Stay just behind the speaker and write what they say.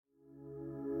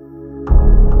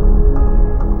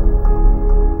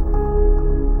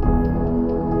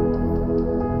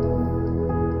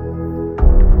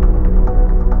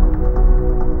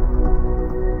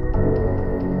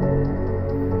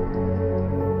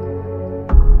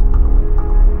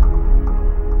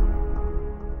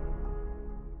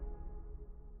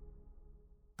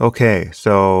Okay,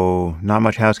 so not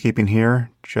much housekeeping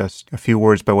here, just a few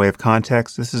words by way of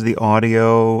context. This is the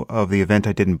audio of the event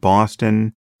I did in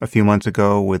Boston a few months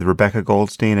ago with Rebecca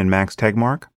Goldstein and Max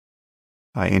Tegmark.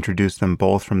 I introduced them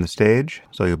both from the stage,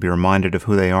 so you'll be reminded of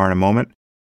who they are in a moment.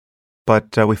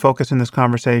 But we focus in this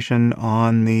conversation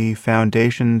on the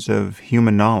foundations of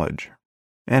human knowledge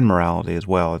and morality as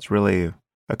well. It's really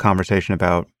a conversation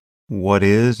about what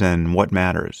is and what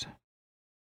matters.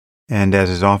 And as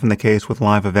is often the case with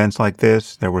live events like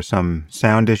this, there were some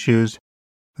sound issues.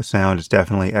 The sound is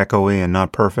definitely echoey and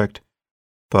not perfect,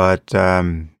 but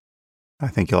I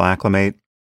think you'll acclimate.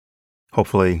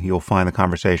 Hopefully, you'll find the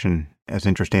conversation as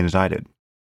interesting as I did.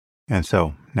 And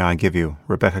so, now I give you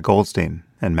Rebecca Goldstein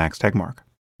and Max Tegmark.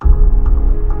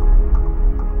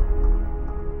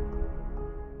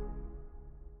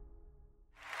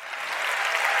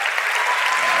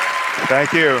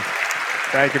 Thank you.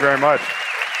 Thank you very much.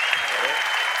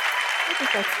 I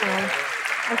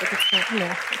think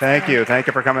that's Thank you. Thank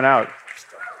you for coming out.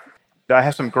 I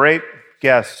have some great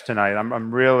guests tonight.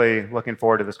 I'm really looking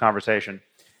forward to this conversation.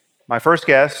 My first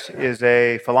guest is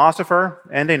a philosopher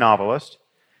and a novelist.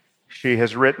 She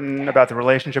has written about the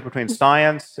relationship between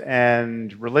science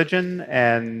and religion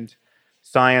and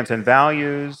science and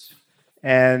values.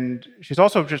 And she's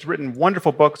also just written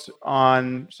wonderful books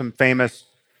on some famous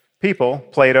people,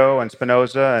 Plato and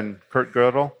Spinoza and Kurt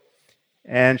Gödel.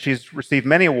 And she's received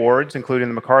many awards, including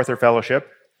the MacArthur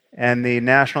Fellowship and the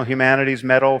National Humanities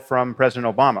Medal from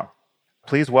President Obama.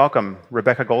 Please welcome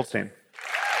Rebecca Goldstein.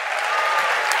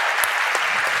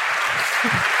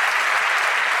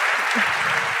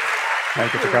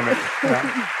 Thank you for coming.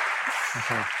 Yeah.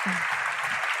 Okay.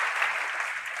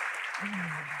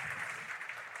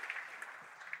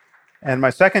 And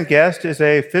my second guest is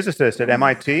a physicist at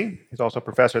MIT. He's also a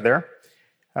professor there.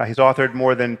 He's authored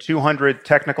more than 200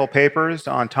 technical papers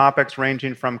on topics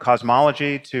ranging from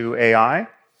cosmology to AI.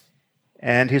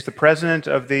 And he's the president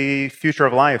of the Future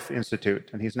of Life Institute.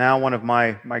 And he's now one of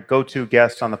my go-to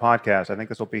guests on the podcast. I think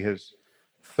this will be his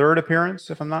third appearance,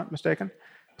 if I'm not mistaken.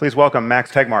 Please welcome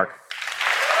Max Tegmark.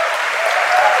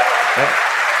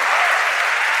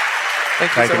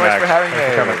 Thank you so much for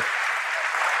having me.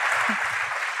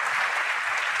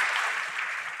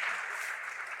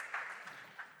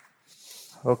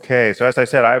 Okay, so as I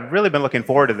said, I've really been looking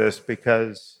forward to this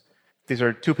because these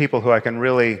are two people who I can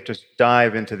really just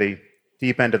dive into the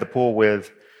deep end of the pool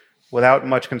with without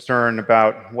much concern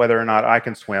about whether or not I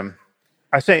can swim.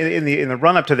 I say in the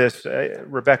run-up to this,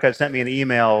 Rebecca sent me an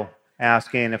email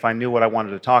asking if I knew what I wanted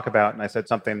to talk about, and I said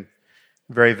something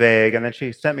very vague. And then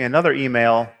she sent me another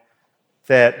email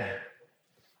that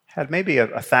had maybe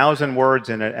 1,000 words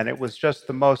in it, and it was just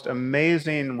the most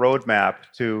amazing roadmap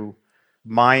to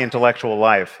my intellectual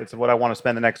life. It's what I want to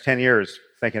spend the next 10 years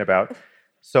thinking about.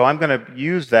 So I'm going to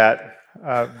use that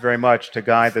very much to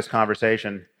guide this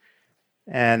conversation.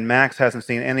 And Max hasn't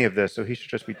seen any of this, so he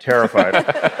should just be terrified.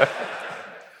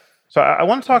 So I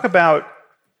want to talk about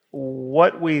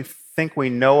what we think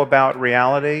we know about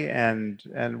reality and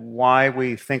why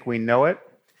we think we know it.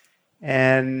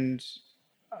 And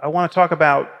I want to talk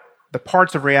about the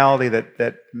parts of reality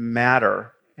that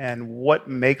matter and what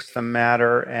makes them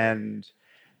matter and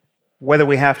whether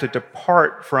we have to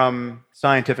depart from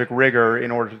scientific rigor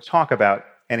in order to talk about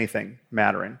anything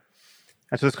mattering.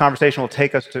 And so this conversation will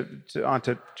take us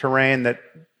onto terrain that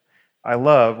I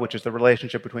love, which is the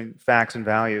relationship between facts and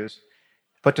values.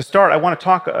 But to start, I want to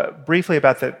talk briefly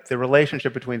about the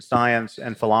relationship between science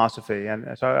and philosophy.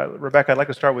 And so, Rebecca, I'd like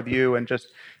to start with you. And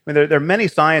there are many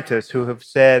scientists who have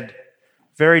said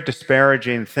very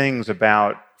disparaging things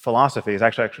about philosophy. Is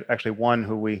actually one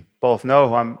who we both know,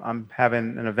 who I'm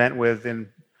having an event with in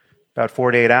about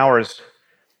 48 hours.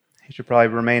 He should probably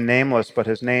remain nameless, but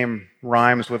his name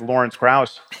rhymes with Lawrence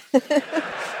Krauss.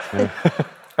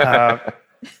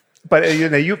 But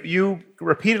you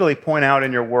repeatedly point out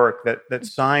in your work that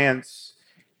science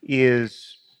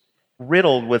is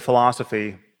riddled with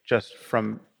philosophy just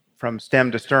from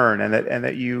stem to stern, and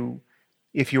that you,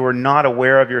 if you are not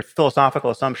aware of your philosophical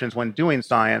assumptions when doing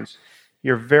science,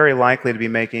 you're very likely to be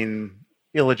making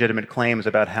illegitimate claims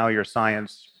about how your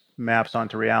science maps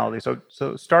onto reality.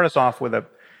 So start us off with a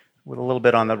little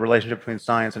bit on the relationship between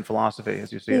science and philosophy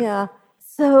as you see it. Yeah.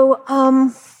 So I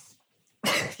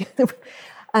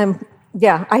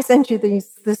sent you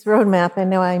this roadmap,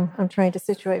 and now I'm trying to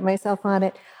situate myself on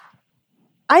it.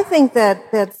 I think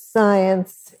that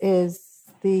science is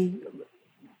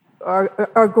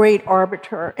our great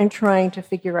arbiter in trying to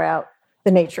figure out the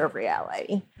nature of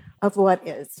reality, of what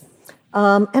is.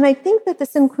 And I think that the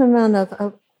sine qua non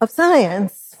of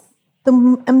science,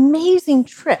 the amazing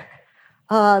trick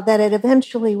that it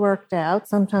eventually worked out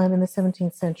sometime in the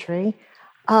 17th century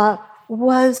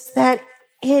was that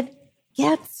it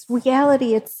gets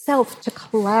reality itself to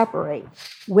collaborate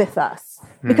with us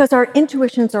because our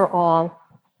intuitions are all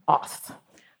off,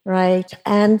 right?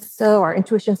 And so our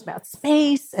intuitions about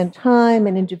space and time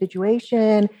and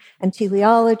individuation and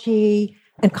teleology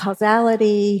and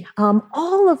causality,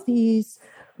 all of these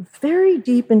very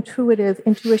deep intuitive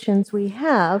intuitions we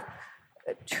have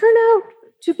turn out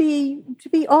to be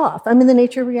off. I mean, the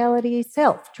nature of reality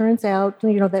itself turns out,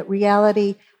 that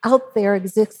reality out there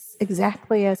exists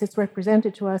exactly as it's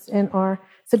represented to us in our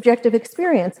subjective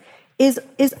experience is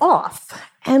off.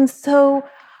 And so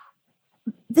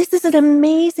this is an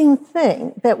amazing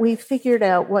thing that we've figured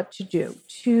out what to do,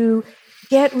 to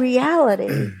get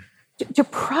reality, to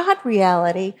prod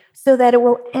reality so that it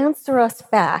will answer us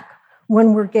back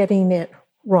when we're getting it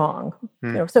wrong.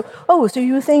 So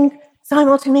you think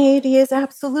simultaneity is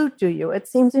absolute, do you? It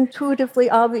seems intuitively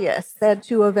obvious that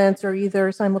two events are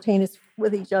either simultaneous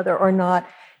with each other or not,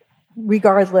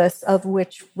 regardless of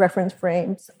which reference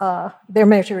frames they're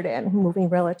measured in, moving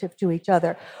relative to each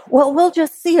other. Well, we'll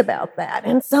just see about that.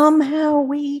 And somehow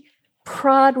we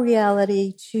prod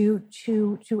reality to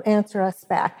answer us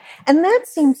back. And that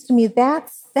seems to me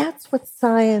that's what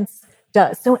science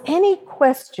does. So any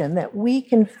question that we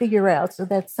can figure out so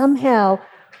that somehow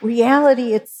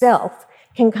reality itself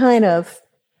can kind of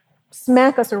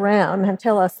smack us around and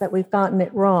tell us that we've gotten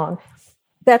it wrong,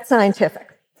 that's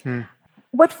scientific.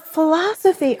 What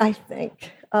philosophy, I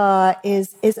think,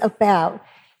 is about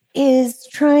is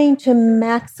trying to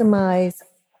maximize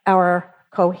our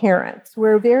coherence.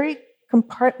 We're very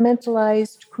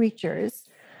compartmentalized creatures,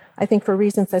 I think, for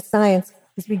reasons that science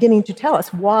is beginning to tell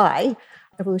us why.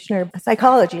 Evolutionary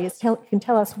psychology can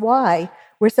tell us why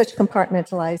we're such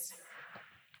compartmentalized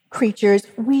creatures.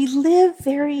 We live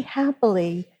very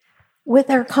happily with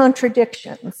our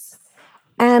contradictions.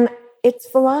 And it's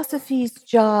philosophy's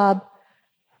job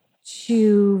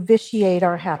to vitiate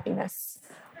our happiness.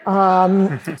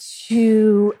 That's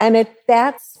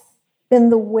been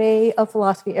the way of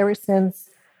philosophy ever since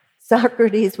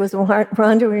Socrates was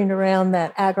wandering around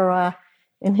that agora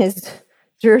in his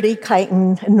dirty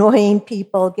chiton, annoying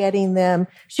people,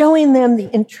 showing them the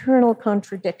internal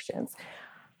contradictions.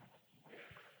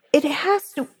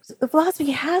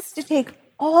 Philosophy has to take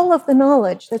all of the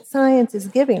knowledge that science is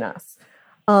giving us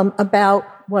about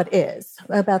what is,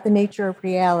 about the nature of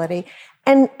reality,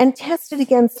 and test it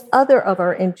against other of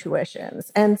our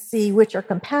intuitions and see which are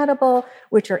compatible,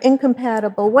 which are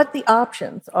incompatible, what the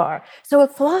options are. So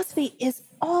if philosophy is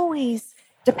always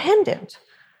dependent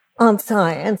on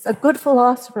science, a good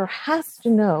philosopher has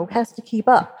to keep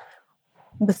up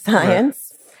with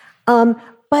science. Right.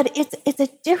 But it's a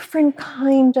different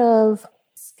kind of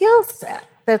skill set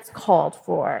that's called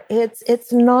for.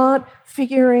 It's not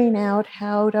figuring out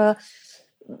how to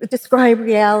describe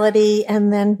reality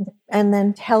and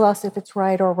then tell us if it's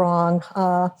right or wrong.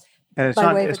 And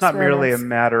it's not merely a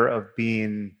matter of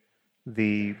being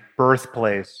the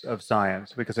birthplace of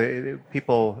science, because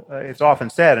it's often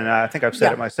said, and I think I've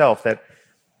said it myself, that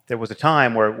there was a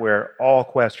time where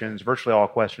virtually all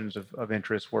questions of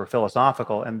interest were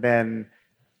philosophical, and then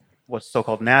what's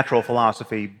so-called natural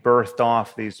philosophy birthed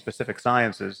off these specific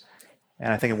sciences.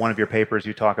 And I think in one of your papers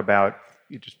you talk about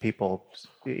just people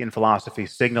in philosophy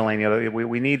signaling,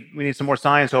 we need some more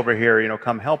science over here,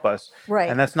 come help us. Right.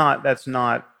 And that's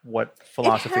not what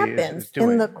philosophy is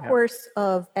doing. In the course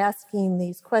of asking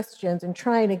these questions and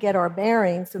trying to get our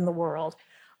bearings in the world,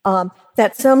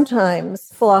 that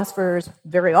sometimes philosophers,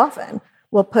 very often,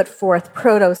 will put forth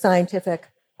proto-scientific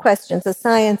questions. The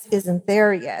science isn't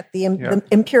there yet. The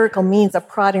empirical means of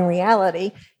prodding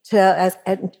reality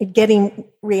getting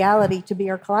reality to be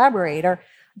our collaborator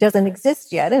doesn't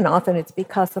exist yet. And often it's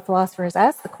because the philosophers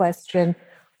ask the question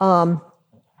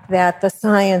that the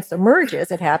science emerges.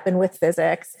 It happened with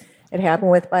physics. It happened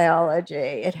with biology.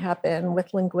 It happened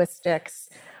with linguistics.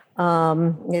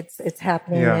 It's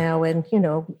happening now in,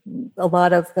 a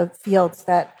lot of the fields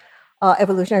that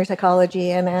evolutionary psychology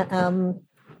and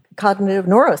cognitive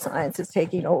neuroscience is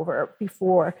taking over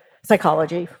before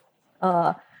psychology.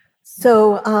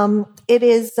 So it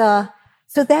is.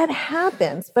 So that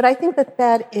happens, but I think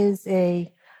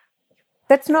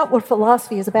that's not what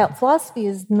philosophy is about. Philosophy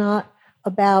is not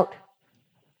about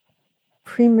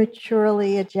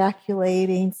prematurely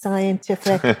ejaculating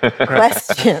scientific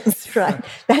questions, right?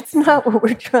 That's not what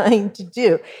we're trying to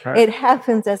do. Right. It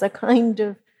happens as a kind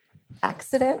of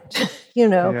accident,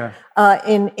 in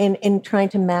trying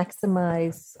to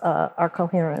maximize our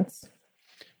coherence.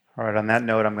 All right, on that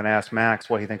note, I'm going to ask Max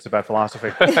what he thinks about philosophy.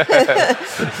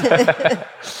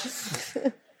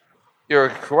 you're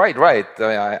quite right.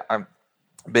 I've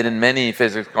been in many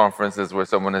physics conferences where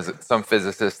some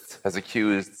physicist has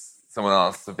accused someone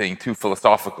else of being too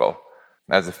philosophical,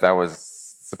 as if that was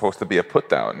supposed to be a put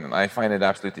down, and I find it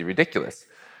absolutely ridiculous.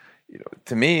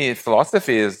 To me,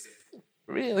 philosophy is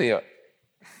really a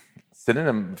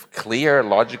synonym of clear,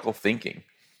 logical thinking.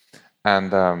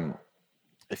 And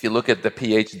if you look at the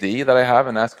PhD that I have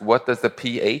and ask what does the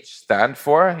PH stand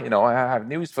for, I have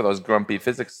news for those grumpy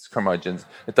physics curmudgeons.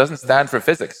 It doesn't stand for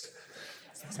physics.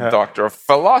 It's Doctor of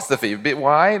Philosophy.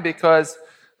 Why? Because,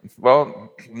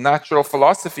 natural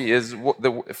philosophy is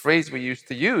the phrase we used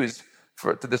to use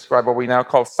to describe what we now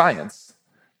call science.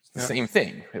 It's the same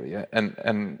thing, really.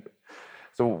 And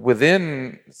so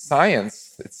within science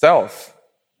itself,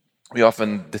 we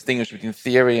often distinguish between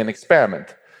theory and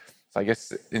experiment. So I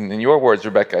guess in your words,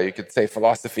 Rebecca, you could say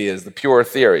philosophy is the pure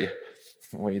theory,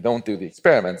 where you don't do the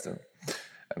experiments.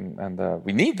 And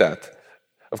we need that.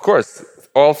 Of course,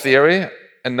 all theory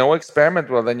and no experiment,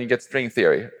 then you get string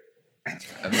theory.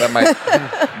 And that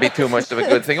might be too much of a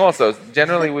good thing also.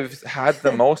 Generally, we've had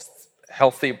the most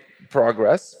healthy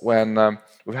progress when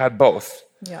we've had both.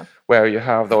 Yeah. Where you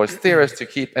have those theorists who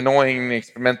keep annoying the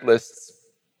experimentalists,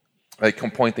 like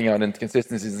pointing out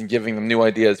inconsistencies and giving them new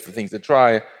ideas for things to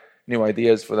try, new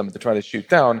ideas for them to try to shoot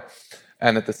down.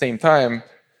 And at the same time,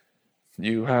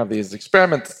 you have these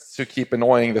experimentists who keep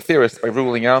annoying the theorists by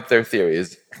ruling out their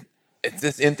theories. It's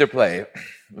this interplay,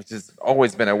 which has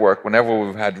always been at work whenever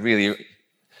we've had really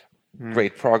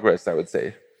great progress, I would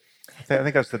say. I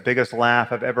think that's the biggest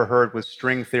laugh I've ever heard with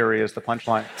string theory as the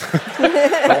punchline.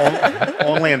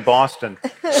 Only in Boston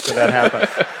did that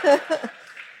happen.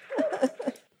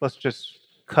 Let's just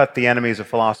cut the enemies of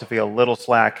philosophy a little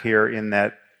slack here in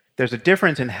that there's a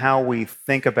difference in how we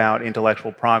think about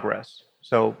intellectual progress.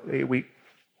 So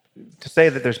to say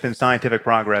that there's been scientific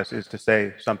progress is to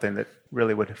say something that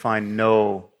really would find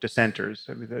no dissenters.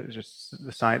 I mean, there's just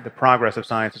the progress of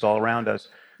science is all around us.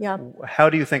 Yeah. How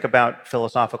do you think about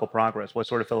philosophical progress? What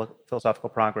sort of philosophical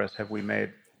progress have we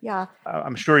made? Yeah.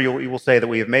 I'm sure you will say that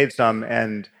we have made some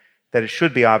and that it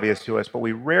should be obvious to us, but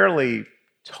we rarely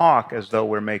talk as though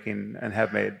we're making and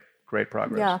have made great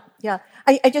progress. Yeah.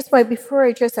 I just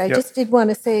did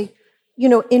want to say,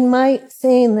 in my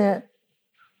saying that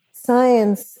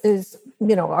science is,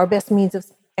 our best means of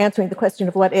answering the question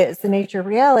of what is the nature of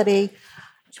reality,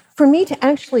 for me to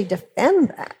actually defend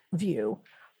that view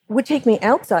would take me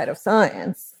outside of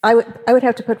science. I would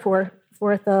have to put forth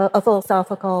a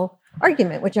philosophical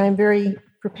argument, which I'm very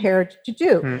prepared to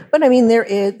do. But I mean,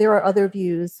 there are other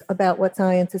views about what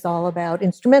science is all about.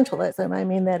 Instrumentalism. I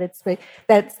mean,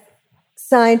 that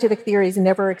scientific theories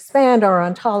never expand our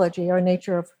ontology, our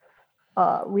nature of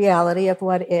reality of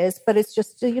what is, but it's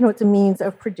just, it's a means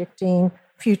of predicting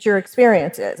future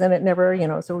experiences. And it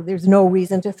never, so there's no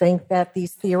reason to think that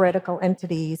these theoretical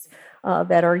entities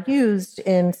that are used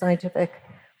in scientific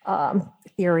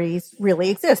theories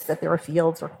really exist, that there are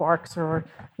fields or quarks or,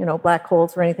 black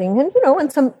holes or anything.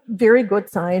 And some very good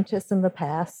scientists in the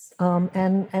past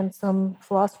and some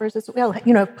philosophers as well,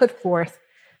 put forth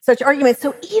such arguments.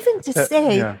 So even to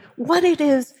say what it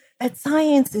is that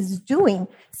science is doing,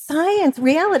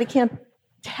 reality can't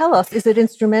tell us, is it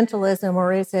instrumentalism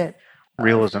or is it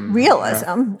realism,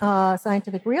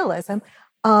 scientific realism?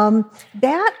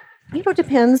 That,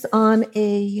 depends on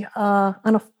a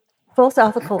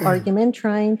philosophical argument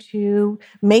trying to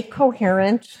make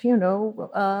coherent,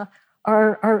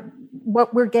 our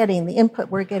what we're getting, the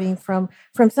input we're getting from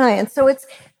science. So it's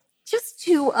just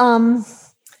to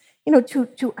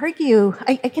argue.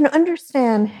 I can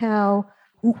understand how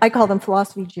I call them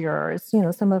philosophy jurors.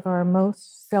 Some of our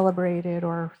most celebrated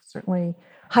or certainly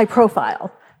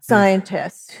high-profile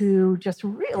scientists who just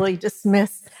really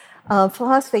dismiss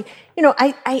philosophy.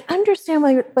 I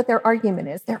understand what their argument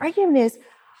is. Their argument is,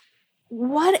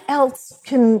 what else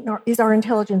is our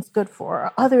intelligence good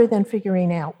for other than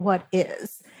figuring out what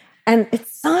is? And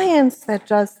it's science that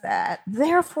does that.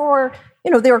 Therefore,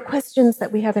 there are questions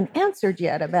that we haven't answered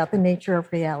yet about the nature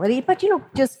of reality, but,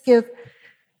 just give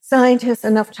scientists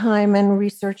enough time and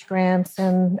research grants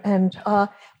and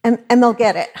they'll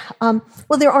get it.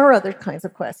 Well, there are other kinds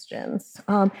of questions,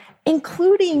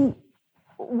 including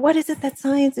what is it that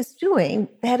science is doing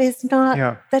that is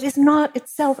not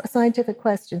itself a scientific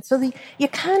question. So you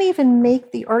can't even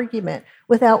make the argument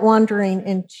without wandering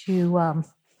into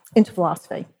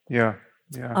philosophy. Yeah.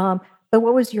 But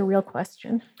what was your real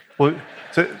question? Well,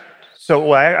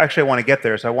 so I actually want to get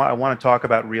there. So I want to talk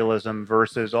about realism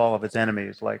versus all of its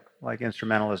enemies, like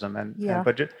instrumentalism.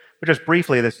 But just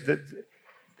briefly,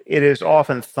 it is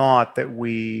often thought that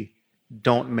we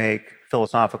don't make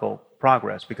philosophical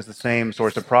progress because the same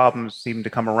sorts of problems seem to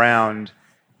come around.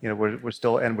 We're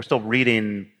still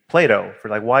reading Plato for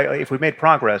like why if we made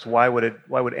progress, why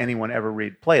would anyone ever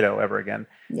read Plato ever again?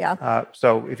 Yeah.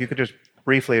 So if you could just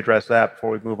briefly address that before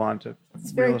we move on to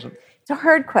realism. It's a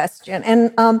hard question,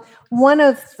 and one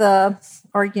of the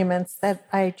arguments that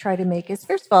I try to make is,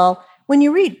 first of all, when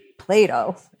you read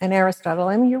Plato and Aristotle,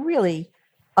 I mean, you're really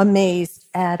amazed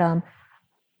at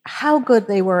how good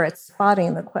they were at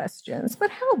spotting the questions,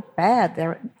 but how bad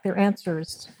their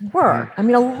answers were. I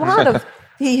mean, a lot of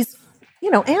these,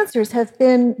 answers have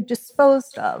been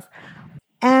disposed of.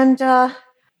 And a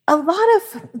lot of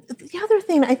the other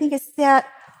thing I think is that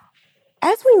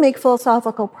as we make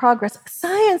philosophical progress,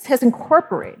 science has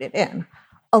incorporated in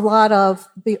a lot of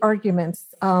the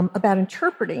arguments about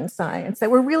interpreting science that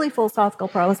were really philosophical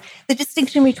problems. The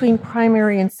distinction between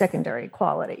primary and secondary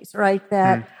qualities, right?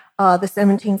 That the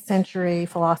 17th century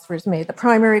philosophers made. The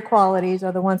primary qualities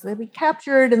are the ones that we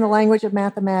captured in the language of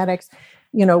mathematics,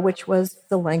 which was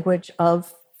the language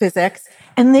of physics,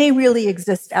 and they really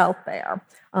exist out there.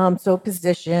 So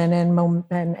position and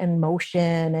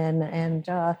motion and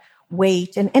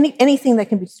weight and anything that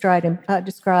can be described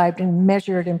and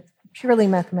measured in purely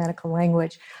mathematical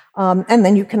language, and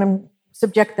then you can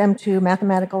subject them to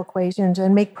mathematical equations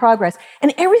and make progress.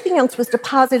 And everything else was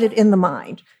deposited in the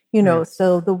mind.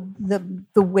 So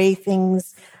the way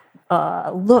things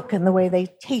look and the way they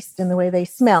taste and the way they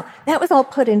smell, that was all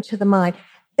put into the mind.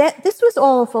 This was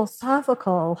all a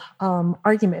philosophical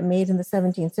argument made in the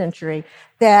 17th century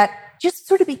that just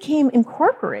sort of became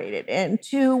incorporated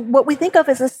into what we think of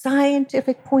as a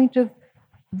scientific point of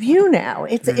view now.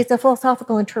 It's a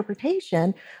philosophical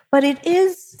interpretation, but it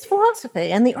is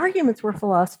philosophy, and the arguments were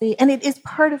philosophy, and it is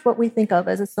part of what we think of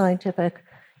as a scientific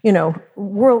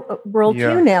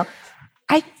worldview now.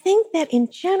 I think that in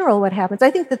general what happens,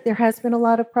 I think that there has been a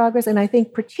lot of progress, and I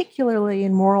think particularly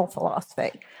in moral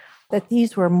philosophy, that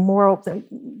these were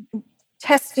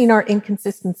testing our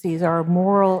inconsistencies, our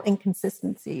moral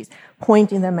inconsistencies,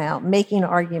 pointing them out, making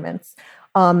arguments,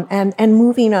 and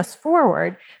moving us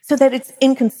forward so that it's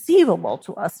inconceivable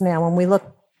to us now when we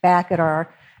look back at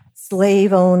our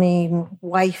slave-owning,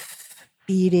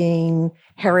 wife-beating,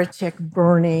 heretic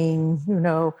burning,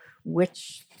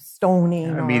 witch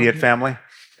stoning. Immediate family.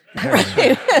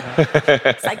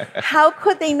 It's like, how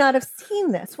could they not have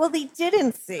seen this? Well, they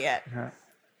didn't see it. Yeah.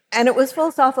 And it was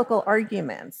philosophical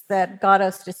arguments that got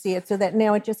us to see it, so that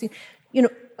now it just,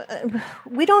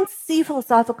 we don't see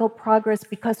philosophical progress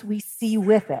because we see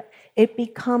with it. It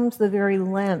becomes the very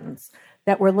lens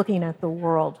that we're looking at the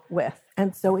world with.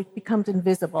 And so it becomes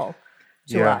invisible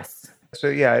to us. So,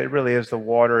 it really is the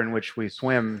water in which we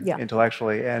swim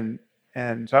intellectually. And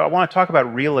so I want to talk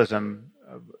about realism,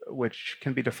 which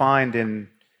can be defined in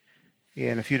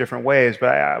a few different ways.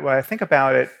 But when I think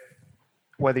about it,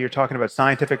 whether you're talking about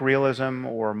scientific realism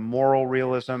or moral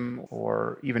realism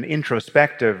or even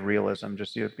introspective realism,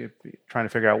 just trying to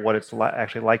figure out what it's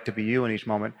actually like to be you in each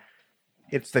moment,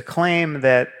 it's the claim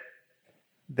that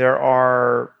there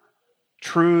are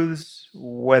truths,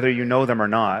 whether you know them or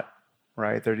not,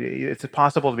 right? It's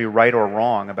possible to be right or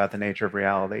wrong about the nature of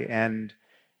reality, and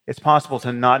it's possible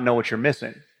to not know what you're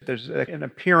missing. There's an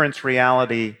appearance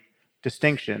reality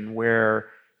distinction where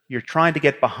you're trying to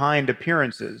get behind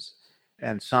appearances.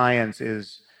 And science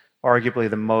is arguably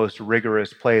the most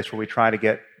rigorous place where we try to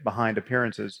get behind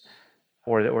appearances,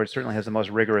 or it certainly has the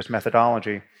most rigorous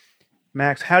methodology.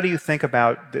 Max, how do you think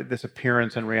about this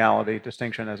appearance and reality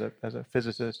distinction as a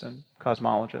physicist and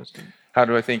cosmologist? How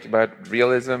do I think about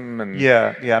realism and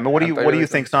I mean, what do you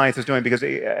think science is doing? Because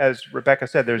as Rebecca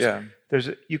said,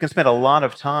 you can spend a lot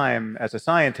of time as a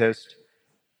scientist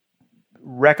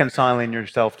reconciling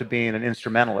yourself to being an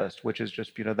instrumentalist, which is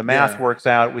just, the math works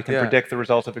out, we can predict the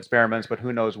results of experiments, but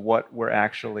who knows what we're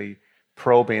actually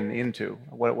probing into,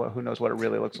 who knows what it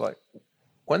really looks like.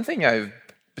 One thing I've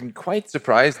been quite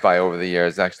surprised by over the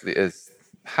years actually is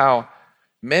how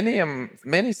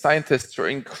many scientists are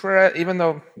even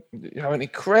though an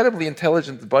incredibly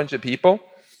intelligent bunch of people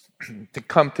to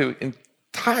come to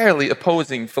entirely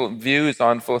opposing views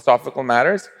on philosophical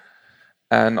matters.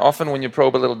 And often when you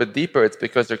probe a little bit deeper, it's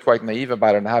because they're quite naive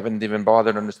about it and haven't even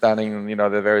bothered understanding,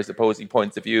 the various opposing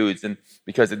points of views, and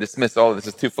because they dismiss all of this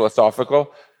as too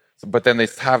philosophical. But then they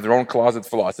have their own closet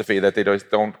philosophy that they just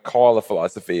don't call a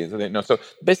philosophy. So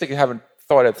basically haven't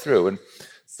thought it through. And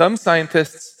some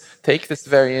scientists take this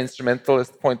very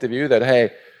instrumentalist point of view that,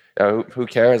 hey, who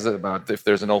cares about if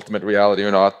there's an ultimate reality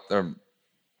or not?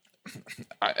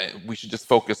 We should just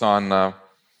focus on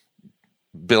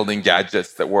building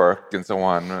gadgets that work and so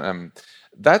on.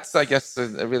 That's, I guess,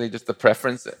 really just a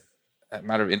preference. a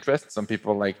matter of interest. Some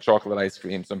people like chocolate ice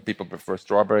cream. Some people prefer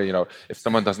strawberry. If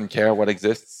someone doesn't care what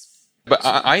exists, but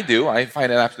I do. I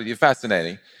find it absolutely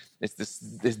fascinating. It's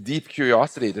this deep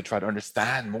curiosity to try to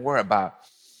understand more about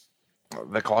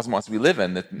the cosmos we live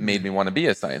in that made me want to be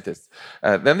a scientist.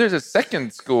 Then there's a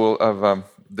second school of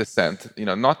dissent.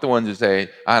 Not the ones who say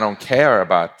I don't care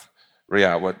about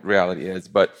what reality is,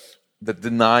 but that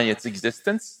deny its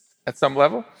existence at some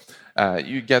level.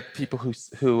 You get people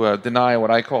who deny what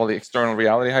I call the external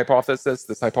reality hypothesis.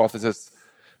 This hypothesis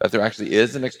that there actually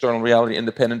is an external reality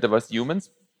independent of us humans.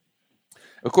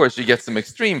 Of course, you get some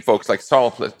extreme folks like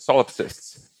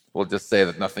solipsists will just say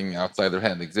that nothing outside their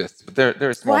head exists, but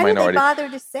they're a small minority. Why do they bother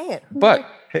to say it? But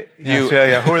who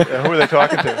are they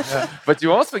talking to? Yeah. But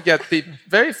you also get the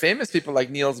very famous people like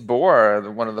Niels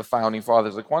Bohr, one of the founding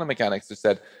fathers of quantum mechanics, who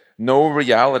said, no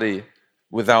reality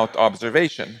without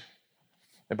observation,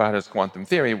 about his quantum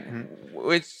theory,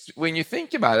 which, when you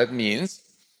think about it, means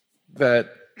that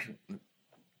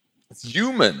it's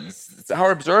humans, it's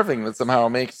our observing that somehow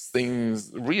makes things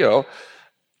real.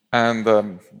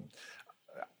 And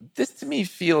this to me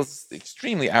feels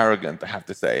extremely arrogant, I have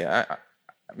to say.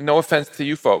 No offense to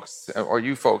you folks,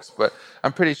 but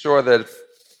I'm pretty sure that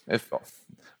if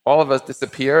all of us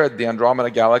disappeared, the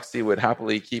Andromeda Galaxy would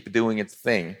happily keep doing its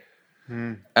thing.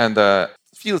 And it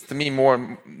feels to me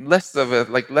less of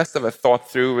a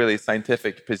thought through, really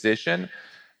scientific position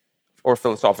or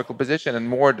philosophical position, and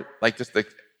more like just a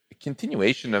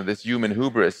continuation of this human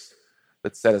hubris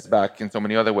that set us back in so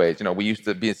many other ways. We used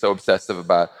to be so obsessive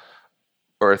about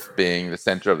Earth being the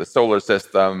center of the solar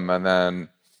system, and then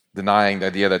denying the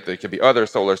idea that there could be other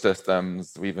solar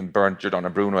systems. We even burned Giordano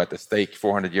Bruno at the stake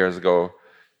 400 years ago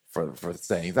for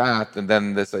saying that. And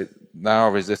then this now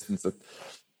resistance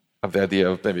of the idea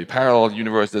of maybe parallel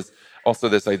universes. Also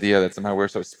this idea that somehow we're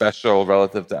so special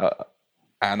relative to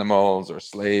animals or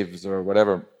slaves or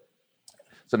whatever.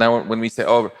 So now when we say,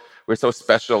 oh, we're so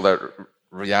special that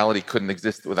reality couldn't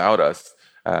exist without us,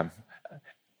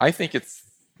 I think it's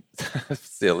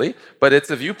silly, but it's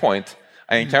a viewpoint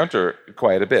I encounter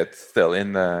quite a bit still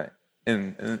in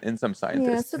some scientists.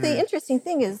 Yeah, so the interesting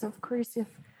thing is, of course, if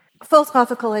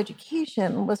philosophical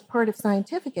education was part of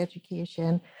scientific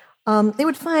education, they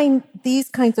would find these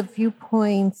kinds of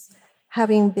viewpoints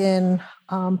having been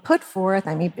put forth.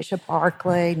 I mean, Bishop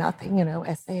Berkeley, nothing,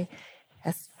 S.A.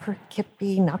 S. per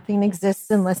Kippy, nothing exists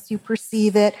unless you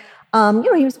perceive it.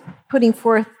 He was putting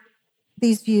forth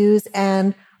these views,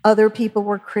 and other people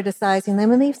were criticizing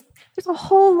them. And there's a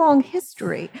whole long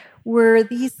history where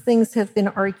these things have been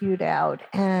argued out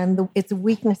and its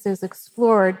weaknesses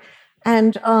explored.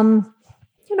 And,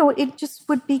 it just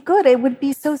would be good. It would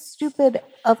be so stupid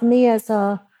of me as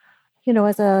a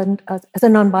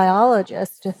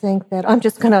non-biologist to think that I'm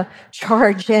just going to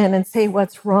charge in and say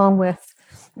what's wrong with,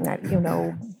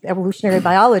 evolutionary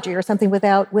biology or something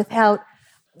without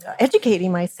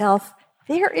educating myself.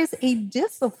 There is a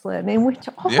discipline in which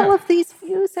all of these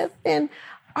views have been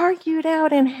argued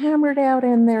out and hammered out,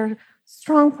 and their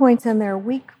strong points and their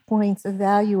weak points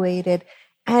evaluated.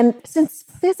 And since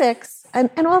physics and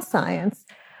all science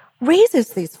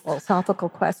raises these philosophical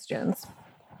questions,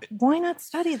 why not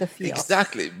study the field?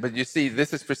 Exactly. But you see,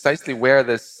 this is precisely where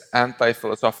this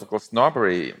anti-philosophical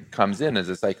snobbery comes in as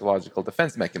a psychological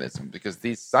defense mechanism, because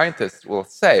these scientists will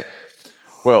say,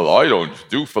 well, I don't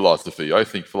do philosophy. I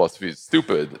think philosophy is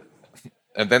stupid.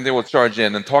 And then they will charge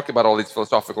in and talk about all these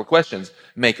philosophical questions,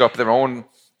 make up their own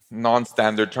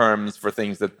non-standard terms for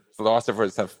things that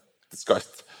philosophers have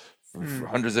discussed for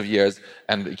hundreds of years,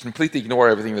 and completely ignore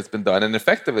everything that's been done. And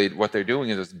effectively, what they're doing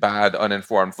is just bad,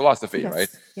 uninformed philosophy, right?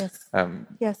 Yes.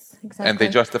 Yes, exactly. And they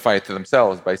justify it to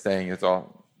themselves by saying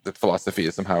that philosophy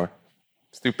is somehow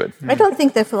stupid. I don't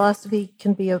think that philosophy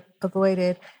can be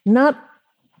avoided, not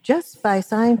just by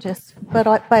scientists,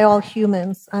 but by all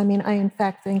humans. I mean, I in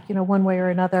fact think, one way or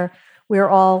another, we're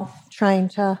all trying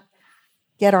to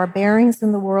get our bearings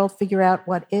in the world, figure out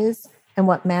what is and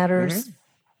what matters.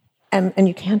 And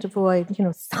you can't avoid,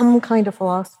 some kind of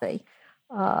philosophy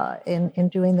in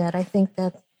doing that. I think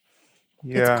that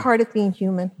it's part of being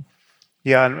human.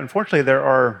 Yeah, and unfortunately, there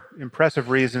are impressive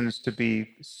reasons to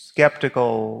be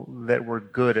skeptical that we're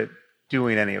good at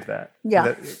doing any of that.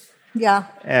 Yeah.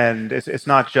 And it's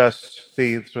not just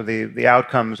the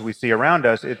outcomes we see around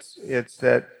us. It's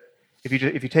that if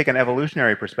you take an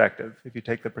evolutionary perspective, if you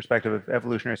take the perspective of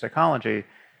evolutionary psychology,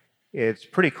 it's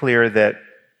pretty clear that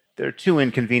there are two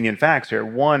inconvenient facts here.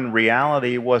 One,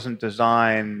 reality wasn't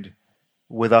designed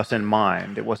with us in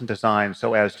mind. It wasn't designed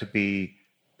so as to be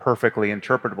perfectly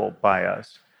interpretable by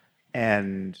us.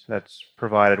 And that's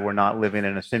provided we're not living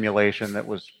in a simulation that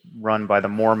was run by the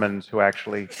Mormons who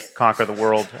actually conquer the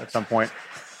world at some point.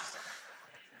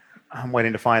 I'm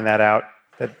waiting to find that out,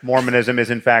 that Mormonism is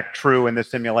in fact true in this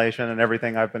simulation and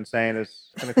everything I've been saying is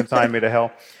going to consign me to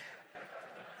hell.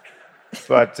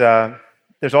 But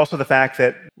there's also the fact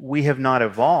that we have not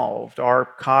evolved our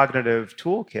cognitive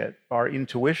toolkit, our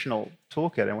intuitional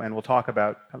toolkit, and we'll talk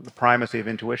about the primacy of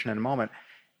intuition in a moment,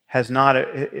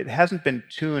 it hasn't been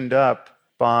tuned up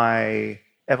by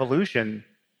evolution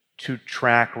to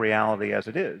track reality as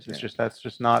it is. It's just that's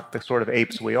just not the sort of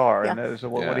apes we are. Yeah. And so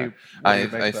what do you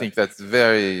I think that's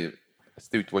very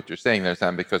astute what you're saying there,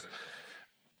 Sam, because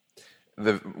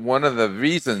one of the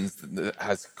reasons that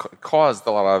has caused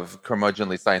a lot of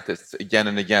curmudgeonly scientists again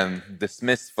and again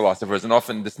dismiss philosophers and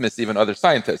often dismiss even other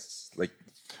scientists, like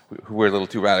who were a little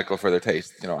too radical for their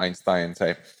taste, Einstein,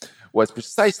 say, was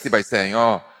precisely by saying,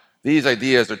 oh, these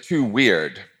ideas are too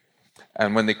weird.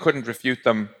 And when they couldn't refute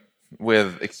them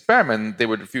with experiment, they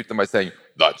would refute them by saying,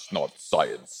 that's not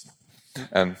science.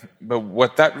 But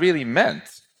what that really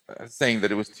meant, saying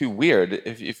that it was too weird,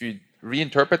 if you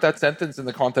reinterpret that sentence in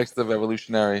the context of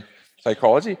evolutionary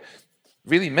psychology,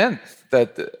 really meant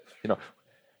that,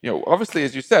 obviously,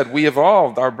 as you said, we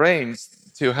evolved our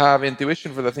brains to have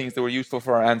intuition for the things that were useful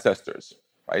for our ancestors,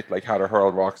 right? Like how to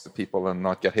hurl rocks at people and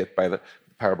not get hit by the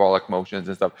parabolic motions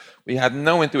and stuff. We had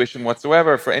no intuition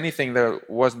whatsoever for anything that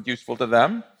wasn't useful to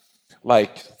them,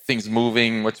 like things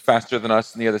moving much faster than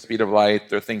us near the speed of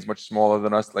light, or things much smaller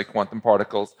than us, like quantum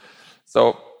particles.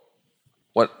 So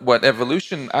what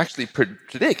evolution actually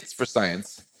predicts for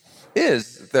science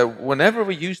is that whenever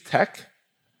we use tech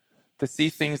to see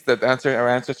things that our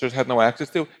ancestors had no access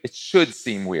to, it should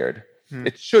seem weird.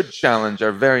 It should challenge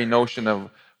our very notion of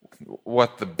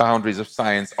what the boundaries of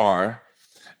science are.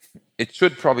 It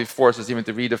should probably force us even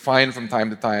to redefine from time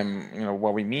to time,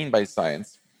 what we mean by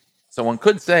science. So one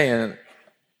could say,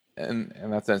 in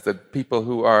that sense, that people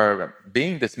who are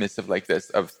being dismissive like this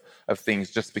of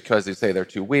things just because they say they're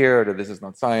too weird or this is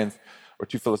not science or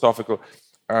too philosophical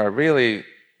are really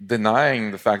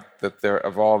denying the fact that they're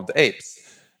evolved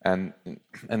apes, and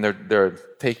they're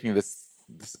taking this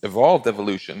evolved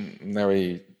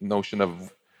evolutionary notion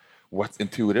of what's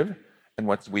intuitive and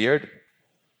what's weird.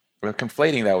 We're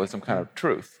conflating that with some kind of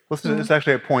truth. Well, this is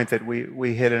actually a point that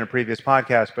we hit in a previous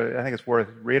podcast, but I think it's worth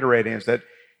reiterating, is that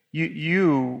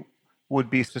you would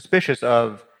be suspicious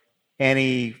of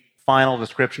any final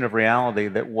description of reality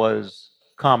that was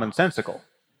commonsensical.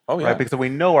 Oh, yeah. Right? Because we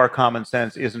know our common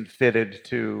sense isn't fitted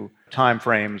to time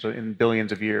frames in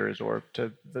billions of years, or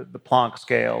to the Planck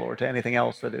scale, or to anything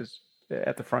else that is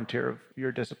at the frontier of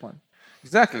your discipline.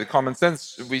 Exactly. The common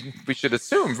sense, we should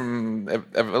assume from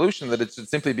evolution that it should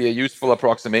simply be a useful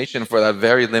approximation for that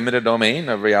very limited domain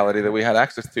of reality that we had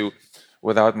access to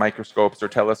without microscopes or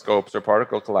telescopes or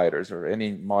particle colliders or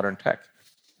any modern tech.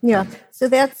 Yeah. So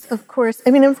that's, of course,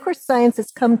 science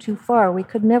has come too far. We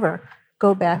could never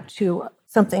go back to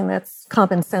something that's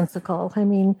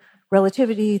commonsensical.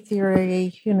 Relativity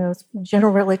theory,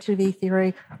 general relativity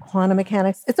theory, quantum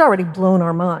mechanics, it's already blown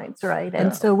our minds, right?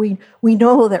 And so we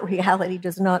know that reality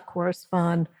does not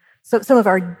correspond. So some of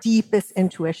our deepest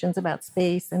intuitions about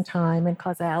space and time and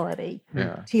causality,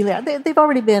 they've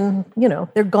already been,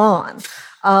 they're gone.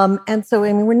 And so,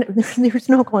 there's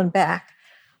no going back.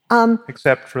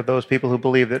 Except for those people who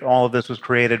believe that all of this was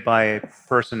created by a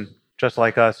person just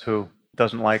like us who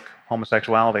doesn't like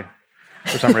homosexuality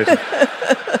for some reason.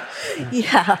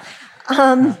 Yeah.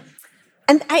 And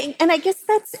I guess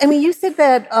that's, you said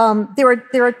that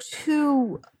there are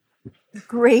two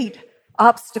great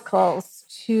obstacles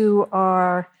to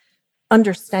our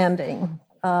understanding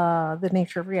the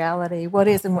nature of reality, what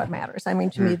is and what matters.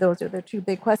 To me, those are the two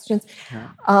big questions.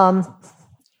 Yeah.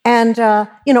 And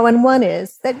one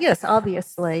is that, yes,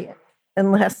 obviously,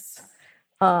 unless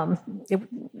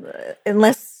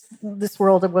this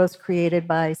world was created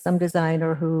by some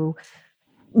designer who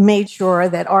made sure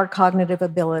that our cognitive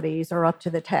abilities are up to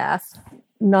the task,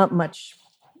 not much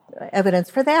evidence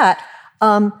for that.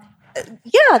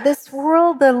 This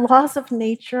world, the laws of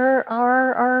nature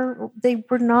they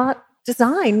were not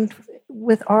designed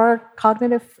with our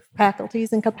cognitive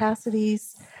faculties and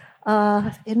capacities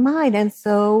in mind. And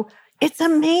so it's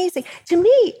amazing. To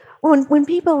me, when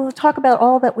people talk about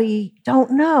all that we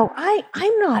don't know,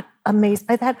 I'm not amazed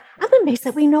by that. I'm amazed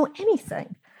that we know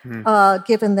anything,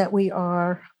 given that we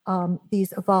are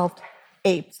these evolved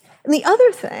apes. And the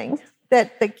other thing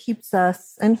that keeps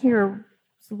us, and here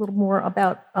it's a little more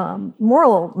about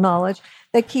moral knowledge,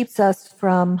 that keeps us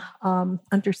from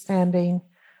understanding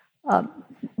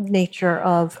nature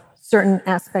of certain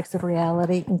aspects of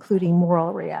reality, including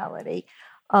moral reality,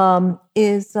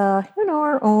 is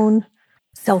our own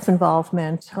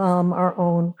self-involvement, our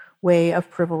own way of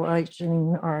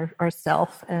privileging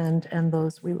ourself and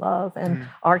those we love and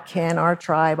our kin, our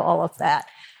tribe, all of that.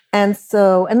 And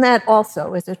that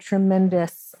also is a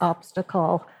tremendous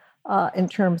obstacle in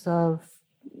terms of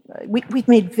we've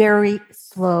made very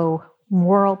slow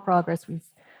moral progress. We've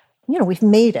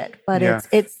made it, but Yeah.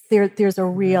 there's a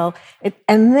real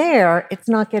it's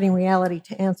not getting reality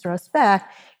to answer us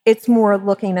back. It's more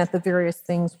looking at the various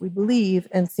things we believe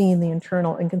and seeing the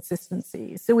internal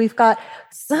inconsistencies. So we've got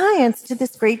science to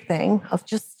this great thing of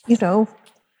just,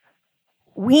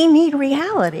 we need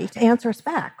reality to answer us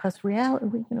back because reality,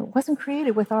 wasn't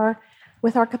created with our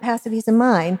capacities in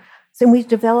mind. So we've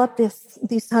developed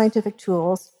these scientific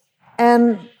tools.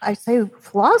 And I say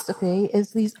philosophy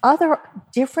is these other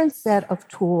different set of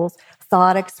tools,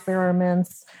 thought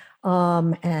experiments,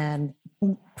 and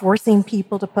forcing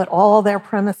people to put all their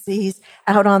premises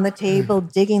out on the table,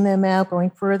 digging them out,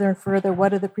 going further and further.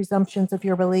 What are the presumptions of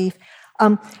your belief?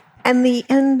 And the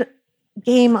end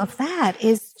game of that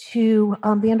is to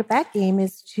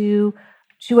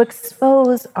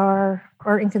expose our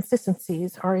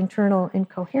inconsistencies, our internal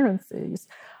incoherencies.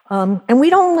 And we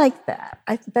don't like that.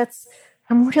 That's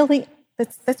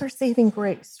our saving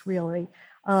grace, really.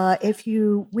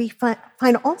 We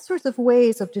find all sorts of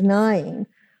ways of denying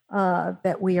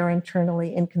that we are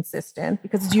internally inconsistent,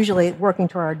 because it's usually working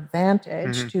to our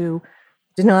advantage to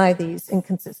deny these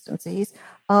inconsistencies.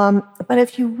 But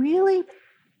if you really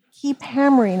keep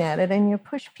hammering at it and you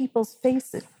push people's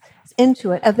faces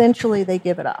into it, eventually they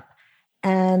give it up.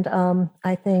 And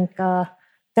I think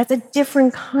that's a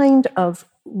different kind of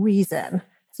reason.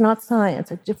 It's not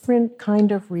science, a different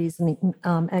kind of reasoning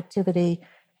activity.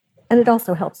 And it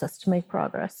also helps us to make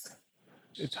progress.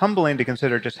 It's humbling to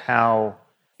consider just how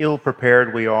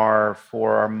ill-prepared we are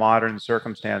for our modern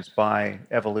circumstance by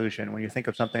evolution. When you think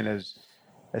of something as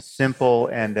simple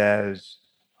and as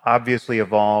obviously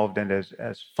evolved and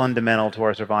as fundamental to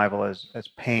our survival as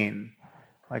pain.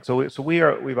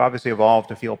 We've obviously evolved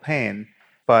to feel pain,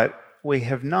 but we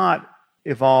have not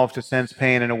evolved to sense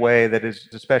pain in a way that is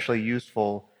especially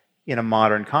useful in a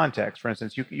modern context. For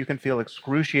instance, you can feel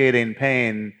excruciating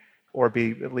pain or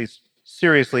be at least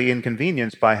seriously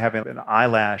inconvenienced by having an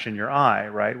eyelash in your eye,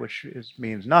 right? Which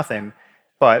means nothing,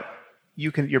 but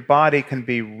your body can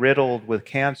be riddled with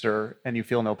cancer and you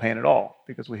feel no pain at all,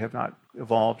 because we have not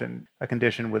evolved in a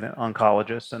condition with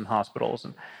oncologists and hospitals.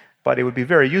 But it would be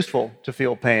very useful to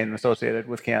feel pain associated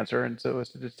with cancer, and so as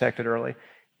to detect it early.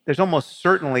 There's almost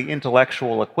certainly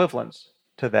intellectual equivalence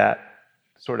to that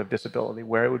sort of disability,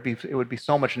 where it would be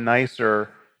so much nicer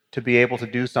to be able to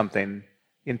do something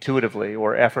intuitively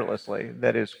or effortlessly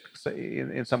that is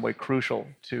in some way crucial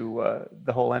to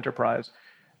the whole enterprise.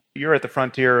 You're at the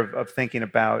frontier of thinking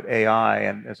about AI,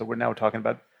 and so we're now talking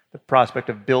about the prospect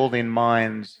of building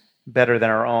minds better than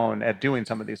our own at doing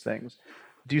some of these things.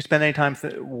 Do you spend any time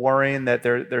worrying that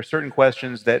there are certain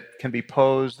questions that can be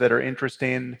posed that are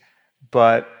interesting,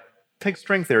 but take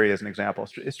string theory as an example.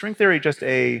 Is string theory just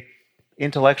a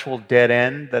intellectual dead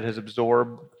end that has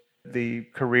absorbed the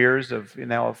careers of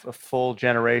a full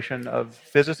generation of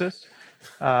physicists?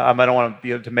 I don't want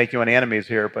to make you an enemies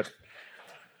here,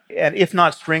 and if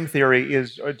not string theory,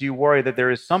 do you worry that there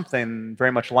is something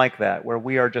very much like that, where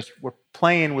we're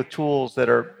playing with tools that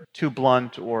are too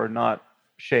blunt or not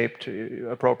shaped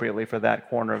appropriately for that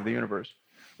corner of the universe?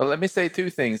 Well, let me say two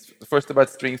things. First about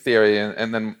string theory,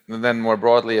 and then more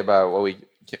broadly about what we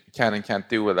can and can't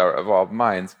do with our evolved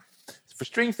minds. For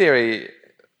string theory,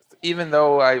 even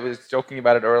though I was joking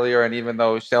about it earlier, and even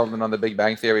though Sheldon on The Big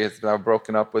Bang Theory has now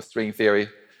broken up with string theory,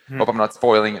 hope I'm not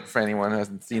spoiling it for anyone who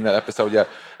hasn't seen that episode yet.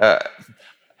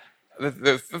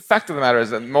 The fact of the matter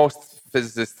is that most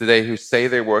physicists today who say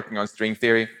they're working on string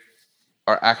theory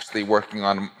are actually working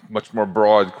on much more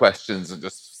broad questions than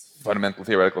just fundamental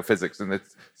theoretical physics. And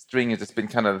string has just been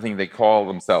kind of the thing they call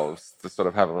themselves to sort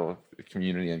of have a little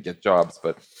community and get jobs.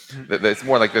 But it's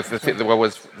more like what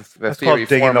was the theory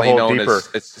formerly known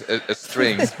as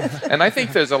strings. And I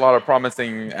think there's a lot of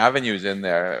promising avenues in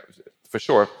there, for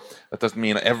sure. That doesn't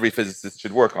mean every physicist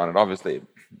should work on it, obviously,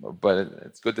 but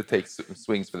it's good to take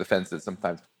swings for the fences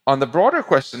sometimes. On the broader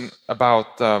question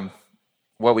about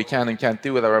what we can and can't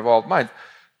do with our evolved minds,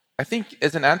 I think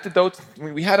as an antidote,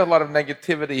 we had a lot of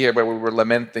negativity here where we were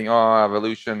lamenting,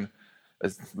 evolution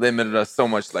has limited us so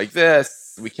much like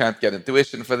this, we can't get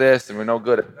intuition for this, and we're no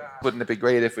good at that. Wouldn't it be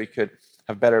great if we could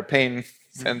have better pain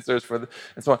sensors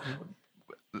and so on.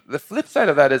 The flip side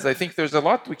of that is I think there's a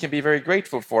lot we can be very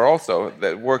grateful for also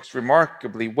that works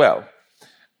remarkably well.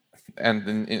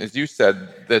 And as you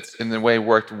said, that's in a way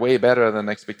worked way better than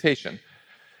expectation.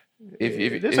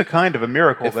 It is a kind of a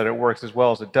miracle that it works as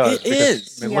well as it does. It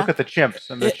is. I mean, look at the chimps,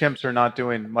 and the chimps are not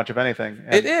doing much of anything.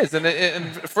 It is, and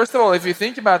first of all, if you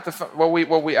think about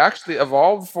what we actually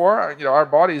evolved for, our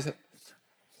bodies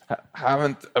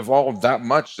haven't evolved that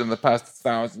much in the past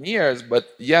 1,000 years, but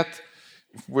yet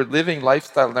we're living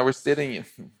lifestyle. Now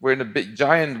we're in a big,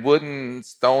 giant wooden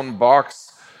stone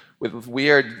box with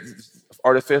weird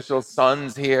artificial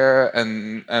suns here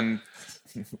and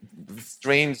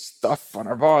strange stuff on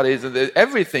our bodies, and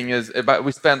everything is about.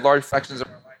 We spend large fractions of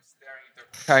our life staring at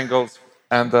rectangles,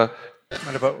 and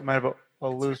Might have a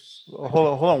loose.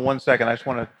 Hold on 1 second. I just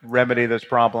want to remedy this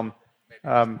problem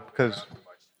because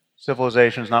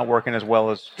civilization is not working as well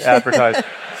as advertised.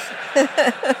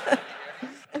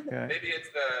 Okay. maybe it's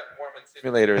the Mormon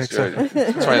simulators.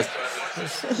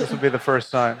 This will be the first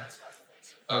sign.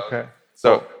 Okay.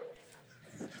 So,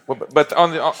 but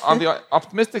on the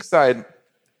optimistic side,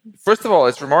 first of all,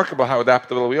 it's remarkable how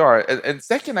adaptable we are, and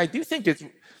second, I do think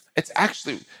it's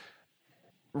actually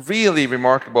really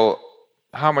remarkable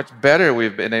how much better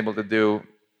we've been able to do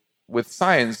with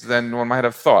science than one might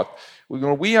have thought.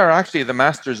 We are actually the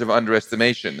masters of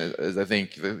underestimation, is I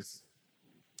think the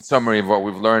summary of what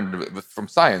we've learned from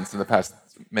science in the past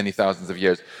many thousands of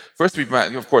years. First, we've,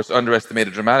 of course,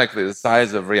 underestimated dramatically the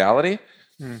size of reality.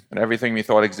 And everything we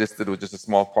thought existed was just a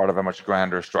small part of a much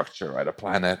grander structure, right? A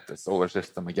planet, a solar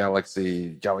system, a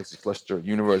galaxy cluster,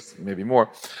 universe, maybe more.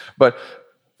 But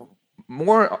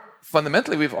more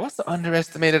fundamentally, we've also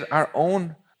underestimated our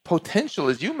own potential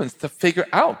as humans to figure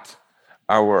out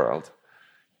our world.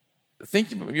 Think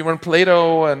when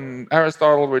Plato and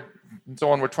Aristotle and so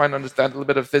on were trying to understand a little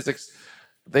bit of physics,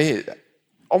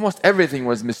 almost everything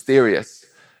was mysterious.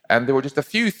 And there were just a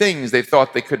few things they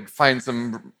thought they could find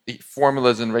some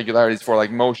formulas and regularities for, like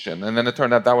motion. And then it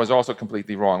turned out that was also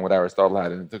completely wrong, what Aristotle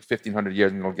had. And it took 1,500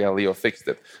 years until Galileo fixed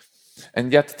it.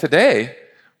 And yet today,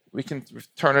 we can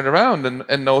turn it around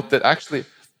and note that actually,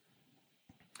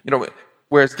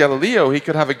 whereas Galileo, he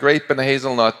could have a grape and a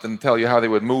hazelnut and tell you how they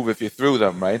would move if you threw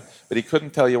them, right? But he couldn't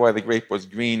tell you why the grape was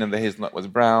green and the hazelnut was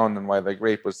brown, and why the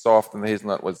grape was soft and the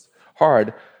hazelnut was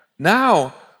hard.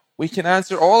 Now, we can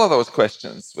answer all of those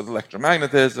questions with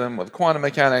electromagnetism, with quantum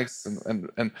mechanics,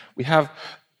 and we have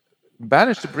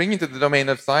managed to bring into the domain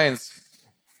of science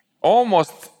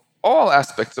almost all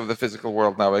aspects of the physical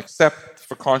world now, except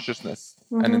for consciousness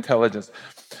and intelligence.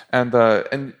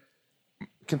 And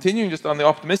continuing just on the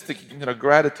optimistic,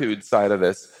 gratitude side of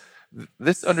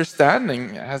this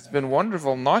understanding has been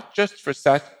wonderful, not just for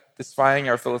satisfying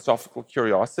our philosophical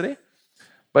curiosity,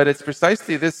 but it's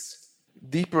precisely this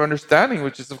deeper understanding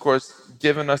which has, of course,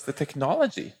 given us the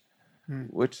technology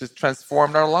which has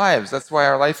transformed our lives. That's why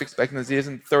our life expectancy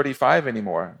isn't 35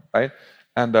 anymore, right?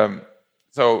 And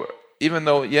so even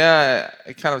though,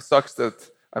 it kind of sucks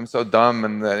that I'm so dumb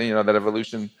and that, that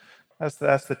evolution. That's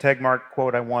the Tegmark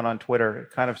quote I want on Twitter. It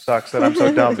kind of sucks that I'm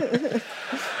so dumb.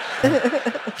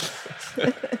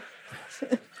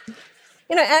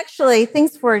 Actually,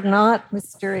 things were not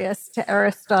mysterious to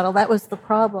Aristotle. That was the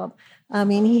problem. I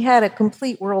mean, he had a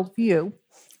complete worldview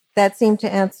that seemed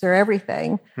to answer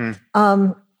everything,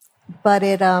 but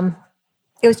it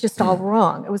was just all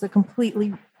wrong. It was a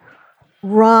completely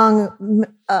wrong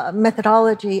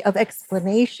methodology of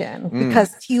explanation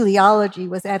because teleology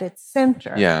was at its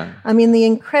center. Yeah. I mean, the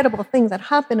incredible thing that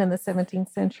happened in the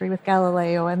 17th century with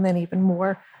Galileo and then even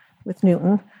more with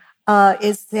Newton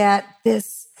is that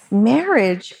this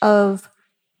marriage of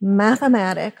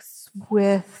mathematics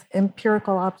with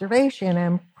empirical observation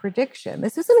and prediction.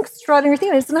 This is an extraordinary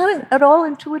thing. It's not at all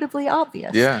intuitively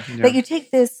obvious. That you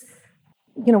take this,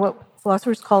 what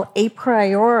philosophers call a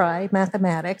priori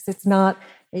mathematics. It's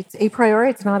a priori.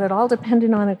 It's not at all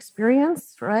dependent on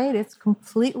experience, right? It's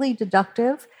completely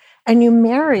deductive. And you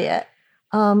marry it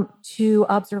to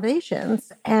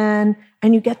observations and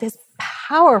you get this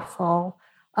powerful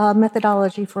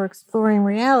methodology for exploring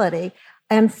reality.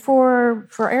 And for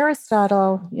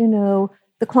Aristotle,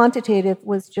 the quantitative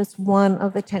was just one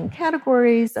of the 10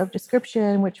 categories of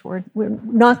description, which were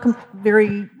not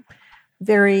very,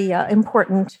 very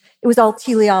important. It was all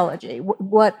teleology.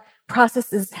 What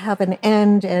processes have an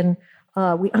end, and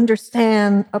we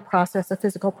understand a process, a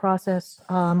physical process,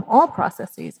 all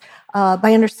processes,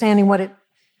 by understanding what it's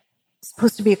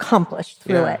supposed to be accomplished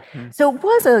through it. So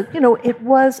it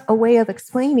was a way of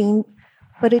explaining,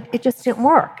 but it just didn't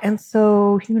work. And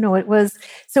so,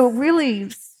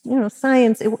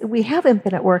 science, we haven't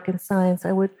been at work in science,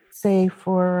 I would say,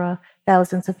 for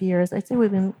thousands of years. I'd say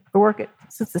we've been at work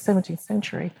since the 17th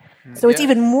century. So it's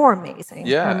even more amazing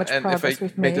how much progress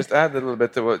we've made. May just add a little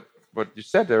bit to what you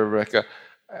said there, Rebecca.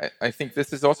 I think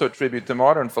this is also a tribute to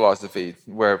modern philosophy,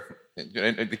 where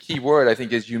the key word, I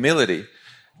think, is humility.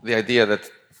 The idea that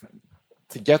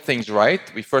to get things right,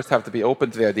 we first have to be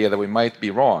open to the idea that we might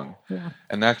be wrong,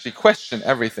 and actually question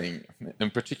everything,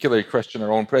 and particularly question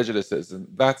our own prejudices. And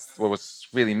that's what was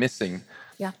really missing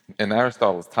in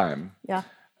Aristotle's time. Yeah.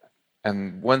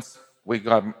 And once we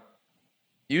got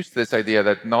used to this idea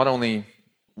that not only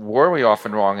were we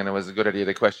often wrong and it was a good idea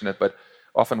to question it, but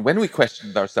often when we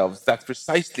questioned ourselves, that's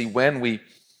precisely when we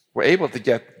were able to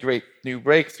get great new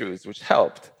breakthroughs, which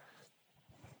helped.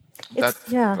 That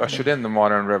ushered in the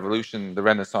modern revolution, the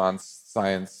Renaissance,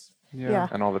 science,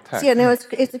 and all the tech. So, no,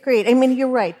 it's great. I mean, you're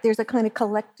right. There's a kind of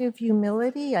collective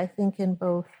humility, I think, in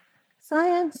both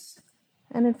science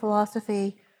and in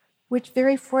philosophy, which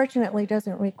very fortunately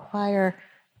doesn't require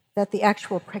that the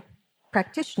actual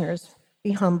practitioners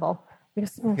be humble.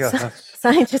 Because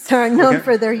scientists are known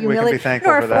for their humility. We can be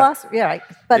thankful for that.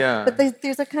 But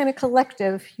there's a kind of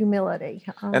collective humility.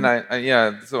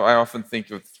 So I often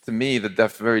think of, to me, the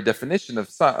very definition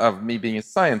of me being a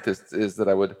scientist is that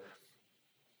I would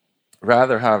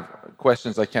rather have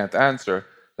questions I can't answer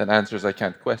than answers I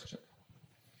can't question.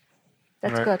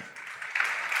 That's good.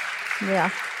 Yeah.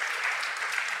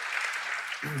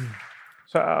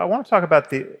 So I want to talk about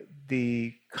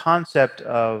the concept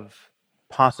of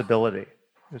possibility.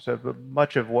 So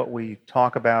much of what we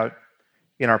talk about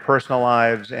in our personal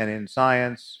lives and in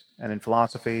science and in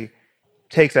philosophy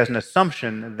takes as an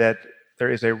assumption that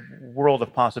there is a world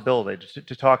of possibility.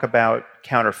 To talk about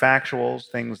counterfactuals,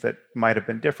 things that might have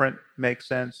been different, makes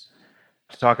sense.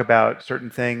 To talk about certain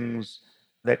things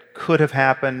that could have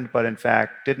happened but in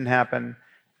fact didn't happen.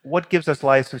 What gives us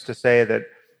license to say that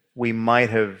we might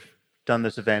have done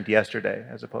this event yesterday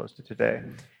as opposed to today?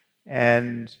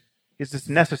 And is this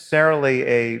necessarily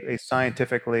a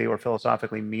scientifically or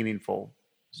philosophically meaningful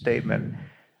statement?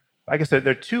 I guess there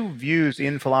are two views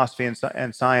in philosophy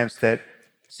and science that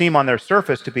seem on their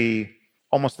surface to be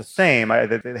almost the same.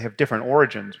 They have different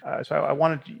origins. So I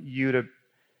wanted you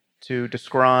to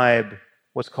describe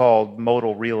what's called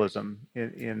modal realism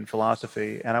in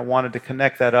philosophy, and I wanted to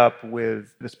connect that up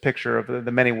with this picture of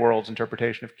the many worlds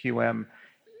interpretation of QM,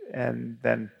 and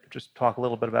then just talk a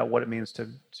little bit about what it means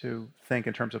to think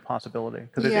in terms of possibility.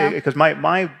 Because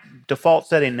my default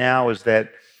setting now is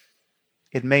that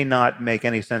it may not make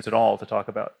any sense at all to talk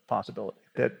about possibility.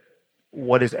 That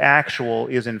what is actual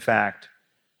is in fact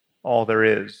all there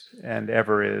is and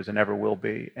ever will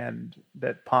be, and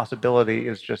that possibility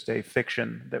is just a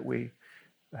fiction that we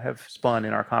have spun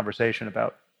in our conversation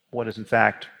about what is in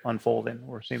fact unfolding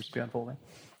or seems to be unfolding.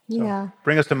 So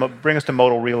bring us to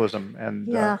modal realism. And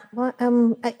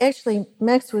actually,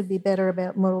 Max would be better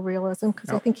about modal realism because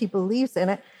I think he believes in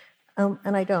it,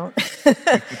 and I don't.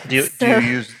 Do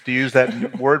you use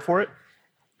that word for it?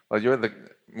 Well, you're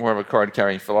more of a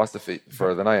card-carrying philosophy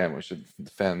than I am. We should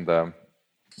defend.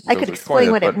 I could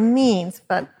explain what it means,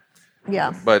 but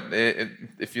yeah. But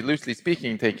if you loosely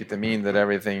speaking take it to mean that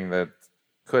everything that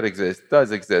could exist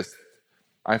does exist,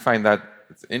 I find that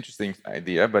it's an interesting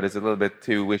idea, but it's a little bit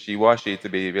too wishy-washy to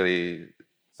be really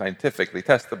scientifically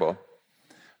testable.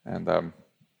 And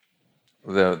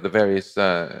the various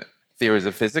theories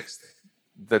of physics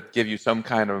that give you some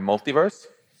kind of multiverse,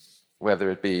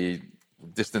 whether it be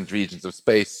distant regions of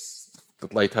space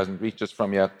that light hasn't reached us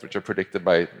from yet, which are predicted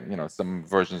by some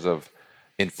versions of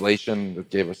inflation that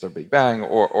gave us our Big Bang,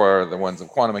 or the ones of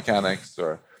quantum mechanics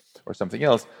or something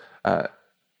else.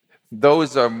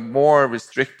 Those are more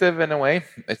restrictive in a way.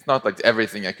 It's not like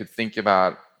everything I could think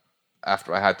about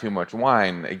after I had too much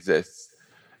wine exists,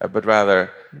 but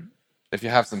rather, if you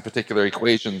have some particular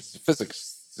equations,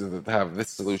 physics that have this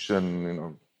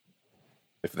solution,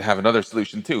 if they have another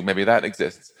solution too, maybe that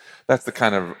exists. That's the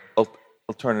kind of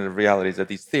alternative realities that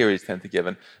these theories tend to give.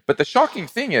 But the shocking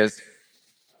thing is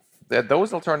that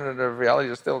those alternative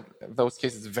realities are still, in those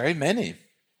cases, very many.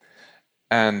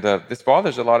 And this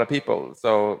bothers a lot of people.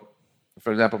 So,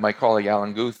 for example, my colleague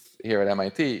Alan Guth here at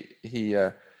MIT,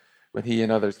 when he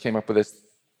and others came up with this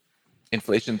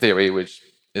inflation theory, which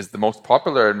is the most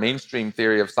popular mainstream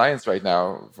theory of science right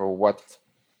now for what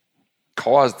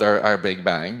caused our Big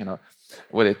Bang,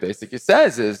 what it basically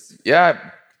says is,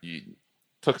 you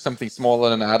took something small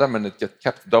in an atom and it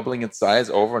kept doubling its size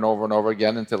over and over and over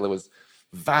again until it was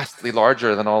vastly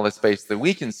larger than all the space that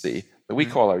we can see, that we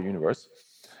call our universe.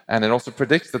 And it also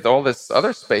predicts that all this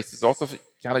other space is also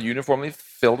kind of uniformly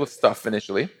filled with stuff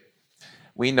initially.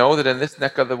 We know that in this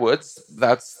neck of the woods,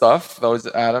 that stuff, those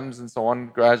atoms and so on,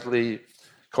 gradually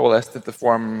coalesced to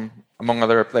form, among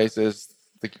other places,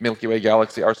 the Milky Way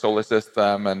galaxy, our solar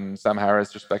system, and Sam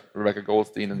Harris, Rebecca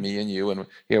Goldstein, and me and you, and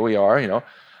here we are,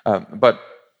 But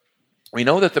we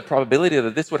know that the probability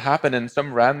that this would happen in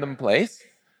some random place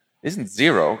isn't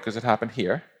zero because it happened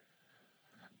here.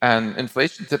 And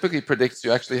inflation typically predicts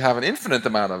you actually have an infinite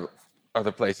amount of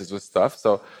other places with stuff.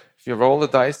 So if you roll the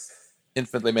dice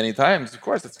infinitely many times, of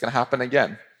course, it's going to happen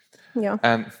again. Yeah.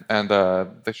 And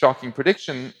the shocking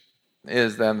prediction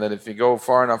is then that if you go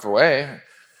far enough away,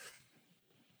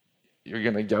 you're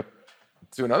going to get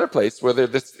to another place where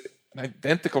this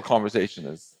identical conversation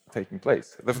is taking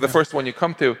place. The first one you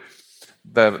come to,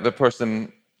 the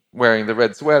person wearing the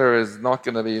red sweater is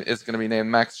going to be named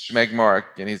Max Schmegmark,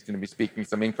 and he's going to be speaking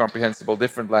some incomprehensible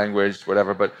different language,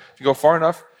 whatever. But if you go far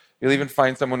enough, you'll even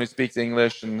find someone who speaks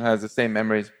English and has the same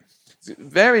memories. It's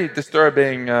very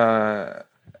disturbing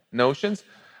notions,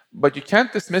 but you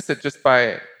can't dismiss it just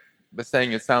by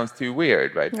saying it sounds too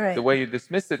weird, right? The way you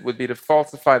dismiss it would be to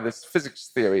falsify this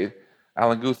physics theory,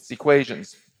 Alan Guth's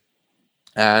equations.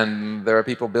 And there are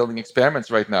people building experiments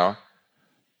right now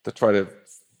to try to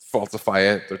falsify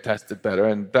it or test it better.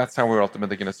 And that's how we're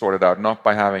ultimately going to sort it out, not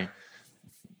by having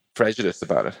prejudice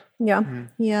about it. Yeah,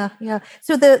 yeah.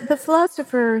 So the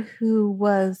philosopher who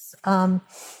was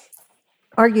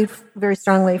argued very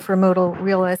strongly for modal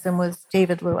realism was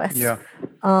David Lewis. Yeah.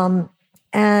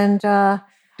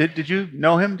 Did you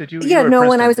know him? Did you? Yeah, no.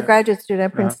 When I was a graduate student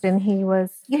at Princeton, he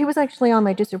was actually on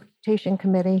my dissertation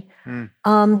committee. Yeah.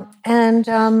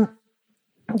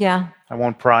 I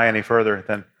won't pry any further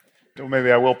then.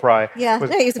 Maybe I will pry. Yeah,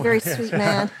 he's a very sweet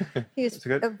man. He was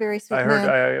a very sweet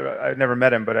man. I never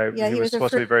met him, but he was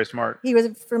supposed to be very smart. He was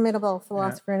a formidable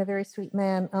philosopher and a very sweet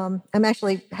man. I'm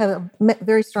actually have a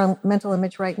very strong mental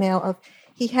image right now of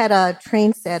he had a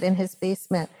train set in his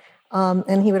basement,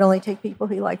 and he would only take people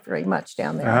he liked very much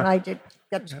down there. And I did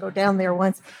get to go down there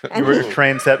once. And you were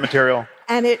train set material.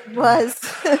 And it was...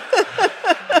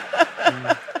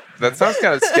 That sounds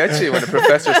kind of sketchy when a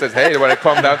professor says, "Hey, do you want to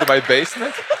come down to my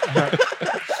basement?"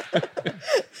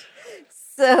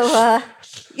 So,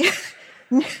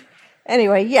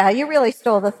 anyway, you really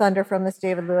stole the thunder from this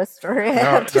David Lewis story. I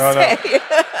have to say.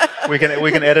 We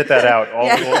can edit that out.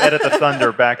 We'll edit the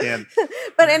thunder back in.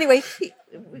 But anyway,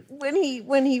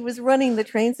 when he was running the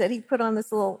train set, he put on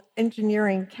this little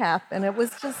engineering cap, and it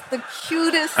was just the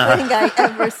cutest thing I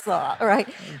ever saw. Right,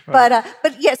 but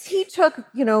yes, he took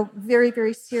very,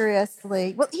 very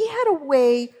seriously. Well, he had a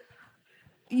way.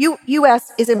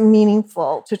 U.S. isn't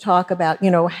meaningful to talk about.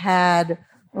 Had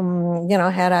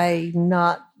I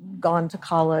not gone to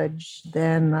college,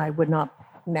 then I would not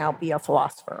now be a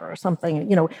philosopher or something.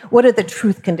 What are the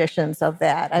truth conditions of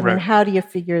that? I mean, how do you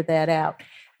figure that out?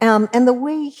 And the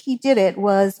way he did it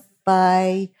was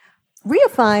by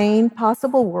reifying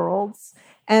possible worlds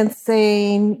and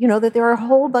saying, that there are a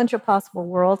whole bunch of possible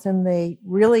worlds and they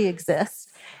really exist.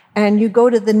 And you go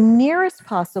to the nearest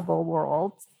possible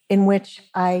world in which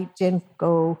I didn't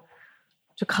go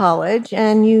to college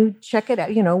and you check it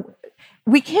out.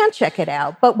 We can check it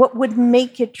out, but what would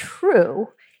make it true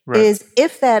is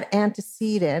if that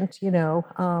antecedent,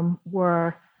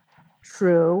 were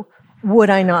true, would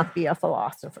I not be a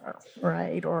philosopher,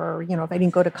 right? Or, if I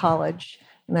didn't go to college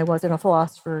and I wasn't a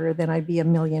philosopher, then I'd be a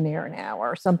millionaire now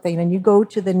or something. And you go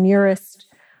to the nearest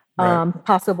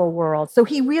possible world. So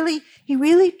he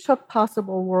really took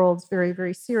possible worlds very,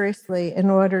 very seriously in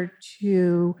order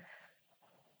to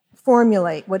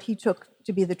formulate what he took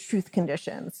to be the truth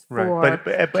conditions for the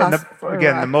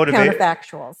motivation,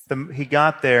 counterfactuals. He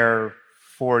got there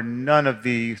for none of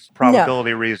the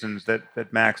probability reasons that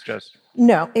Max just...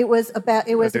 No, it was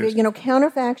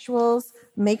counterfactuals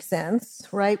make sense,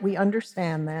 right? We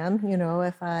understand them.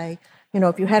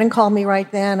 If you hadn't called me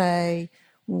right then, I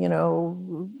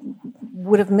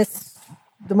would have missed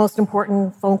the most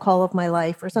important phone call of my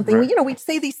life or something. We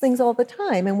say these things all the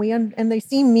time and they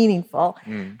seem meaningful.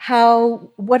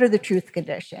 What are the truth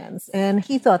conditions? And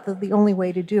he thought that the only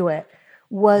way to do it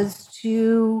was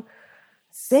to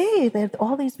say that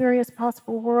all these various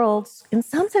possible worlds in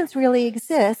some sense really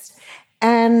exist.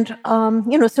 And,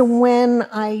 so when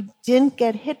I didn't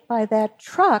get hit by that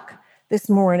truck this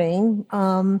morning,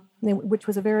 which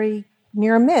was a very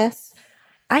near miss,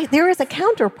 there is a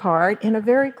counterpart in a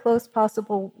very close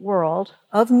possible world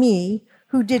of me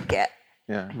who did get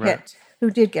hit, who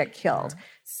did get killed.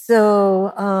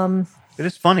 So it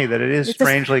is funny that it is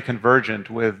strangely convergent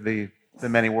with the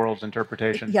many worlds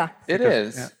interpretation. Yeah, it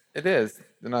is. Yeah. It is.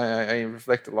 And I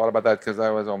reflect a lot about that because I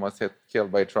was almost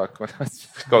killed by a truck when I was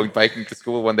going biking to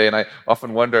school one day, and I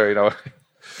often wonder,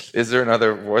 was there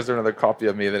another copy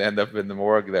of me that ended up in the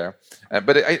morgue there?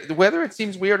 But whether it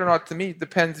seems weird or not to me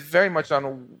depends very much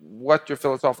on what your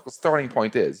philosophical starting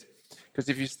point is. Because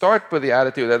if you start with the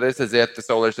attitude that this is it, the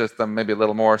solar system, maybe a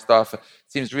little more stuff, it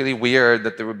seems really weird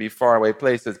that there would be faraway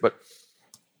places. But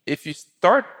if you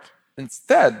start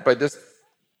instead by just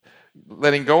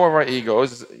letting go of our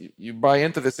egos, you buy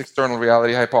into this external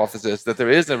reality hypothesis that there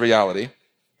is a reality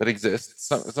that exists,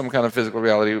 some kind of physical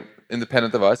reality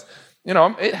independent of us.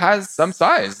 It has some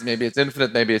size. Maybe it's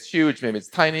infinite, maybe it's huge, maybe it's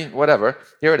tiny, whatever.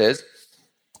 Here it is.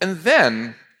 And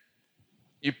then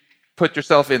you put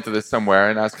yourself into this somewhere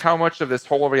and ask, how much of this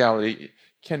whole reality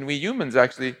can we humans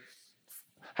actually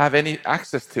have any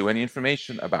access to, any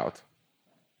information about?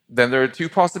 Then there are two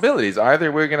possibilities.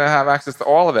 Either we're going to have access to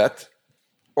all of it,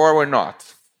 or we're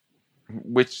not.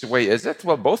 Which way is it?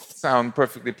 Well, both sound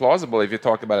perfectly plausible if you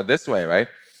talk about it this way, right?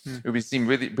 It would seem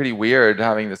really pretty weird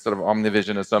having this sort of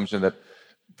omnivision assumption that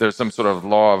there's some sort of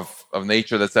law of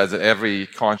nature that says that every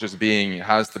conscious being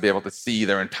has to be able to see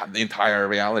the entire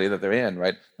reality that they're in,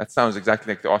 right? That sounds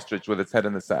exactly like the ostrich with its head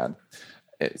in the sand.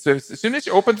 So as soon as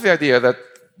you open to the idea that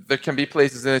there can be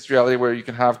places in this reality where you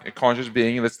can have a conscious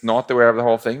being that's not aware of the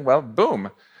whole thing, well,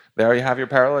 boom, there you have your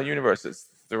parallel universes.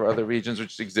 There are other regions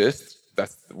which exist.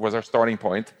 That was our starting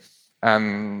point.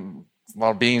 And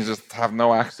while beings just have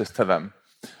no access to them.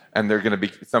 And they're going to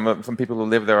be, some people who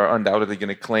live there are undoubtedly going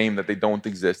to claim that they don't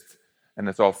exist. And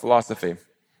it's all philosophy.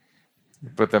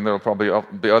 But then there will probably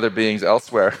be other beings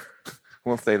elsewhere who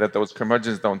will say that those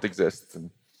curmudgeons don't exist.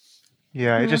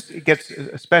 Yeah, it gets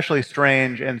especially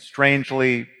strange and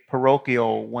strangely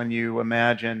parochial when you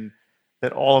imagine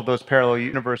that all of those parallel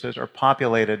universes are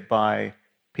populated by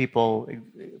people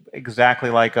exactly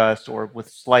like us, or with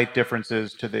slight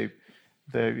differences to the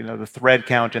thread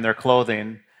count in their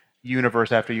clothing,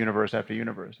 universe after universe after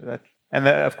universe.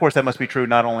 Of course, that must be true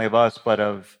not only of us, but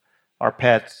of our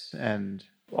pets and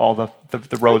all the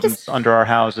rodents under our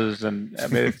houses. And I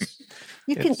mean,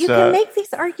 you can make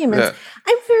these arguments. Yeah.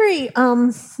 I'm very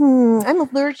I'm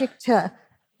allergic to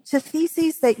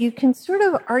theses that you can sort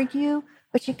of argue,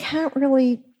 but you can't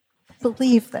really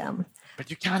believe them. But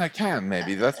you kind of can,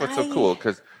 maybe. That's what's so cool,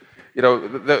 because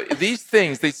these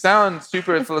things, they sound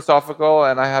super philosophical,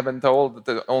 and I have been told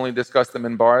to only discuss them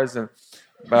in bars,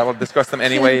 but I will discuss them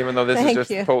anyway, even though this is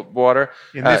just cold water.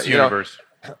 In this universe.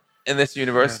 In this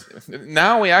universe. Yeah.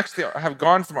 Now we actually have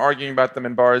gone from arguing about them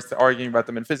in bars to arguing about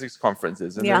them in physics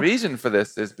conferences. And the reason for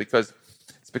this is because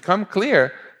it's become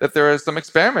clear that there are some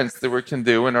experiments that we can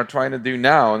do and are trying to do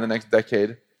now in the next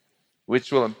decade,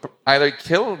 which will either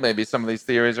kill maybe some of these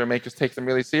theories or make us take them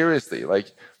really seriously.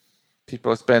 Like,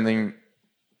 people are spending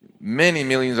many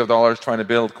millions of dollars trying to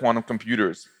build quantum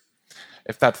computers.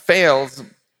 If that fails,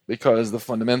 because the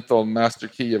fundamental master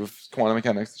key of quantum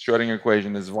mechanics, the Schrödinger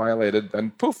equation, is violated,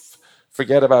 then poof,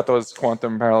 forget about those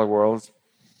quantum parallel worlds.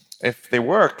 If they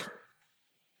work,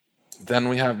 then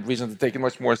we have reason to take it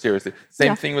much more seriously.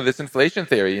 Same thing with this inflation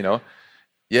theory,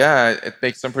 Yeah, it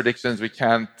makes some predictions we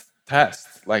can't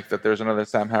test, like that there's another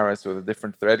Sam Harris with a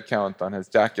different thread count on his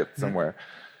jacket somewhere.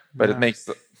 But it makes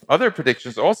other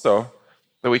predictions also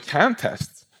that we can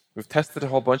test. We've tested a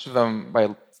whole bunch of them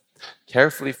by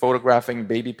carefully photographing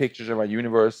baby pictures of our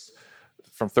universe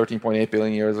from 13.8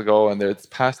 billion years ago, and it's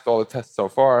passed all the tests so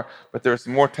far, but there's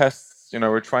more tests,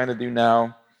 we're trying to do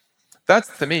now.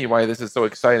 That's, to me, why this is so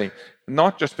exciting.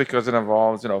 Not just because it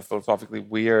involves, philosophically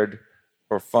weird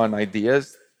or fun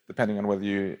ideas, depending on whether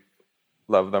you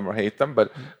love them or hate them,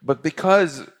 but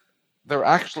because there are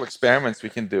actual experiments we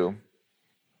can do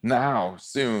now,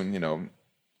 soon,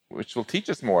 which will teach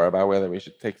us more about whether we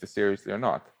should take this seriously or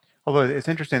not. Although it's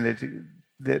interesting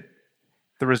that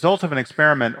the results of an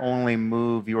experiment only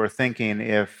move your thinking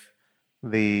if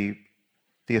the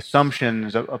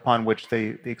assumptions upon which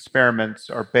the experiments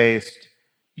are based,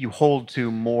 you hold to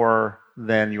more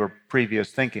than your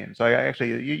previous thinking. So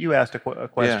you asked a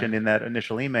question in that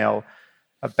initial email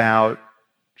about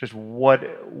just what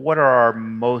are our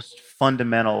most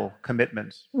fundamental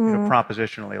commitments,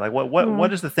 propositionally? Like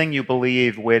what is the thing you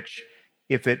believe which,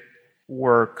 if it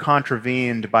were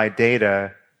contravened by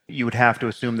data, you would have to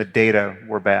assume that data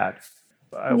were bad?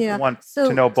 I want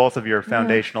to know both of your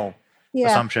foundational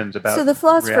assumptions about. So the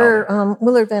philosopher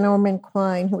Willard Van Orman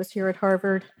Quine, who was here at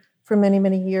Harvard for many,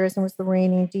 many years and was the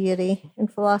reigning deity in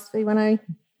philosophy when I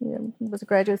was a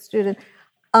graduate student,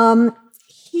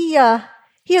 he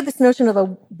had this notion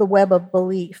of the web of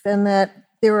belief, and that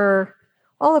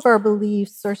all of our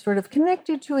beliefs are sort of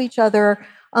connected to each other,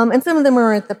 and some of them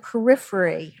are at the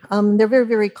periphery. They're very,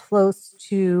 very close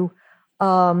to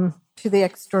the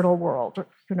external world,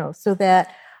 so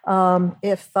that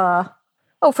if,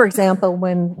 for example,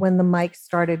 when the mic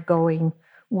started going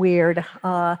weird,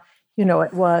 there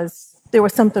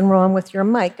was something wrong with your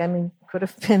mic. I mean, could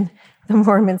have been the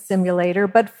Mormon simulator,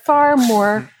 but far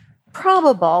more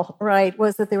probable, right,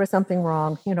 was that there was something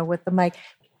wrong, with the mic.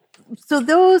 so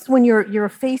those, when you're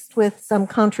faced with some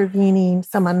contravening,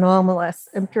 some anomalous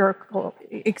empirical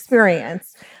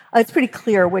experience, it's pretty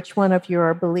clear which one of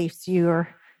your beliefs you're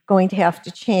going to have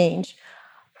to change.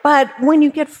 But when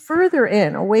you get further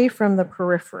in, away from the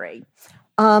periphery,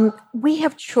 we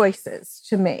have choices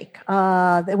to make.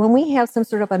 When we have some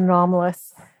sort of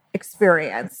anomalous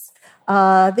experience,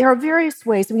 there are various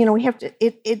ways. We have to.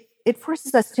 It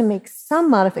forces us to make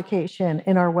some modification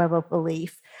in our web of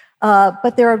belief,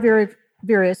 but there are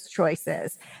various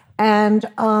choices. And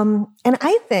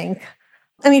I think,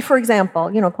 for example,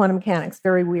 quantum mechanics,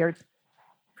 very weird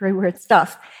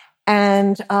stuff.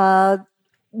 And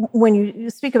when you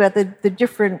speak about the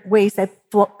different ways that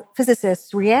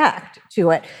physicists react to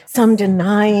it, some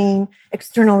denying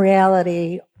external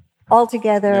reality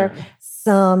altogether,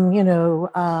 some,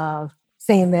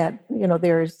 saying that,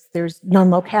 there's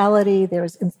non-locality,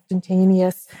 there's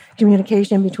instantaneous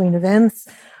communication between events,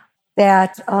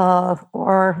 that,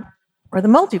 or the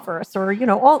multiverse, or,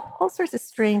 all sorts of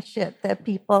strange shit that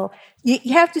people,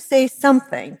 you have to say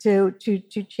something to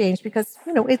change, because,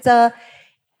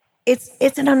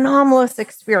 it's an anomalous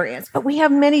experience, but we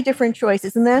have many different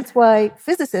choices. And that's why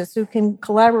physicists who can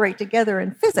collaborate together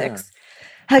in physics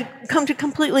have come to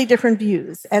completely different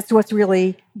views as to what's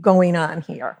really going on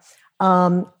here.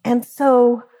 And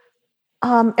so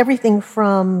everything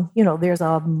from, there's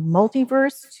a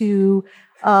multiverse to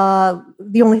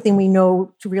the only thing we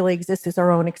know to really exist is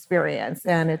our own experience.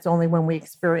 And it's only when we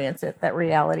experience it that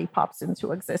reality pops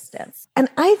into existence. And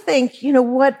I think,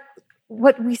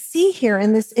 what we see here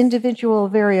in this individual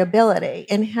variability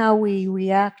and how we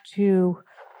react to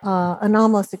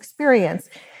anomalous experience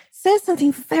says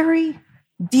something very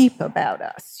deep about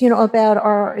us, about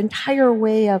our entire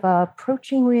way of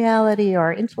approaching reality,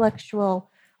 our intellectual,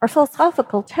 our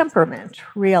philosophical temperament,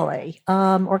 really,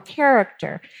 or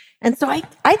character. And so I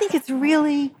think it's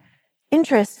really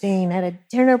interesting at a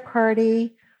dinner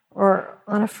party or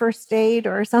on a first date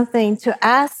or something to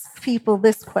ask people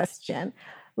this question,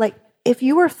 like, if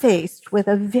you were faced with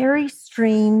a very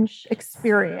strange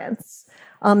experience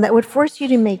that would force you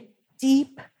to make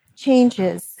deep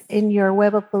changes in your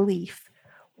web of belief,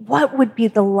 what would be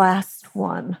the last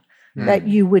one that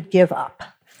you would give up?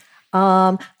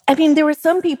 There were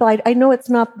some people, I know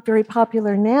it's not very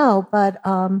popular now, but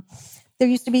there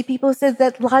used to be people who said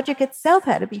that logic itself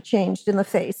had to be changed in the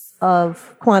face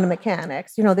of quantum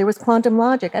mechanics. There was quantum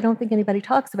logic. I don't think anybody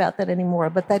talks about that anymore,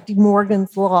 but that De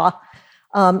Morgan's law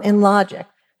in logic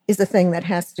is a thing that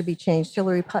has to be changed.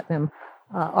 Hilary Putnam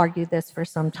argued this for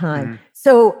some time.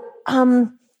 So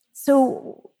what's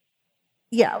the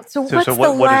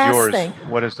what last is yours? thing?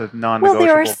 What is the non-negotiable? Well,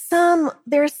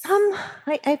 there are some.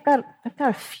 I've got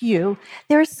a few.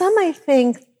 There are some, I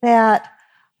think, that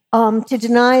to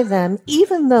deny them,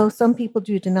 even though some people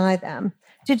do deny them,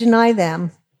 to deny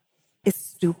them is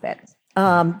stupid.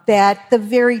 That the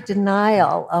very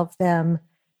denial of them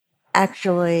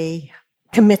actually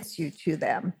commits you to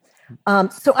them.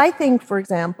 So I think, for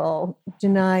example,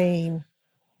 denying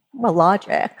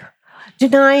logic,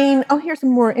 here's a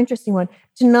more interesting one,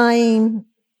 denying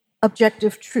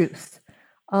objective truth,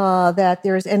 that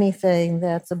there's anything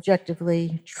that's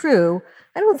objectively true.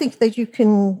 I don't think that you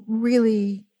can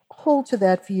really hold to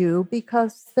that view,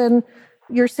 because then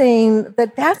you're saying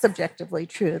that that's objectively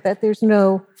true, that there's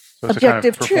no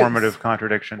objective truth. It's a kind of performative truth.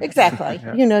 contradiction. Exactly.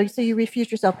 So you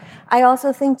refute yourself. I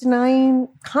also think denying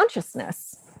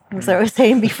consciousness, as I was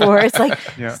saying before, it's like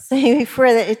saying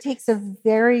before that it takes a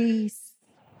very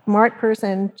smart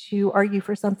person to argue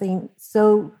for something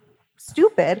so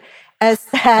stupid as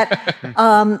that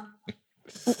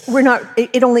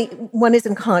one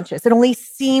isn't conscious. It only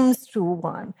seems to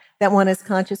one that one is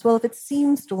conscious. Well, if it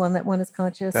seems to one that one is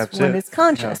conscious, one is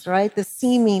conscious, right? The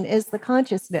seeming is the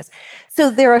consciousness. So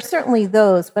there are certainly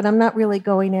those, but I'm not really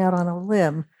going out on a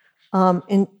limb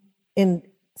in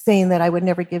saying that I would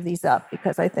never give these up,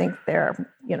 because I think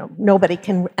nobody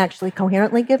can actually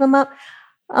coherently give them up.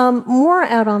 More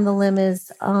out on the limb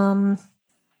is, I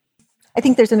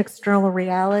think there's an external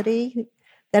reality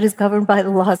that is governed by the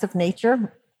laws of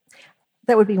nature.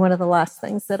 That would be one of the last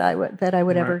things that I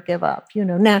would ever give up.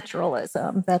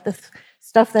 Naturalism, that the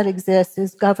stuff that exists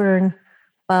is governed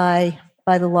by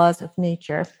the laws of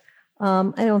nature.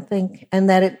 I don't think, and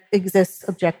that it exists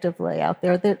objectively out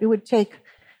there. That it would take.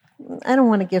 I don't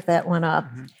want to give that one up.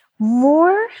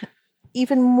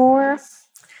 Even more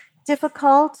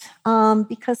difficult,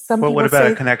 because some people what about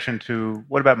say, a connection to,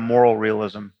 what about moral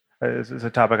realism? This is a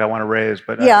topic I want to raise,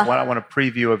 but Yeah. I want a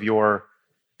preview of your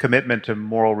commitment to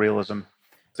moral realism.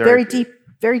 very deep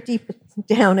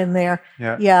down in there.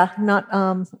 Yeah. Not.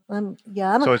 I'm So a very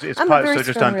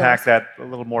just strong unpack realist. that a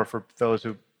little more for those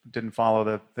who didn't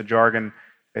follow the jargon,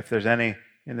 if there's any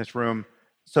in this room,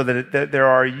 so that there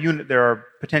are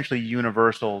potentially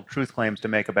universal truth claims to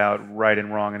make about right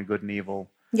and wrong and good and evil.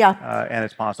 Yeah. And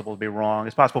it's possible to be wrong.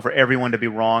 It's possible for everyone to be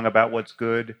wrong about what's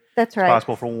good. That's right. It's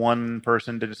possible for one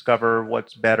person to discover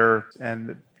what's better,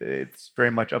 and it's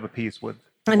very much of a piece with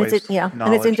and it's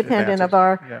independent of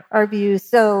our views.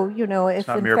 So if it's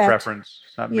not in mere fact, preference,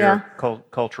 it's not mere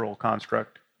cultural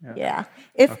construct. Yeah.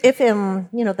 If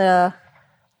the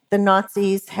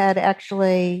Nazis had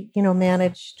actually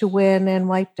managed to win and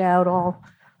wiped out all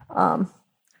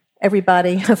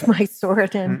everybody of my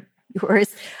sort and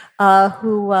yours,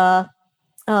 and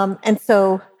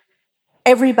so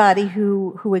everybody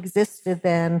who existed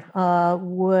then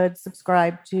would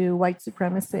subscribe to white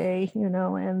supremacy,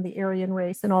 and the Aryan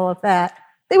race and all of that,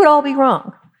 they would all be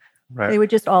wrong. Right. They would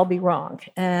just all be wrong,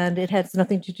 and it has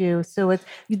nothing to do. So it's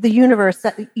the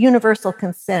universal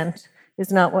consent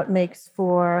is not what makes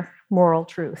for moral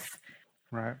truth.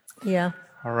 Right. Yeah.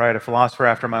 All right. A philosopher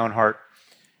after my own heart.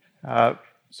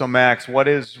 So Max, what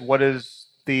is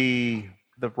the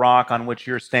rock on which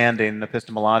you're standing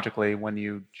epistemologically when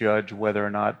you judge whether or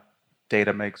not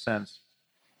data makes sense?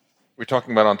 We're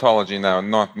talking about ontology now,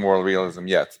 not moral realism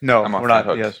yet. No, I'm we're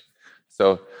not. Yes.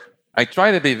 So I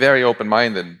try to be very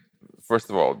open-minded, first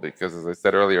of all, because as I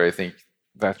said earlier, I think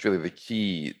that's really the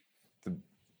key to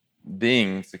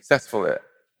being successful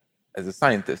as a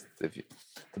scientist, to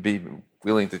be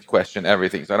willing to question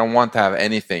everything. So I don't want to have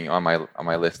anything on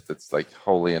my list that's like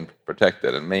holy and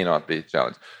protected and may not be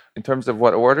challenged. In terms of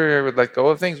what order I would let go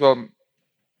of things, well,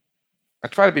 I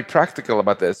try to be practical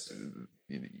about this.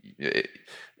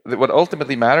 What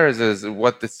ultimately matters is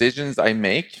what decisions I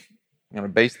make,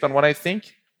 based on what I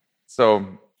think.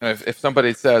 So if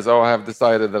somebody says, "Oh, I have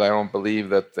decided that I don't believe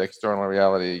that external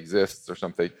reality exists" or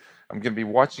something, I'm going to be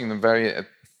watching them very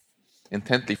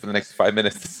intently for the next 5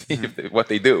 minutes to see what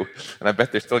they do, and I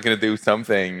bet they're still going to do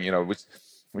something,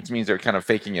 which means they're kind of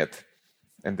faking it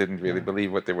and didn't really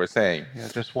believe what they were saying. Yeah,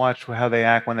 just watch how they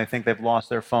act when they think they've lost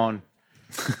their phone.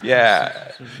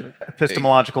 Yeah.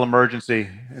 Epistemological emergency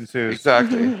ensues.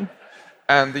 Exactly.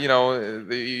 And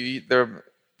there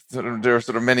are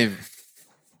sort of many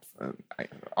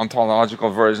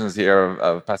ontological versions here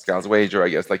of Pascal's wager, I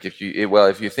guess. Like if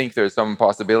you think there's some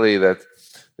possibility that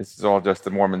this is all just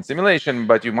a Mormon simulation,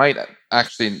 but you might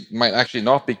actually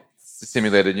not be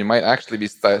simulated. You might actually be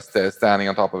standing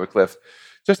on top of a cliff.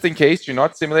 Just in case you're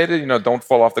not simulated, don't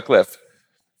fall off the cliff.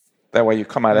 That way you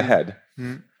come out ahead.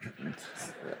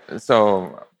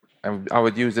 So I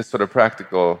would use this sort of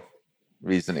practical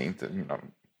reasoning to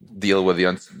deal with the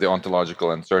ontological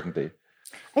uncertainty.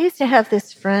 I used to have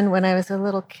this friend when I was a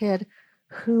little kid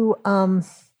who,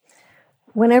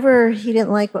 whenever he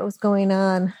didn't like what was going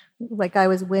on, like I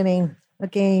was winning a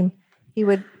game, he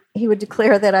would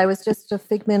declare that I was just a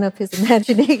figment of his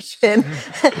imagination.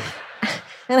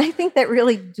 And I think that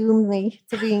really doomed me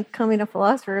to becoming a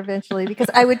philosopher eventually, because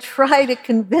I would try to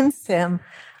convince him.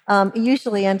 It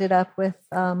usually ended up with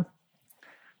a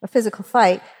physical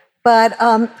fight, but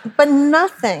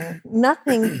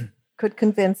nothing could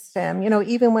convince him.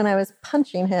 Even when I was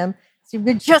punching him, so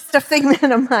you're just a figment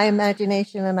of my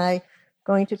imagination, and I'm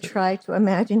going to try to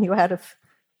imagine you out of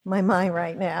my mind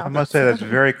right now. I must say that's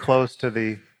very close to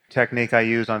the technique I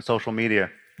use on social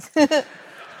media.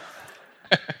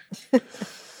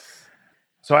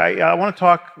 So I want to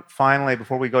talk finally,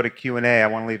 before we go to Q&A, I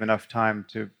want to leave enough time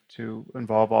to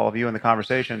involve all of you in the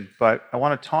conversation, but I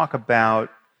want to talk about,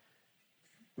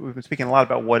 we've been speaking a lot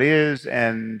about what is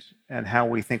and how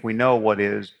we think we know what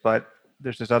is, but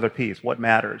there's this other piece, what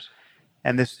matters.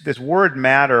 And this word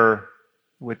matter,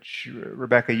 which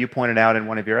Rebecca, you pointed out in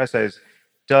one of your essays,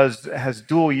 has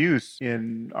dual use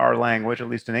in our language, at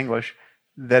least in English,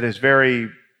 that is very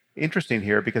interesting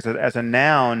here, because as a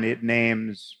noun, it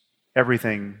names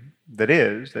everything that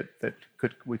is, that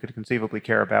we could conceivably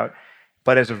care about.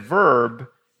 But as a verb,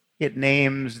 it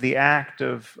names the act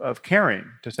of caring,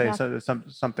 to say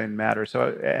something matters. So,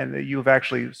 and you've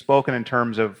actually spoken in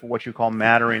terms of what you call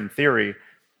mattering theory.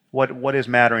 What is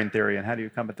mattering theory, and how do you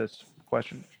come at this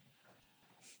question?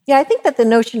 Yeah, I think that the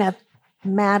notion of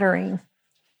mattering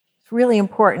is really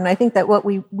important. I think that what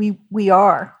we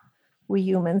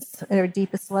humans at our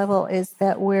deepest level is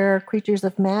that we're creatures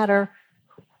of matter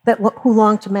who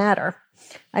long to matter.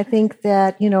 I think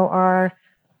that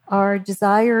our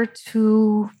desire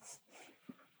to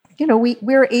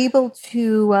we're able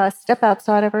to step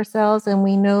outside of ourselves, and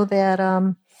we know that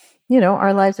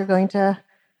our lives are going to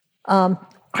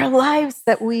our lives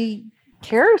that we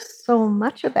care so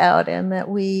much about, and that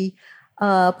we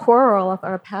pour all of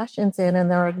our passions in,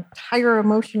 and our entire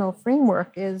emotional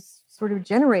framework is sort of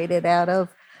generated out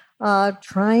of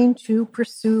trying to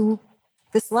pursue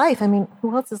this life. I mean,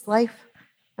 who else's life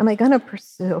am I going to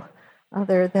pursue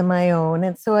other than my own?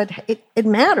 And so it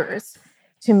matters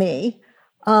to me.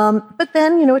 But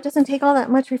then, it doesn't take all that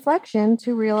much reflection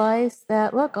to realize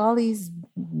that, look, all these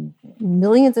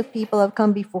millions of people have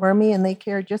come before me and they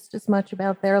care just as much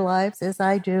about their lives as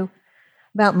I do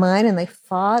about mine. And they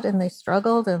fought and they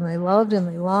struggled and they loved and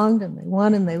they longed and they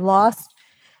won and they lost.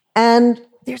 And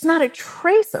there's not a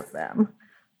trace of them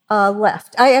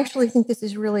left. I actually think this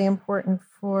is really important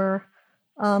for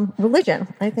religion.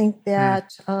 I think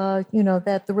that,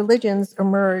 that the religions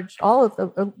emerged, all of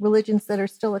the religions that are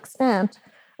still extant,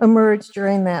 emerged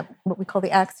during that, what we call the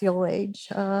axial age,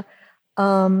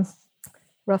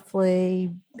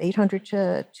 roughly 800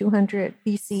 to 200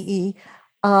 BCE,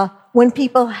 when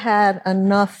people had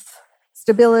enough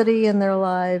stability in their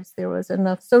lives, there was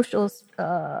enough social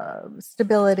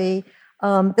stability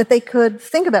that they could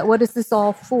think about, what is this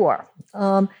all for?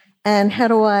 And how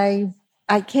do I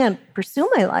can't pursue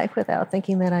my life without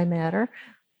thinking that I matter.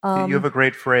 You have a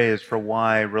great phrase for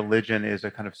why religion is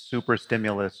a kind of super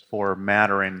stimulus for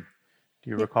mattering. Do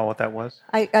you recall what that was?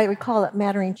 I recall it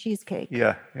mattering cheesecake.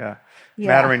 Yeah.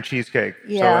 Mattering cheesecake.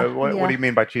 Yeah, So what do you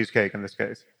mean by cheesecake in this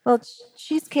case? Well,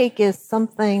 cheesecake is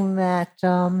something that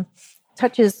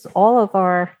touches all of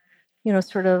our,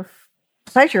 sort of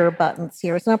pleasure buttons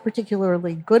here. It's not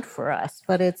particularly good for us,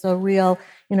 but it's a real,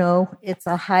 it's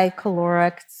a high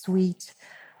caloric, sweet,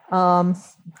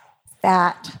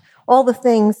 fat, all the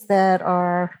things that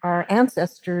our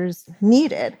ancestors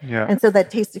needed. Yeah. And so that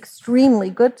tastes extremely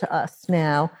good to us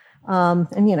now.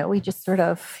 And, we just sort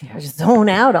of zone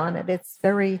out on it. It's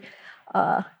very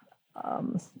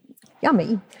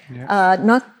yummy,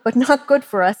 not good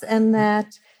for us. And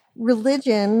that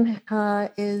religion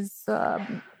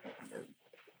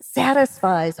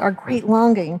satisfies our great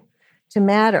longing to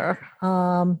matter,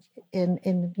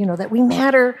 that we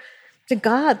matter to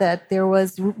God, that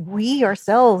we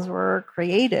ourselves were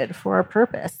created for a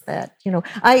purpose. That,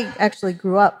 I actually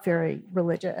grew up very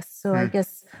religious. So I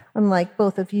guess, unlike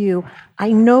both of you,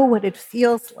 I know what it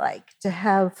feels like to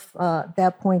have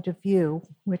that point of view,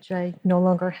 which I no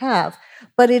longer have.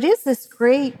 But it is this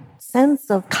great sense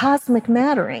of cosmic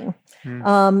mattering.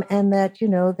 And that,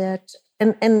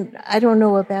 and I don't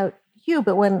know about you,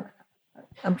 but when,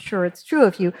 I'm sure it's true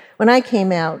of you, when I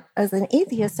came out as an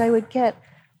atheist, I would get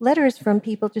letters from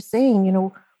people just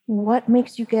saying, what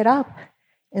makes you get up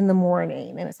in the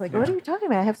morning? And it's like, what are you talking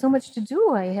about? I have so much to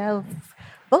do. I have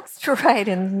books to write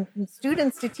and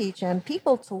students to teach and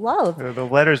people to love. The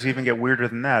letters even get weirder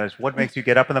than that. Is what makes you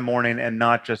get up in the morning and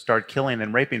not just start killing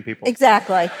and raping people?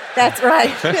 Exactly. That's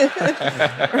right.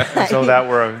 Right. So that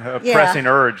were a pressing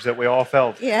urge that we all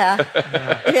felt. Yeah.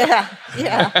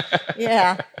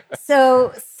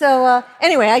 So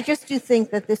anyway, I just do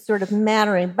think that this sort of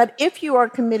mattering, but if you are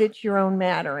committed to your own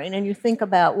mattering and you think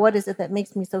about what is it that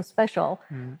makes me so special,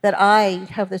 that I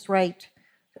have this right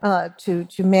to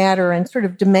matter and sort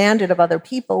of demand it of other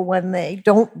people when they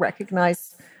don't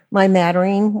recognize my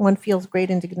mattering, one feels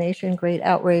great indignation, great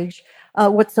outrage.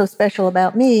 What's so special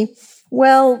about me?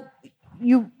 Well,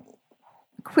 you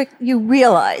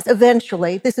realize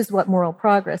eventually, this is what moral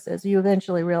progress is. You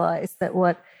eventually realize that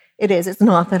what it is, it's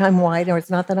not that I'm white, or it's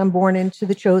not that I'm born into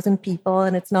the chosen people,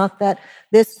 and it's not that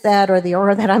this, that, or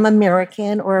that I'm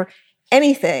American or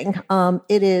anything.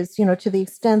 It is, to the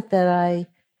extent that I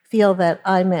feel that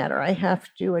I matter, I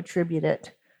have to attribute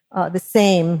it the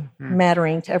same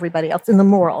mattering to everybody else in the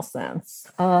moral sense.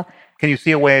 Can you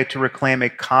see a way to reclaim a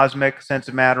cosmic sense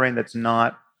of mattering that's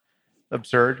not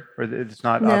absurd, or it's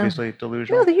not obviously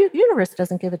delusional? No, the universe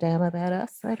doesn't give a damn about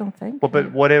us, I don't think. Well,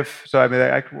 but what if? So I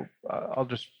mean, I'll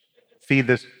just feed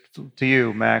this to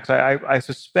you, Max. I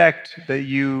suspect that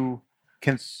you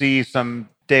can see some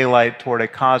daylight toward a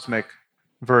cosmic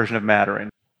version of mattering.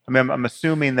 I mean, I'm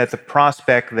assuming that the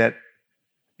prospect that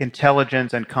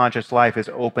intelligence and conscious life is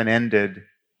open-ended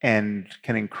and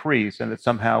can increase, and that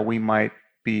somehow we might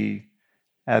be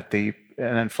at an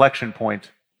inflection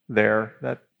point there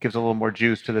that gives a little more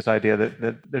juice to this idea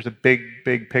that there's a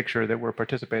big picture that we're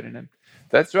participating in.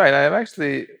 That's right. I have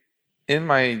actually, in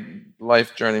my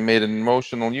life journey, made an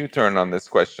emotional U-turn on this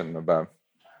question about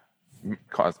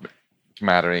cosmic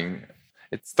mattering.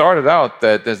 It started out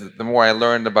that the more I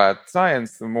learned about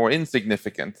science, the more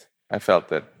insignificant I felt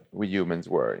that we humans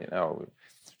were.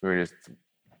 We were just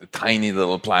a tiny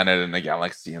little planet in a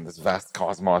galaxy in this vast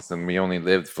cosmos, and we only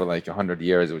lived for like 100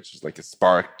 years, which is like a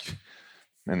spark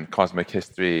in cosmic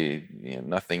history,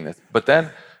 nothingness. But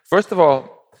then, first of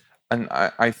all, and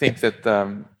I think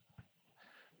that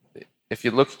if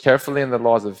you look carefully in the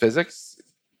laws of physics,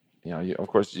 of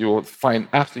course, you will find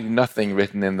absolutely nothing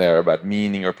written in there about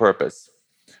meaning or purpose,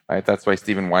 right? That's why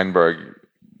Steven Weinberg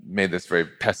made this very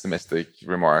pessimistic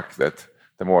remark that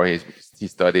the more he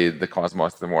studied the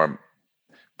cosmos, the more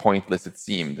pointless it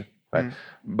seemed, right?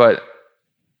 But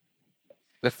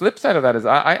the flip side of that is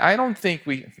I don't think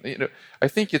I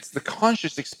think it's the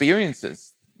conscious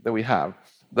experiences that we have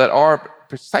that are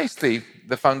precisely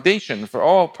the foundation for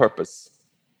all purpose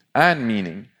and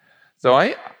meaning. So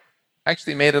I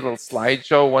actually made a little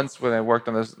slideshow once when I worked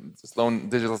on this Sloan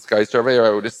Digital Sky Survey, where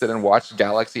I would just sit and watch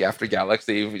galaxy after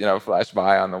galaxy, flash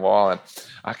by on the wall, and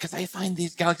because I find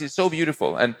these galaxies so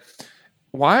beautiful. And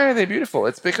why are they beautiful?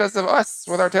 It's because of us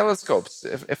with our telescopes.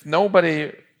 If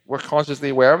nobody were consciously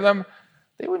aware of them,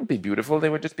 they wouldn't be beautiful. They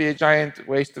would just be a giant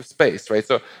waste of space, right?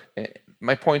 So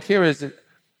my point here is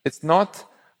it's not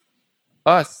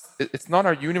us. It's not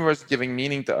our universe giving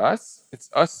meaning to us.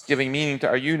 It's us giving meaning to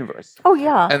our universe. Oh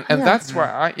yeah. And that's where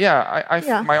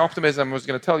my optimism I was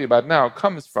going to tell you about now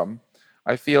comes from.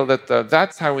 I feel that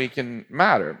that's how we can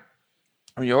matter.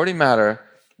 We already matter,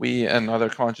 we and other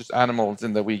conscious animals,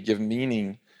 in that we give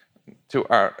meaning to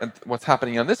what's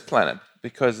happening on this planet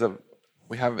because of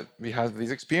we have these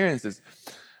experiences.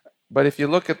 But if you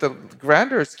look at the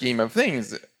grander scheme of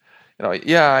things,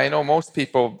 I know most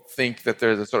people think that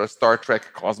there's a sort of Star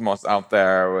Trek cosmos out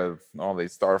there with all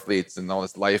these starfleets and all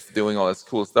this life doing all this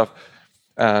cool stuff.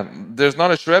 There's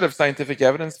not a shred of scientific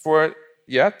evidence for it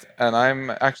yet, and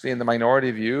I'm actually in the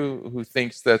minority view who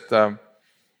thinks that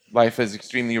life is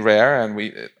extremely rare, and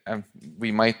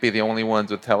we might be the only ones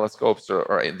with telescopes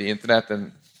or the internet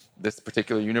in this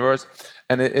particular universe.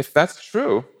 And if that's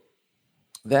true,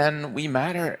 then we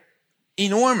matter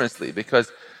enormously,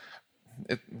 because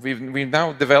we've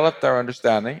now developed our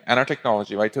understanding and our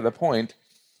technology, right, to the point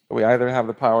that we either have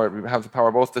the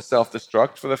power both to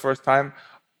self-destruct for the first time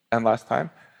and last time,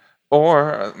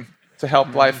 or to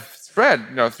help life spread,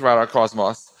 throughout our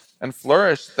cosmos and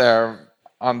flourish there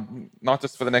on not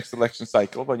just for the next election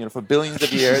cycle, but for billions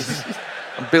of years,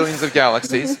 and billions of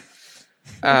galaxies,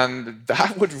 and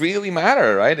that would really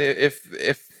matter, right?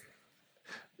 If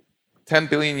 10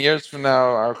 billion years from now,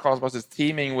 our cosmos is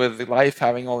teeming with life,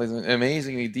 having all these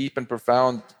amazingly deep and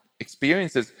profound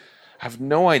experiences. I have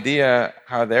no idea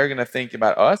how they're going to think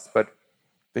about us, but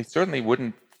they certainly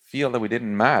wouldn't feel that we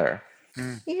didn't matter.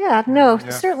 Yeah, no,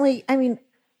 certainly. I mean,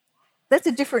 that's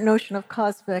a different notion of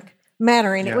cosmic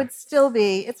mattering. It would still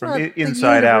be, it's from not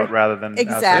inside out rather than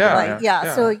exactly. outside.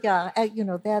 Yeah. So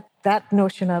that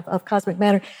notion of cosmic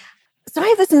matter. So I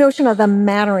have this notion of the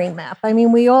mattering map. I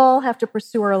mean, we all have to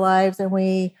pursue our lives, and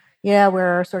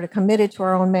we're sort of committed to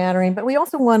our own mattering, but we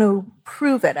also want to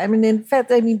prove it. I mean, in fact,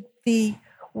 the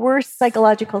worst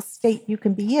psychological state you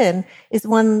can be in is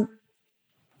one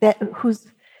who's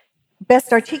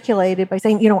best articulated by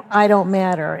saying, I don't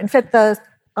matter. In fact, the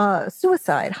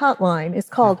suicide hotline is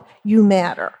called You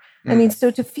Matter. I mean, so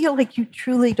to feel like you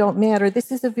truly don't matter,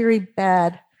 this is a very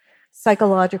bad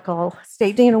psychological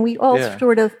state. We all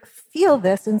sort of feel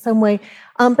this in some way.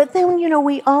 But then,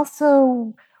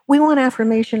 we want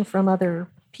affirmation from other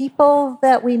people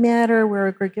that we matter. We're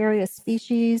a gregarious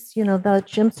species. The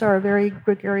chimps are a very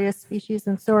gregarious species,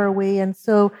 and so are we. And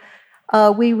so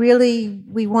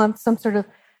we want some sort of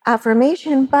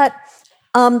affirmation, but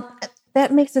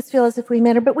that makes us feel as if we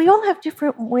matter. But we all have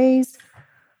different ways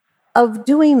of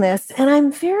doing this. And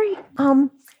I'm very...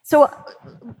 So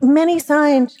many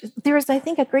scientists, there's, I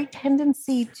think, a great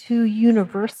tendency to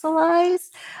universalize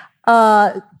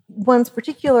one's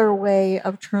particular way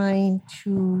of trying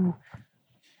to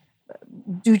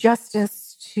do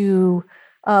justice to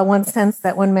one's sense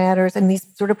that one matters, and these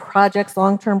sort of projects,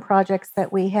 long-term projects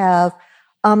that we have.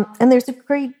 And there's a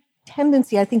great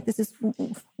tendency, I think this is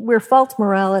where false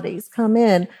moralities come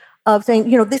in, of saying,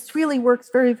 this really works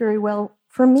very, very well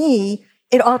for me.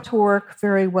 It ought to work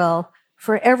very well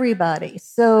for everybody.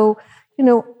 So,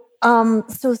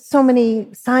 so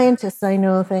many scientists I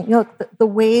know think, the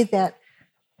way that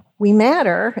we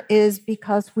matter is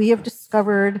because we have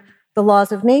discovered the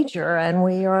laws of nature and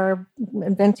we are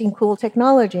inventing cool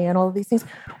technology and all of these things.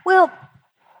 Well,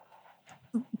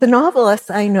 the novelists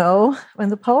I know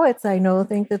and the poets I know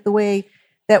think that the way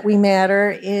that we matter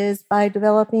is by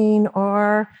developing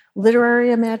our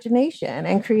literary imagination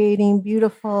and creating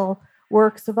beautiful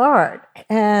works of art.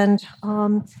 And,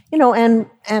 and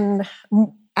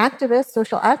activists,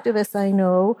 social activists I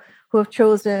know who have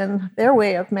chosen their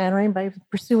way of mattering by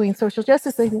pursuing social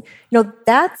justice,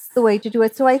 that's the way to do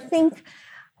it. So I think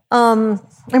I'm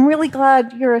really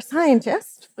glad you're a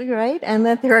scientist, right? And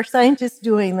that there are scientists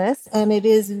doing this, and it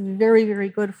is very, very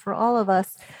good for all of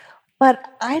us.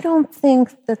 But I don't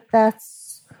think that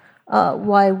that's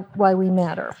why we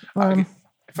matter.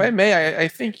 If I may, I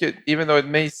think even though it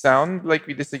may sound like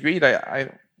we disagreed, I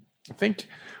think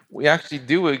we actually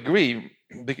do agree.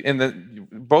 In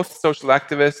both social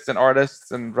activists and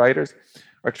artists and writers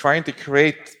are trying to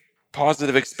create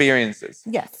positive experiences.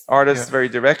 Yes. Artists very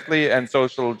directly, and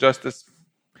social justice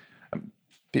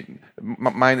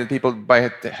minded people by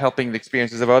helping the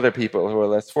experiences of other people who are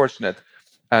less fortunate.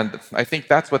 And I think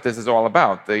that's what this is all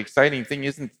about. The exciting thing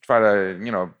isn't try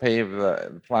to, pave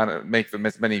the planet, make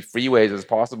as many freeways as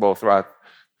possible throughout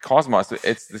cosmos.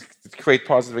 It's to create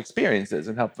positive experiences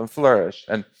and help them flourish.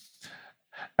 And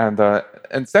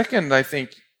second, I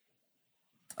think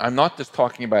I'm not just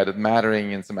talking about it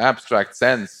mattering in some abstract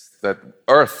sense that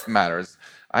Earth matters.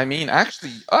 I mean,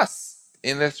 actually, us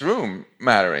in this room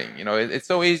mattering. It's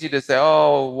so easy to say,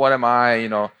 "Oh, what am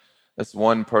I?" This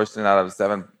one person out of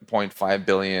 7.5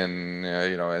 billion.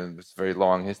 In this very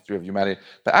long history of humanity.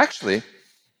 But actually,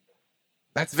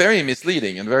 that's very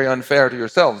misleading and very unfair to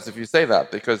yourselves if you say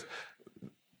that, because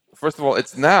first of all,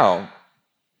 it's now,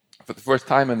 for the first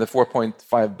time in the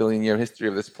 4.5 billion year history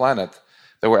of this planet,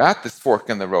 that we're at this fork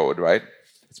in the road, right?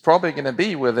 It's probably going to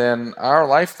be within our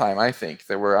lifetime, I think,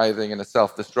 that we're either going to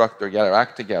self-destruct or get our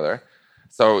act together.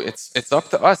 So it's up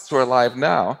to us who are alive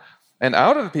now. And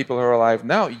out of the people who are alive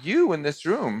now, you in this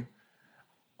room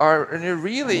are in a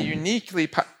really uniquely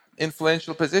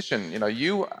influential position.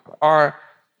 You are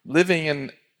living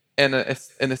in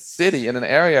a city, in an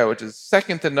area which is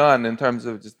second to none in terms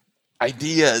of just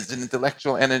ideas and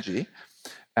intellectual energy.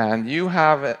 And you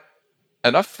have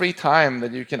enough free time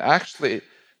that you can actually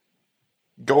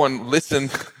go and listen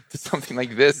to something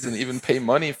like this and even pay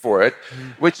money for it,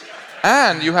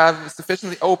 and you have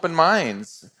sufficiently open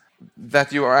minds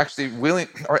that you are actually willing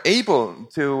or able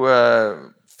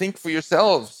to think for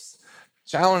yourselves,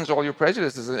 challenge all your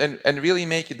prejudices, and really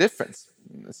make a difference.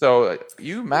 So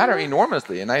you matter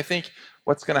enormously, and I think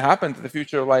what's going to happen to the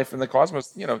future of life in the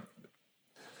cosmos,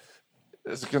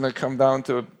 is going to come down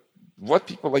to what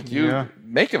people like you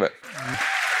make of it.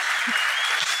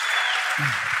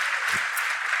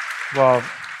 Well,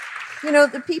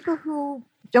 the people who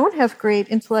don't have great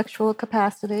intellectual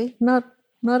capacity, not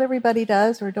everybody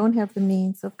does, or don't have the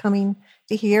means of coming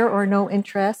to hear or no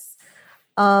interests.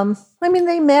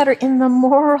 They matter in the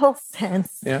moral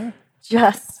sense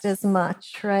just as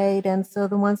much, right? And so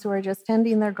the ones who are just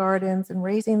tending their gardens and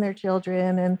raising their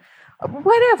children and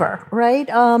whatever, right?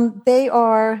 They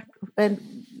are, and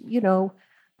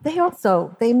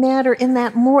they matter in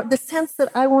that the sense that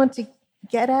I want to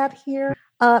get at here.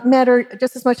 Matter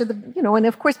just as much as and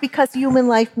of course, because human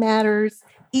life matters,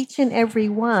 each and every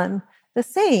one the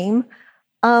same.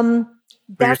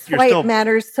 That's why it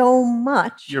matters so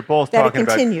much. You're both that talking it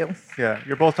continue. about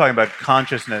you're both talking about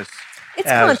consciousness. It's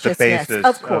as consciousness, the basis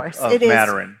of course, of it is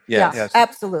mattering. Yes,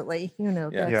 absolutely.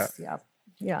 That's,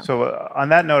 yeah. So on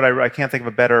that note, I can't think of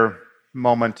a better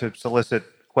moment to solicit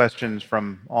questions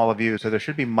from all of you. So there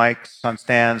should be mics on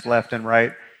stands left and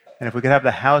right, and if we could have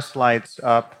the house lights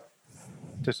up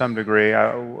to some degree,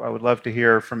 I would love to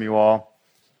hear from you all.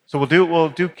 So we'll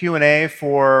do Q&A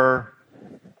for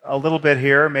a little bit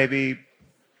here, maybe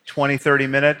 20, 30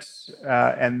 minutes,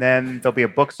 and then there'll be a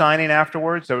book signing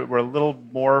afterwards. So we're a little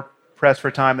more pressed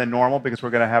for time than normal because we're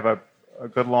going to have a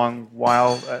good long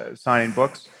while signing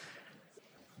books.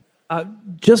 I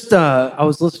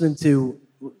was listening to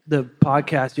the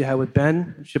podcast you had with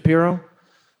Ben Shapiro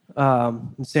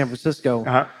in San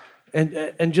Francisco,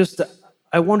 and just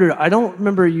I wondered. I don't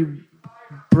remember you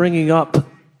bringing up.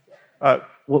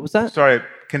 What was that? Sorry,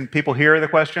 can people hear the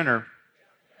question or?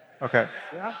 Okay.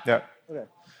 Yeah. Okay.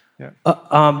 Yeah.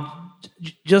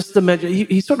 Just to mention,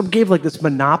 he sort of gave like this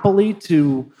monopoly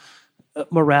to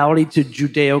morality, to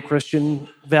Judeo-Christian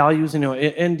values,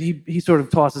 and he sort of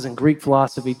tosses in Greek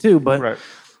philosophy too. But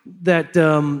that,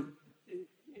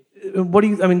 what do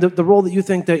you? I mean, the role that you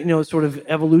think that sort of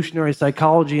evolutionary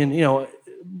psychology and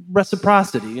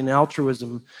reciprocity and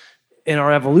altruism in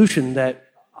our evolution, that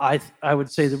I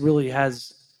would say that really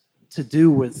has to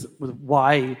do with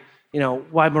why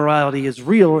morality is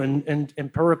real and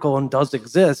empirical and does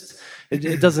exist.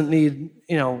 It doesn't need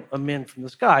a man from the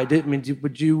sky.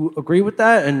 Would you agree with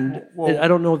that? And I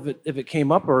don't know if it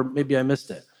came up or maybe I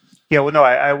missed it. Yeah, well, no,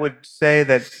 I would say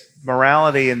that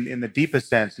morality in the deepest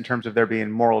sense, in terms of there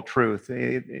being moral truth,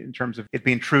 in terms of it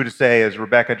being true to say, as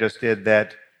Rebecca just did,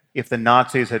 that if the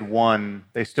Nazis had won,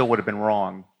 they still would have been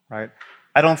wrong, right?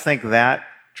 I don't think that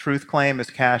truth claim is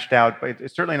cashed out, but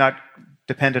it's certainly not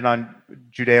dependent on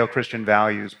Judeo-Christian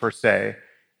values per se,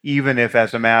 even if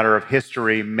as a matter of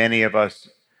history, many of us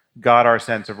got our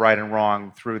sense of right and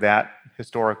wrong through that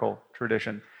historical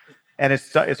tradition. And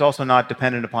it's also not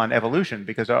dependent upon evolution,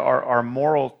 because our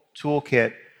moral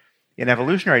toolkit in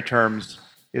evolutionary terms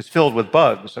is filled with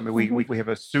bugs. I mean, we have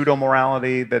a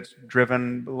pseudo-morality that's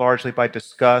driven largely by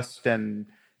disgust and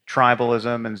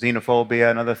tribalism and xenophobia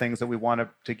and other things that we want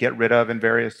to get rid of in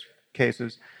various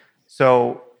cases.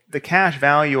 So the cash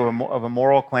value of a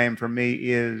moral claim for me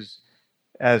is,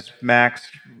 as Max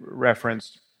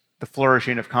referenced, the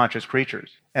flourishing of conscious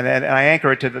creatures. And I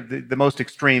anchor it to the most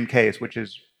extreme case, which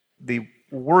is the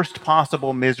worst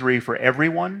possible misery for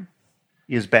everyone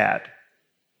is bad.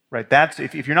 Right? That's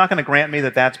if you're not going to grant me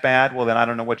that that's bad, well, then I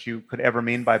don't know what you could ever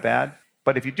mean by bad.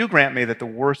 But if you do grant me that the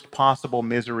worst possible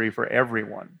misery for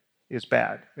everyone is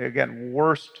bad, again,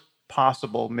 worst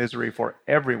possible misery for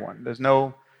everyone. There's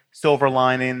no silver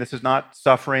lining. This is not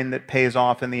suffering that pays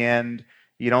off in the end.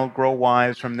 You don't grow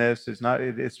wise from this. This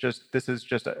is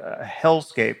just a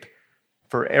hellscape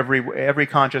for every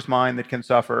conscious mind that can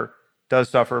suffer, does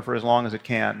suffer for as long as it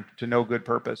can to no good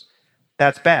purpose.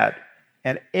 That's bad.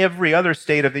 And every other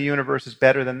state of the universe is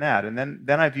better than that. And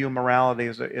then I view morality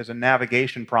as a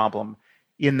navigation problem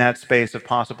in that space of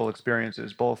possible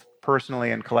experiences, both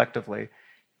personally and collectively.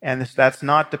 And that's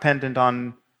not dependent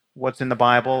on what's in the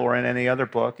Bible or in any other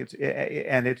book.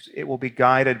 It will be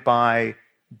guided by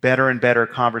better and better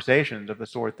conversations of the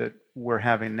sort that we're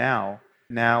having now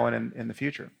and in the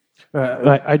future.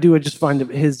 I just find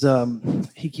that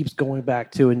he keeps going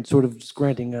back to and sort of just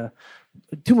granting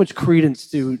too much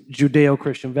credence to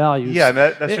Judeo-Christian values.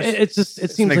 Yeah, it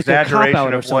seems like an exaggeration a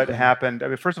cop-out of what happened. I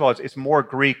mean, first of all, it's more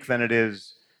Greek than it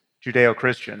is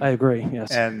Judeo-Christian. I agree.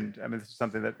 Yes, and I mean, this is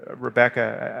something that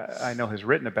Rebecca, I know, has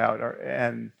written about.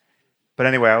 But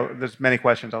anyway, there's many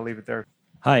questions. I'll leave it there.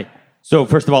 Hi. So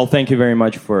first of all, thank you very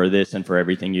much for this and for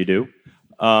everything you do.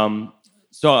 You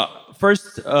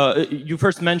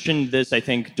first mentioned this, I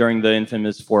think, during the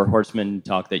infamous Four Horsemen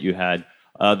talk that you had.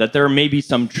 That there may be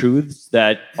some truths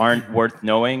that aren't worth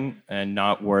knowing and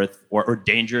not worth or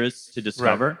dangerous to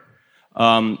discover.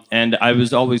 Right. And I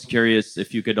was always curious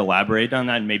if you could elaborate on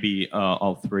that, and maybe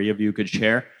all three of you could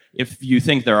share. If you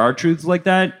think there are truths like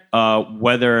that,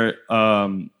 whether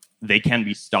they can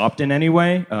be stopped in any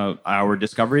way, our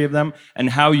discovery of them, and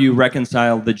how you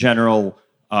reconcile the general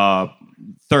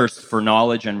thirst for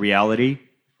knowledge and reality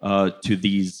to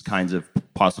these kinds of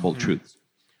possible truths.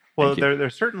 Well,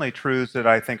 there's certainly truths that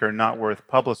I think are not worth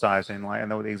publicizing. Like,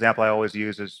 and the example I always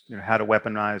use is how to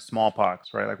weaponize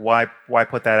smallpox, right? Like, why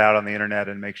put that out on the internet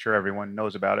and make sure everyone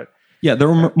knows about it? Yeah, there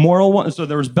were moral ones. So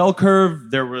there was bell curve.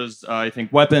 There was, I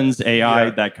think, weapons, AI,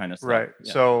 that kind of stuff. Right.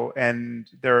 Yeah. So, and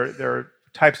there are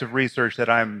types of research that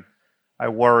I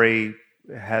worry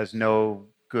has no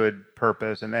good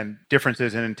purpose, and then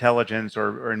differences in intelligence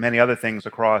or in many other things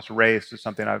across race is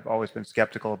something I've always been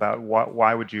skeptical about.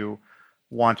 Why would you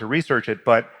want to research it?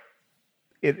 But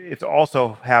it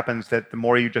also happens that the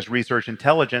more you just research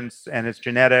intelligence and its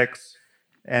genetics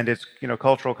and its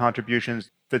cultural contributions,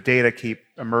 the data keep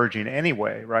emerging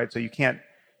anyway, right? So you can't.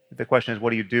 The question is,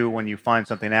 what do you do when you find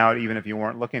something out, even if you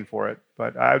weren't looking for it?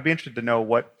 But I would be interested to know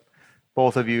what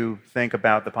both of you think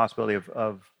about the possibility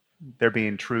of there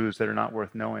being truths that are not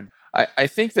worth knowing. I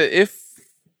think that if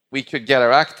we could get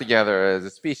our act together as a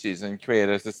species and create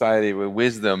a society where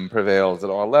wisdom prevails at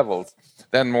all levels,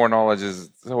 then more knowledge is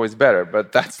always better.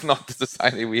 But that's not the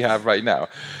society we have right now.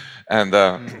 And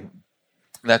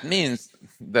that means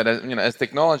that as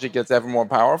technology gets ever more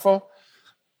powerful,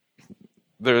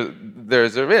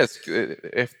 there's a risk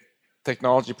if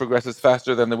technology progresses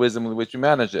faster than the wisdom with which you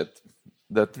manage it,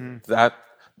 that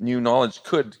new knowledge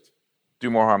could do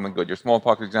more harm than good. Your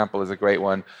smallpox example is a great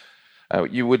one.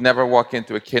 You would never walk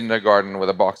into a kindergarten with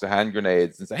a box of hand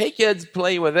grenades and say, "Hey kids,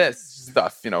 play with this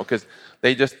stuff," because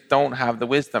they just don't have the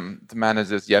wisdom to manage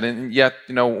this yet. And yet,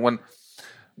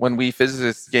 when we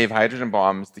physicists gave hydrogen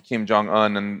bombs to Kim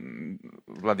Jong-un and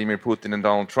Vladimir Putin and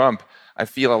Donald Trump, I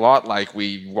feel a lot like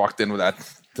we walked in with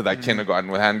that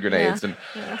kindergarten with hand grenades and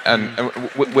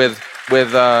with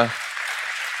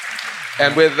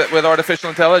artificial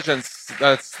intelligence.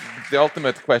 That's the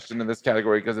ultimate question in this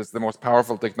category because it's the most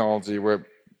powerful technology we're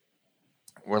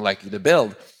likely to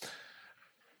build.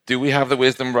 Do we have the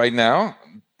wisdom right now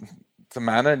to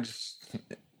manage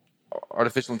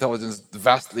artificial intelligence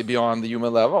vastly beyond the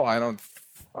human level?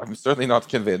 I'm certainly not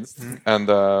convinced. And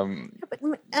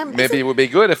maybe it would be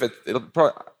good if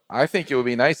I think it would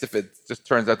be nice if it just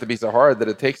turns out to be so hard that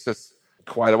it takes us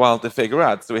quite a while to figure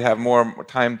out. So we have more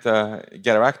time to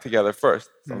get our act together first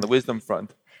on the wisdom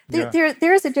front.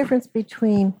 There is a difference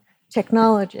between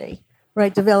technology,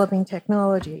 right, developing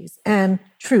technologies, and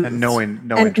truths. And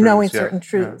knowing certain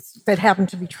truths that happen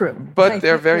to be true. But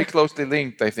they're very closely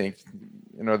linked, I think.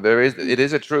 It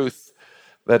is a truth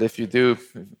that if you do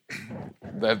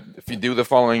the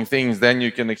following things, then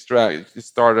you can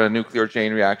start a nuclear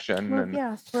chain reaction. Well, and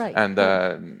yes, right.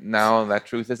 and now that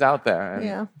truth is out there.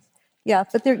 And Yeah,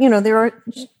 but there are,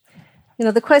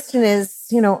 the question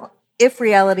is, if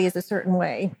reality is a certain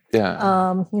way,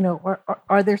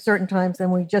 are there certain times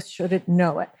when we just shouldn't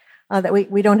know it, that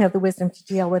we don't have the wisdom to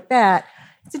deal with that?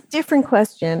 It's a different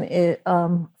question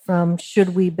from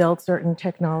should we build certain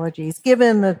technologies,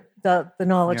 given the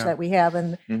knowledge that we have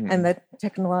and the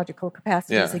technological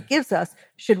capacities it gives us.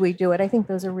 Should we do it? I think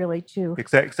those are really two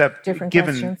except different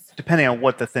given, questions. Depending on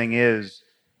what the thing is,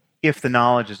 if the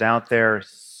knowledge is out there,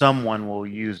 someone will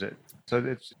use it. So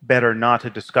it's better not to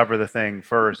discover the thing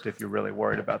first if you're really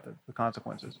worried about the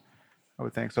consequences, I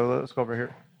would think. So let's go over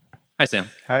here. Hi, Sam.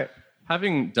 Hi.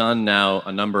 Having done now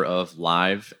a number of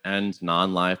live and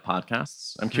non-live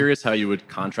podcasts, I'm curious how you would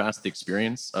contrast the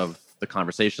experience of the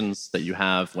conversations that you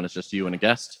have when it's just you and a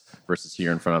guest versus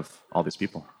here in front of all these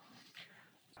people.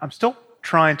 I'm still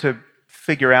trying to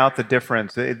figure out the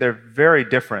difference. They're very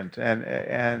different,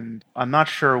 and I'm not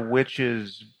sure which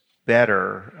is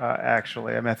better.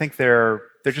 Actually, I mean, I think they're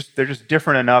just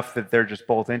different enough that they're just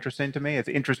both interesting to me. It's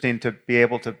interesting to be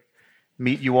able to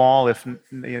meet you all,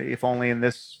 if only in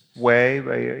this way,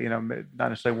 not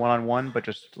necessarily one-on-one, but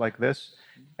just like this,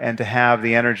 and to have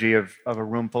the energy of a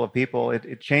room full of people.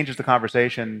 It changes the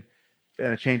conversation,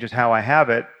 and it changes how I have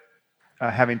it.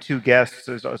 Having two guests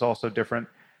is also different,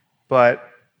 but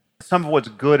some of what's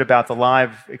good about the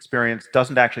live experience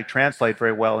doesn't actually translate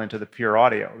very well into the pure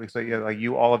audio. Like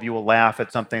all of you will laugh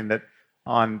at something that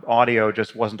on audio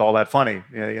just wasn't all that funny,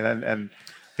 and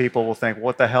people will think,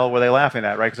 "What the hell were they laughing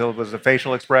at?" Right? Because it was a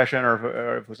facial expression,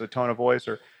 or it was a tone of voice,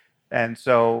 and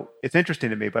so it's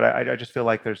interesting to me. But I just feel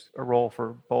like there's a role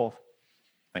for both.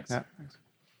 Thanks. Yeah, thanks.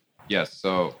 Yes.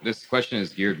 So this question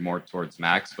is geared more towards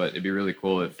Max, but it'd be really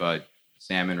cool if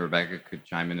Sam and Rebecca could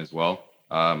chime in as well.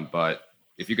 But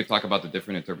if you could talk about the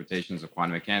different interpretations of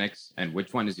quantum mechanics and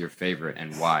which one is your favorite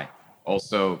and why.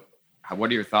 Also,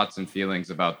 what are your thoughts and feelings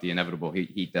about the inevitable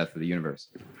heat death of the universe?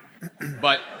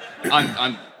 But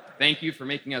thank you for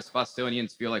making us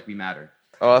Bostonians feel like we matter.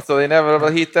 Oh, so the inevitable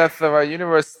heat death of our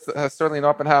universe has certainly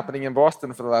not been happening in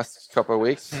Boston for the last couple of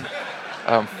weeks.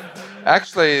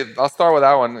 Actually, I'll start with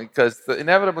that one because the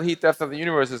inevitable heat death of the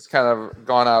universe has kind of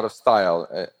gone out of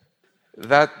style.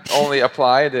 That only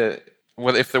applied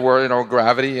if there were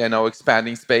gravity and no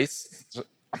expanding space,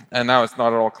 and now it's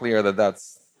not at all clear that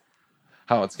that's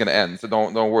how it's going to end. So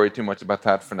don't worry too much about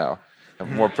that for now.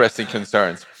 Have more pressing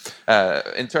concerns.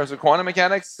 In terms of quantum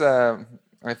mechanics, I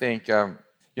think.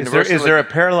 Is there a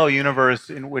parallel universe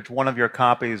in which one of your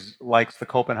copies likes the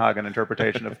Copenhagen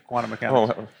interpretation of quantum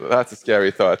mechanics? Oh, that's a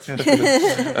scary thought.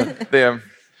 There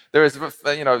is,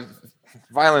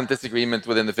 violent disagreement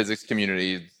within the physics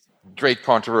community, great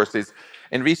controversies.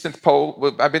 In recent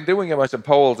I've been doing a bunch of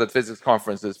polls at physics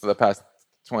conferences for the past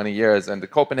 20 years, and the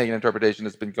Copenhagen interpretation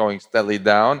has been going steadily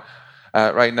down.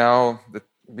 Right now,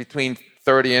 between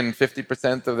 30 and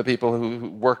 50% of the people who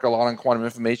work a lot on quantum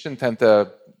information tend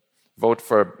to vote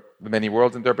for the many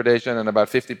worlds interpretation, and about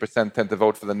 50% tend to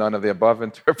vote for the none of the above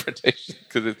interpretation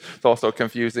because it's also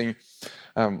confusing.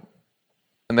 And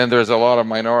then there's a lot of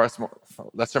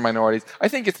lesser minorities. I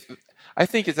think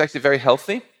it's actually very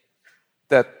healthy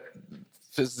that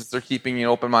physicists are keeping an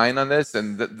open mind on this,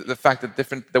 and the fact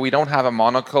that we don't have a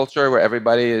monoculture where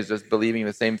everybody is just believing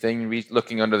the same thing,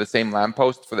 looking under the same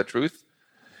lamppost for the truth,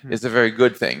 is a very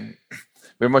good thing.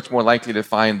 We're much more likely to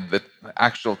find the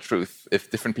actual truth if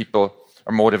different people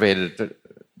are motivated to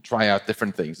try out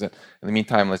different things. In the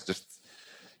meantime, let's just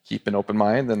keep an open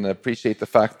mind and appreciate the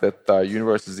fact that the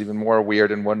universe is even more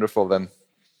weird and wonderful than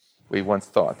we once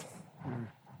thought.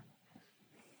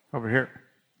 Over here.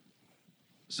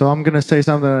 So I'm going to say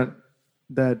something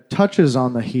that touches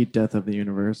on the heat death of the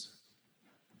universe,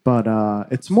 but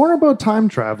it's more about time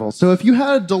travel. So if you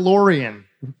had a DeLorean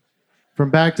from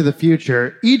Back to the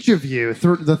Future, each of you,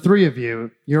 the three of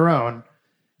you, your own,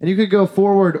 and you could go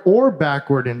forward or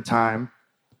backward in time,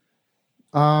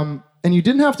 and you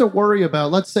didn't have to worry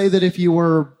about, let's say that if you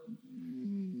were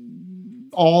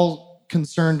all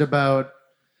concerned about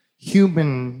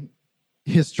human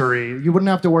history, you wouldn't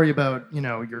have to worry about,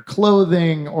 your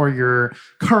clothing or your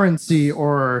currency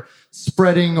or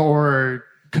spreading or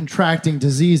contracting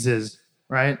diseases,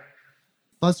 right?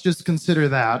 Let's just consider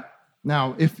that.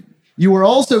 Now, if you were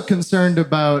also concerned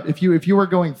about, if you were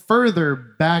going further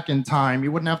back in time,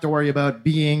 you wouldn't have to worry about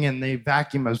being in the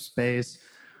vacuum of space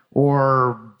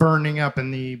or burning up in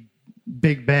the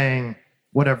Big Bang,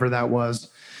 whatever that was.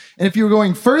 And if you were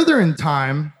going further in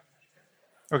time,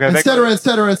 et cetera, et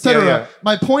cetera, et cetera. Yeah.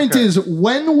 My point is,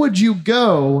 when would you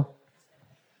go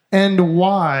and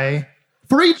why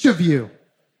for each of you.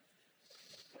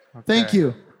 Thank Okay.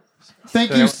 you.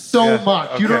 Thank you so yes,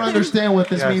 much. You don't okay. understand what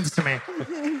this Yes. means to me.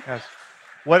 Yes.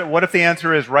 What if the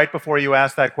answer is right before you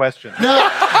ask that question? No.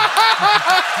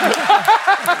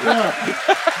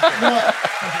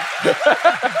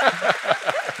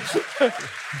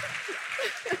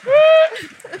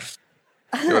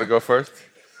 You want to go first?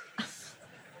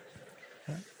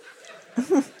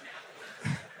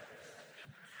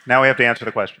 Now we have to answer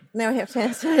the question. Now we have to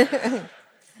answer.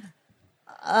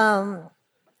 I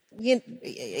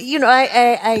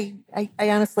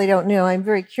honestly don't know. I'm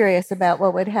very curious about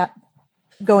what would happen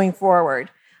going forward,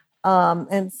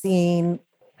 and seeing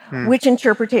which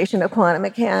interpretation of quantum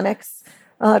mechanics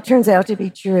turns out to be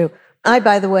true. I,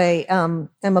 by the way, am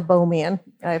a Bohmian.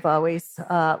 I've always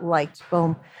liked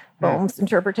Bohm's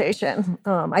interpretation.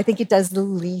 I think it does the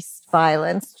least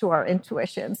violence to our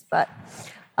intuitions, but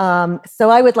so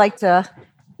I would like to.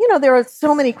 There are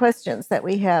so many questions that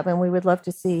we have, and we would love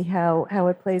to see how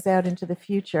it plays out into the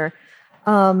future.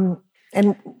 And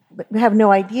we have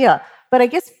no idea. But I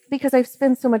guess because I've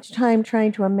spent so much time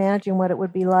trying to imagine what it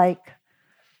would be like,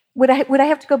 would I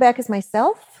have to go back as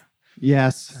myself?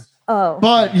 Yes. Oh.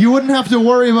 But you wouldn't have to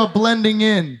worry about blending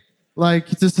in, like,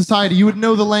 to society. You would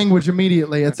know the language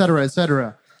immediately, et cetera, et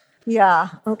cetera. Yeah,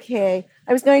 okay.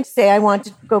 I was going to say I want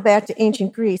to go back to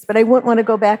ancient Greece, but I wouldn't want to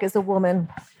go back as a woman.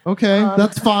 Okay,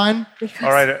 that's fine. Because,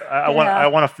 All right, I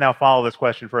want to now follow this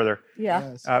question further.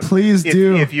 Yeah. Please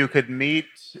do. If you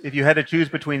had to choose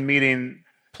between meeting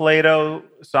Plato,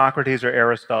 Socrates, or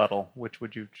Aristotle, which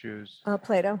would you choose?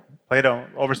 Plato. Plato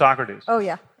over Socrates. Oh,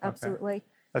 yeah, absolutely.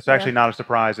 That's actually not a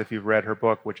surprise if you've read her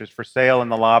book, which is for sale in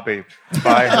the lobby.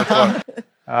 Buy her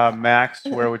book. Max,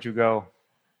 where would you go?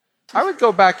 I would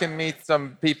go back and meet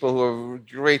some people who have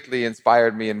greatly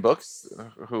inspired me in books,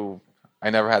 who I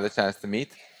never had the chance to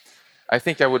meet. I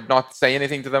think I would not say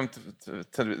anything to them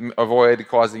to avoid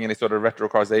causing any sort of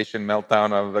retrocausation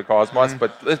meltdown of the cosmos,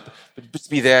 but just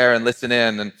be there and listen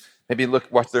in, and maybe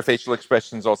watch their facial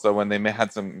expressions also when they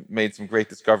made some great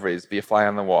discoveries. Be a fly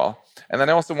on the wall. And then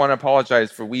I also want to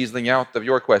apologize for weaseling out of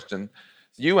your question.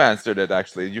 You answered it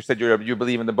actually. You said you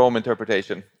believe in the Bohm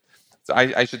interpretation. So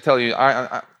I should tell you,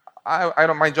 I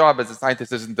don't. My job as a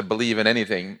scientist isn't to believe in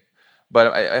anything,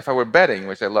 but if I were betting,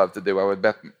 which I love to do, I would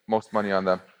bet most money on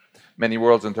the many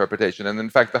worlds interpretation. And in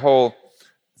fact, the whole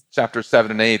chapter 7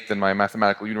 and 8 in my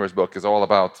Mathematical Universe book is all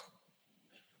about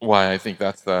why I think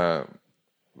that's the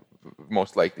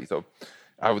most likely. So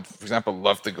I would, for example,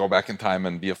 love to go back in time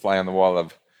and be a fly on the wall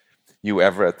of Hugh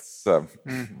Everett's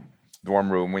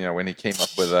dorm room, when he came up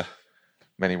with a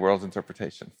many worlds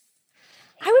interpretation.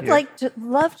 I would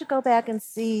love to go back and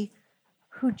see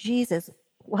who Jesus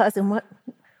was and what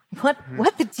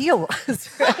the deal was,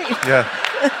 right? Yeah.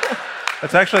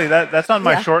 That's actually that's on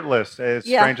my short list, as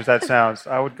strange as that sounds.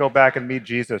 I would go back and meet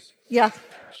Jesus. Yeah.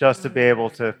 Just to be able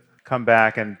to come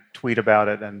back and tweet about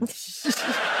it and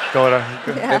go to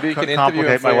Maybe you can interview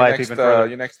him for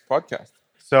your next podcast.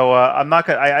 So I'm not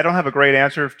gonna. I don't have a great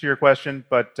answer to your question,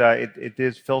 but it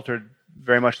is filtered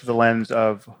very much to the lens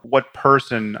of what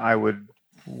person I would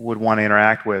want to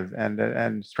interact with,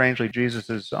 and strangely, Jesus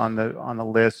is on the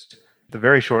list, the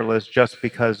very short list, just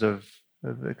because of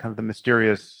the kind of the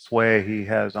mysterious sway he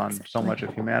has on so much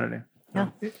of humanity. Yeah.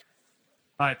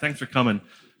 Hi, thanks for coming.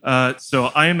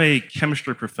 So I am a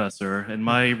chemistry professor, and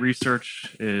my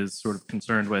research is sort of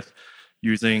concerned with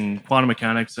using quantum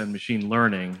mechanics and machine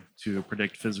learning to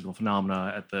predict physical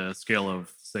phenomena at the scale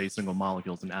of, say, single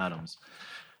molecules and atoms.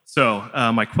 So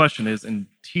my question is, in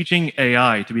teaching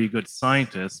AI to be a good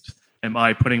scientist, am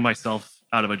I putting myself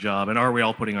out of a job, and are we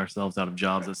all putting ourselves out of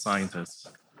jobs as scientists?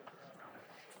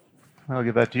 I'll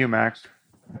give that to you, Max.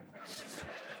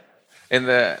 In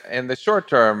the short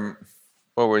term,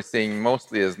 what we're seeing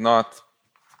mostly is not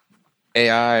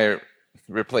AI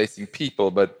replacing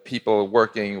people, but people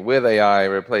working with AI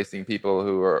replacing people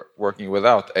who are working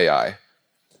without AI.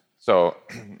 So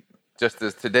just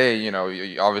as today,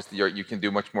 you can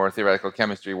do much more theoretical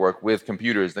chemistry work with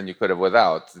computers than you could have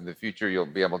without. In the future, you'll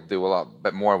be able to do a lot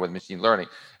bit more with machine learning.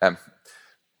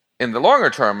 In the longer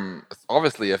term,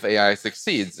 obviously, if AI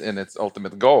succeeds in its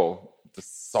ultimate goal to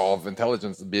solve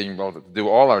intelligence and being able to do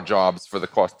all our jobs for the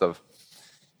cost of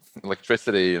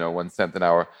electricity, 1 cent an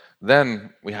hour,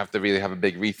 then we have to really have a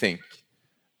big rethink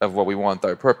of what we want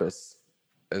our purpose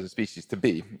as a species to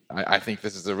be. I think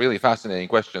this is a really fascinating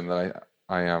question that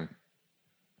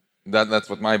that's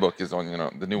what my book is on.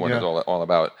 The new one is all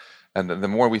about. And the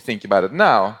more we think about it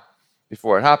now,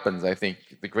 before it happens, I think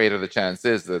the greater the chance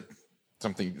is that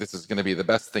this is going to be the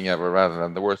best thing ever rather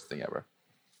than the worst thing ever.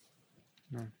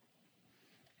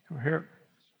 Over here.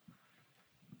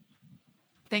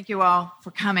 Thank you all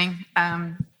for coming.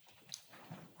 Not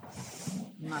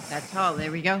that tall.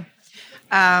 There we go.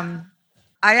 I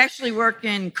actually work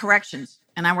in corrections,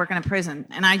 and I work in a prison,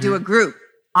 and I do a group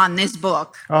on this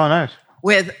book. Oh, nice.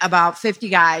 With about 50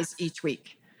 guys each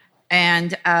week.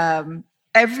 And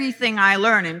everything I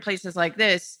learn in places like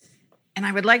this, and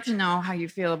I would like to know how you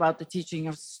feel about the teaching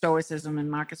of Stoicism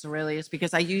and Marcus Aurelius,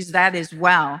 because I use that as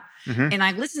well. And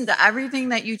I listened to everything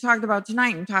that you talked about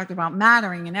tonight and talked about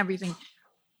mattering and everything.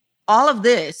 All of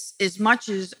this, as much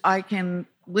as I can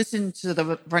listen to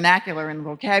the vernacular and the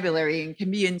vocabulary and can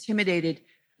be intimidated,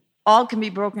 all can be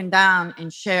broken down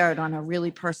and shared on a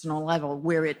really personal level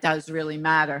where it does really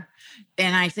matter.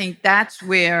 And I think that's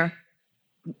where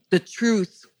the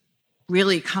truth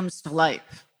really comes to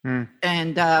life.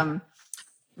 And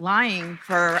lying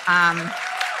for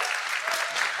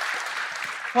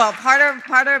well,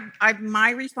 part of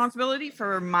my responsibility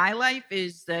for my life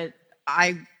is that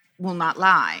I will not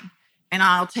lie, and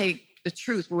I'll take the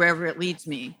truth wherever it leads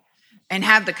me, and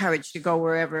have the courage to go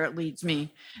wherever it leads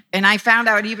me. And I found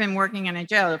out, even working in a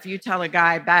jail, if you tell a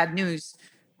guy bad news,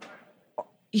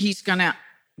 he's gonna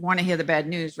want to hear the bad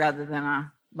news rather than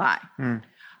a lie.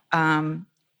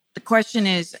 The question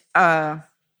is that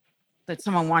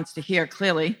someone wants to hear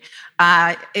clearly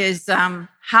is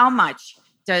how much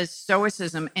does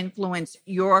Stoicism influence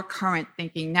your current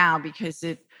thinking now? Because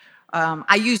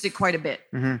I use it quite a bit,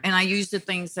 and I use the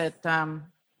things that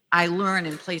I learn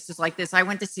in places like this. I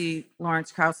went to see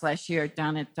Lawrence Krauss last year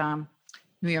down at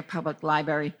New York Public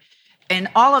Library, and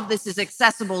all of this is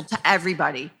accessible to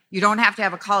everybody. You don't have to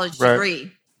have a college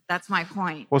degree. That's my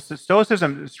point. Well,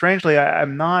 Stoicism, strangely, I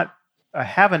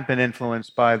haven't been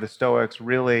influenced by the Stoics,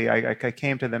 really. I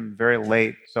came to them very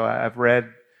late. So I've read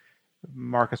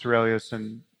Marcus Aurelius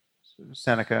and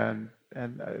Seneca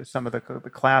and some of the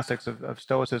classics of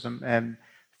Stoicism, and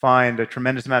find a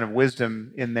tremendous amount of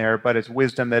wisdom in there, but it's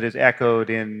wisdom that is echoed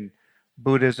in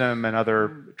Buddhism and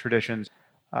other traditions.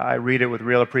 I read it with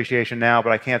real appreciation now,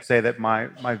 but I can't say that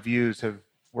my views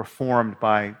were formed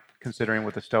by considering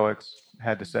what the Stoics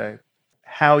had to say.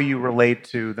 How you relate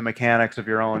to the mechanics of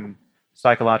your own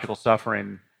psychological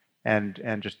suffering and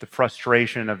just the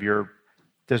frustration of your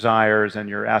desires and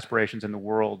your aspirations in the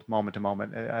world moment to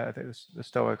moment. I think the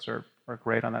Stoics are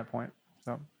great on that point.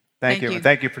 So thank you. And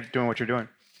thank you for doing what you're doing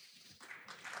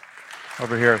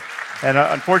over here. And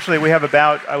unfortunately, we have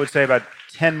about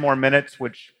 10 more minutes,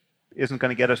 which isn't going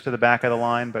to get us to the back of the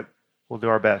line, but we'll do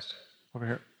our best. Over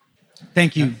here.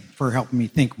 Thank you for helping me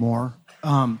think more.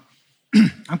 I'm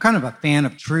kind of a fan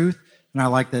of truth, and I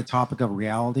like the topic of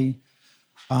reality.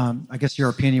 I guess your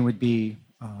opinion would be,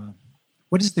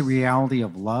 what is the reality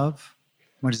of love?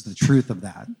 What is the truth of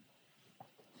that?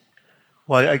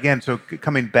 Well, again, so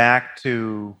coming back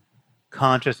to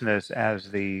consciousness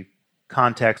as the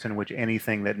context in which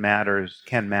anything that matters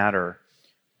can matter.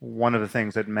 One of the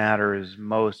things that matters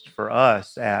most for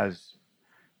us, as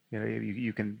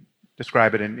you can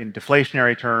describe it in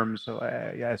deflationary terms,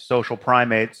 as social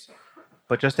primates,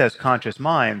 but just as conscious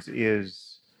minds,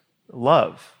 is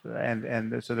love.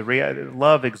 And so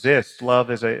love exists.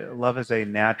 Love is a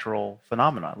natural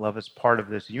phenomenon. Love is part of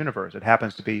this universe. It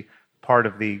happens to be part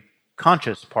of the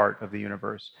conscious part of the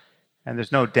universe. And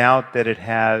there's no doubt that it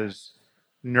has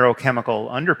neurochemical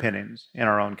underpinnings in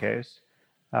our own case.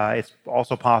 It's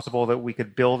also possible that we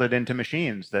could build it into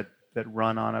machines that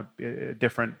run on a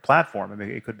different platform. I mean,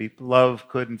 it could be, love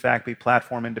could in fact be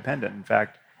platform independent. In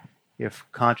fact, if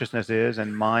consciousness is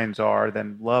and minds are,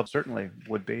 then love certainly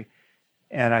would be.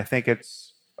 And I think it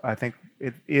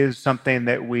is something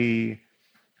that we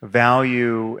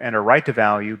value and are right to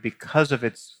value because of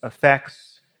its effects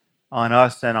on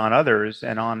us and on others,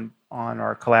 and on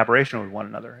our collaboration with one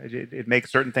another. It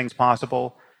makes certain things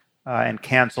possible and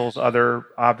cancels other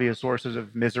obvious sources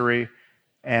of misery.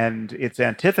 And its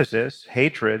antithesis,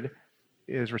 hatred,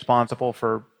 is responsible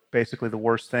for basically the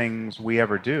worst things we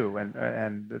ever do,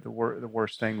 and the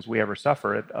worst things we ever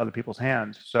suffer at other people's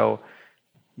hands. So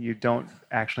you don't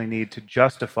actually need to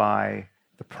justify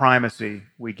the primacy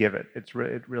we give it. It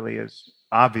really is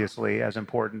obviously as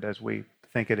important as we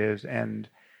think it is, and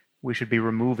we should be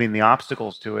removing the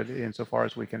obstacles to it insofar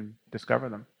as we can discover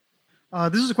them.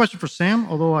 This is a question for Sam,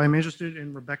 although I'm interested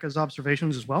in Rebecca's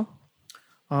observations as well.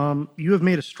 You have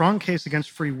made a strong case against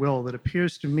free will that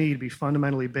appears to me to be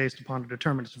fundamentally based upon a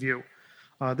determinist view.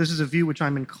 This is a view which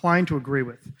I'm inclined to agree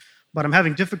with, but I'm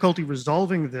having difficulty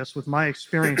resolving this with my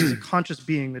experience as a conscious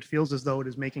being that feels as though it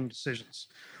is making decisions.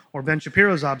 Or Ben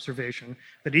Shapiro's observation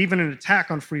that even an attack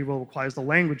on free will requires the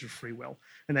language of free will,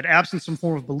 and that absent some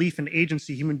form of belief in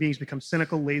agency, human beings become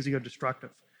cynical, lazy, or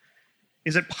destructive.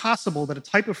 is it possible that a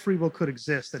type of free will could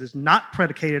exist that is not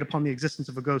predicated upon the existence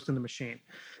of a ghost in the machine?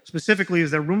 Specifically,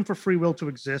 is there room for free will to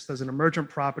exist as an emergent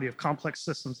property of complex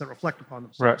systems that reflect upon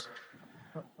themselves?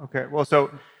 Right. Okay. Well,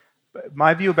 so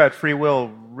my view about free will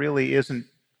really isn't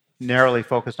narrowly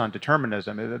focused on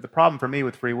determinism. The problem for me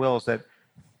with free will is that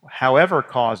however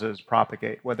causes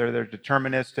propagate, whether they're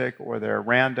deterministic or they're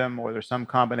random or there's some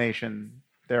combination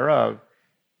thereof,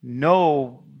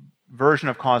 no version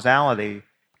of causality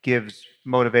gives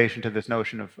motivation to this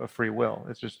notion of free will.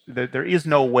 It's just there is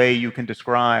no way you can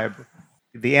describe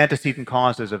the antecedent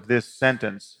causes of this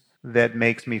sentence that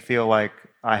makes me feel like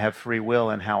I have free will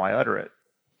in how I utter it.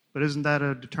 But isn't that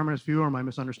a determinist view, or am I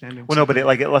misunderstanding? Well, no, but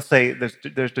let's say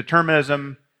there's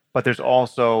determinism, but there's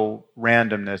also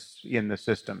randomness in the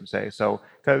system, say. So,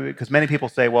 because many people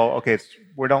say, well, okay,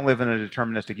 we don't live in a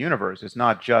deterministic universe. It's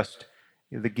not just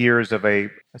the gears of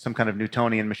some kind of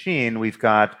Newtonian machine. We've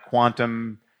got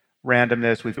quantum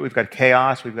randomness. We've got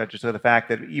chaos. We've got just the fact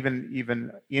that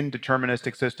even in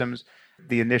deterministic systems,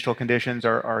 the initial conditions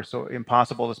are so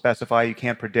impossible to specify. You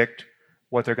can't predict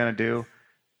what they're going to do.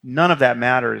 None of that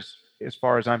matters, as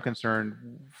far as I'm concerned,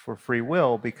 for free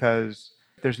will, because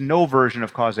there's no version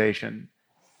of causation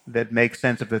that makes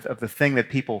sense of the thing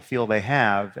that people feel they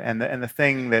have. And the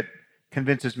thing that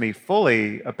convinces me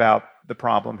fully about the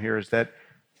problem here is that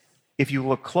if you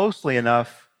look closely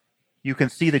enough, you can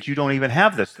see that you don't even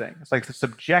have this thing. It's like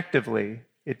subjectively,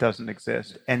 it doesn't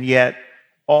exist. And yet,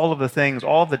 all of the things,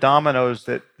 all of the dominoes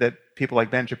that people like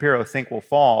Ben Shapiro think will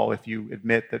fall if you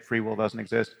admit that free will doesn't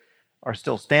exist are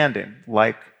still standing,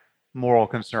 like moral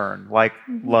concern, like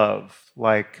love,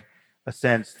 like a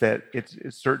sense that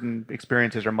certain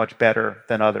experiences are much better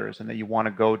than others, and that you want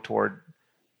to go toward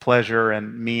pleasure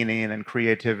and meaning and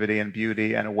creativity and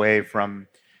beauty and away from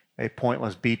a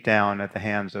pointless beatdown at the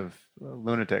hands of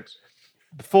lunatics.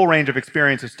 The full range of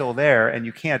experience is still there, and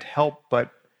you can't help but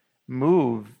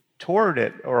move toward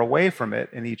it or away from it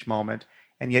in each moment.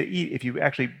 And yet, if you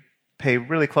actually pay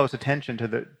really close attention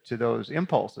to those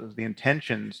impulses, the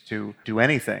intentions to do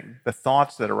anything, the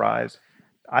thoughts that arise,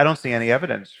 I don't see any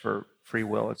evidence for free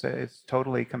will. It's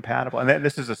totally compatible. And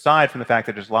this is aside from the fact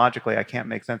that just logically I can't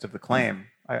make sense of the claim.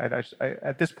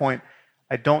 At this point,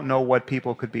 I don't know what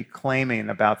people could be claiming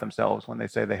about themselves when they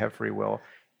say they have free will.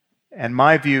 And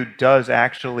my view does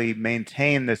actually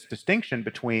maintain this distinction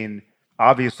between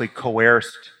obviously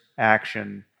coerced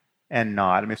action and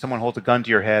not. I mean, if someone holds a gun to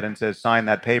your head and says, sign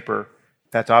that paper,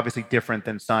 that's obviously different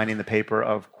than signing the paper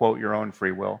of, quote, your own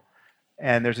free will.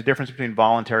 And there's a difference between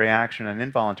voluntary action and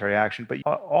involuntary action. But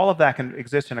all of that can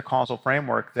exist in a causal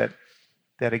framework that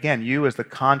again, you as the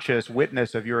conscious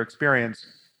witness of your experience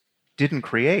didn't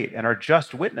create and are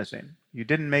just witnessing. You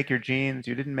didn't make your genes,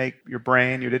 you didn't make your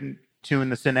brain, you didn't tune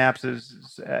the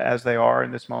synapses as they are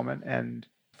in this moment. And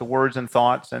the words and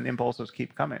thoughts and impulses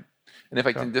keep coming. And if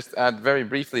I can just add very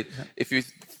briefly, if you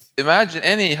imagine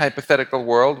any hypothetical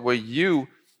world where you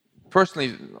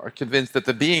personally are convinced that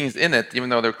the beings in it, even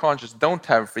though they're conscious, don't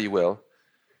have free will,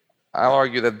 I'll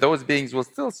argue that those beings will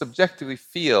still subjectively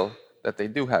feel that they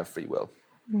do have free will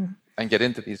and get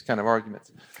into these kind of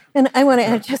arguments. And I want to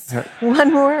add just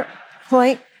one more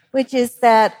point, which is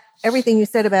that everything you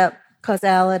said about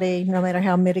causality, no matter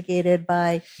how mitigated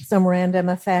by some random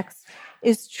effects,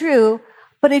 is true.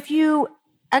 But if you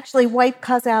actually wipe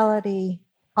causality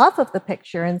off of the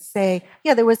picture and say,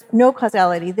 yeah, there was no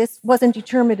causality, this wasn't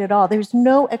determined at all, there's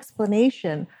no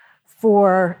explanation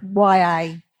for why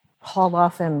I haul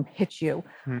off and hit you.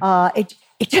 It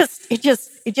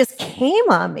just came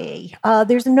on me.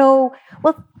 There's no,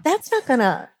 well, that's not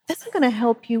gonna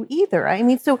help you either. I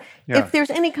mean, so if there's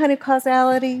any kind of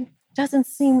causality, doesn't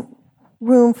seem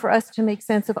room for us to make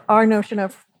sense of our notion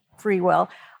of free will.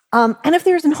 And if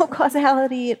there's no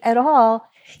causality at all,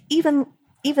 even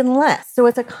less. So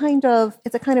it's a kind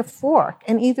of fork,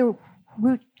 and either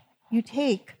route you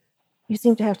take, you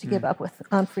seem to have to give up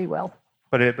on free will.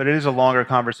 But it is a longer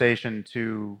conversation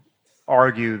to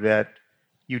argue that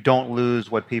you don't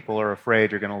lose what people are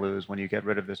afraid you're going to lose when you get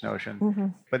rid of this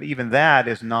notion. But even that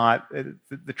is not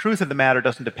the truth of the matter.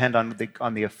 Doesn't depend on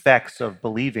the effects of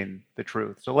believing the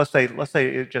truth. So let's say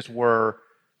it just were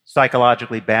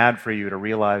psychologically bad for you to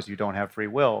realize you don't have free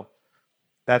will.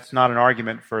 That's not an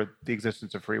argument for the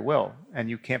existence of free will. And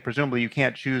you can't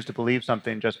choose to believe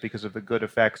something just because of the good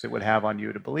effects it would have on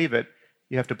you to believe it.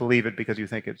 You have to believe it because you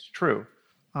think it's true.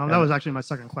 That was actually my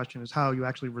second question, is how you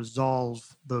actually resolve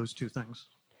those two things.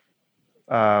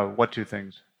 What two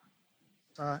things?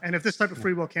 And if this type of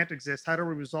free will can't exist, how do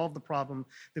we resolve the problem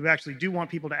that we actually do want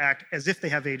people to act as if they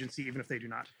have agency, even if they do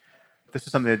not? This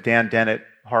is something that Dan Dennett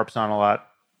harps on a lot.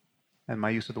 And my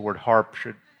use of the word harp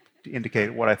should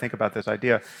indicate what I think about this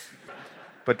idea.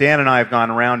 But Dan and I have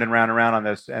gone round and round and round on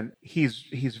this, and he's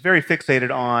very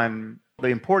fixated on the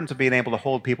importance of being able to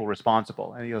hold people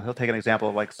responsible. And he'll take an example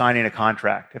of like signing a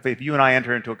contract. If you and I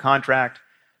enter into a contract,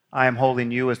 I am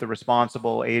holding you as the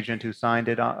responsible agent who signed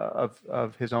it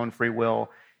of his own free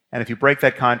will. And if you break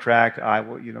that contract, I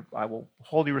will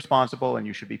hold you responsible, and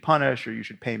you should be punished, or you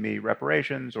should pay me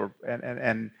reparations,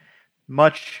 and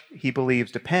much he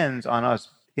believes depends on us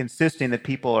insisting that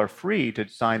people are free to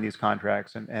sign these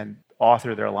contracts and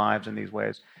author their lives in these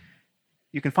ways.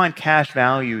 You can find cash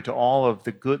value to all of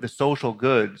the social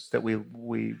goods that we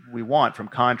want from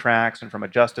contracts and from a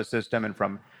justice system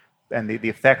and the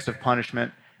effects of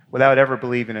punishment without ever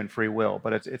believing in free will.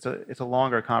 But it's a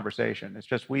longer conversation. It's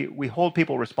just we hold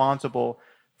people responsible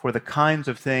for the kinds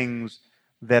of things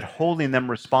that holding them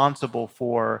responsible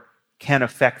for can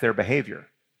affect their behavior.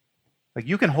 Like,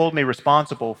 you can hold me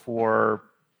responsible for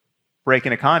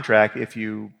breaking a contract if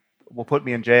you will put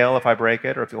me in jail if I break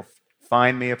it, or if you'll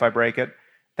fine me if I break it.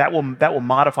 That will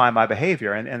modify my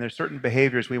behavior, and there's certain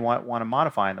behaviors we want to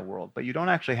modify in the world, but you don't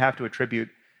actually have to attribute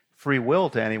free will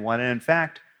to anyone. And in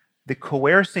fact, the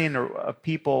coercing of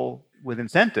people with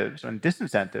incentives and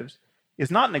disincentives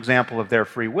is not an example of their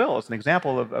free will. It's an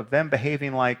example of them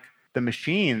behaving like the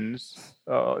machines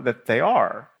that they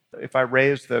are. If I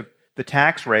raise the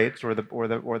tax rates or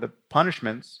the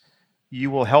punishments, you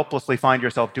will helplessly find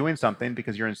yourself doing something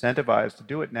because you're incentivized to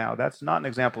do it now. That's not an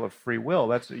example of free will.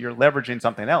 You're leveraging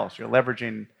something else. You're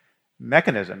leveraging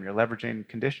mechanism. You're leveraging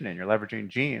conditioning. You're leveraging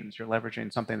genes. You're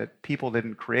leveraging something that people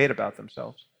didn't create about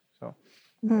themselves. So,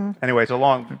 anyway, it's a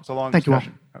long Thank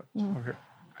discussion. you all. Over here.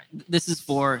 This is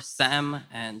for Sam,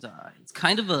 and it's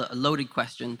kind of a loaded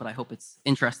question, but I hope it's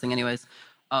interesting anyways.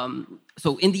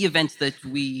 So in the event that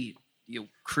we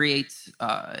create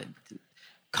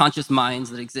conscious minds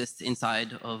that exist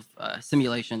inside of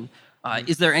simulation,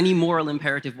 is there any moral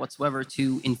imperative whatsoever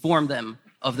to inform them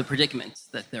of the predicament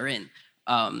that they're in?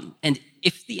 And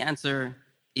if the answer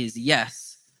is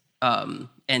yes,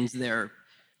 and they're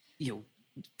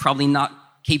probably not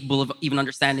capable of even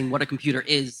understanding what a computer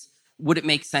is, would it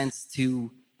make sense to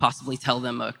possibly tell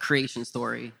them a creation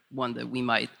story, one that we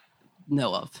might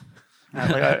know of?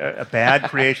 Like a bad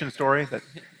creation story that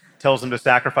tells them to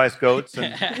sacrifice goats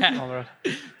and all the rest.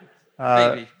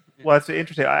 Maybe. Well, it's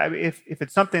interesting. If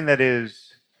it's something that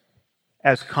is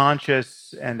as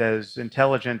conscious and as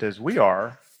intelligent as we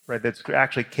are, right, that's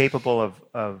actually capable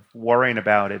of worrying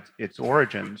about its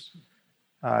origins,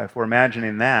 if we're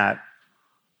imagining that,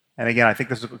 and again, I think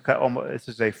this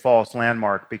is a false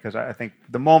landmark, because I think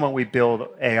the moment we build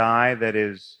AI that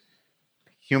is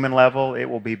human level, it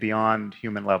will be beyond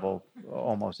human level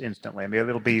almost instantly. I mean,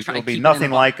 it'll be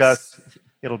nothing like us.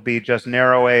 It'll be just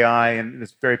narrow AI in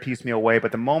this very piecemeal way.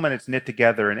 But the moment it's knit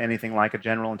together in anything like a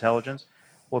general intelligence,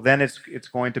 well, then it's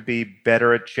going to be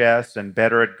better at chess and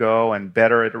better at Go and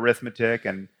better at arithmetic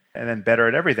and then better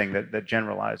at everything that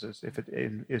generalizes, if it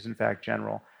is in fact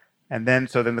general. And then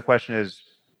the question is,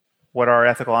 what are our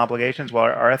ethical obligations? Well,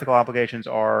 our ethical obligations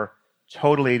are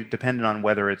totally dependent on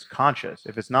whether it's conscious.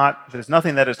 If it's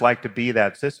nothing that it's like to be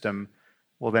that system,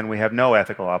 well, then we have no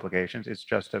ethical obligations. It's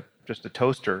just a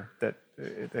toaster that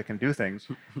can do things.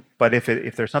 But if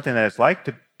there's something that it's like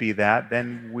to be that,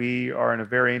 then we are in a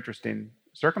very interesting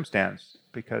circumstance,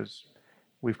 because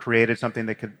we've created something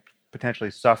that could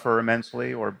potentially suffer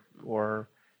immensely or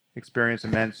experience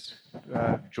immense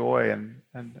joy. And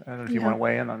I don't know if you want to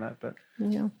weigh in on that, but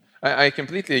Yeah. I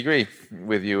completely agree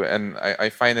with you, and I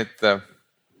find it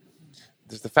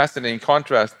there's a fascinating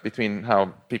contrast between how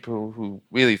people who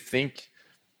really think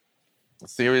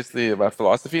seriously about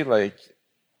philosophy, like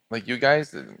you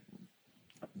guys,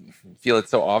 feel it's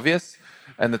so obvious,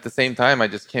 and at the same time, I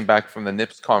just came back from the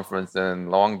NIPS conference in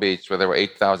Long Beach, where there were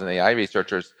 8,000 AI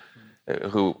researchers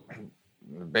who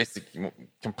basically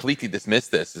completely dismissed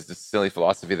this as this silly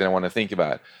philosophy they don't want to think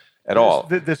about at all.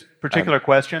 This particular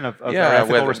question of our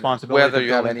ethical responsibility. Whether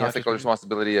you have any ethical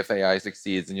responsibility if AI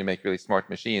succeeds and you make really smart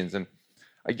machines. And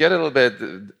I get a little bit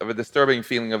of a disturbing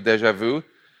feeling of deja vu,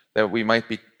 that we might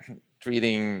be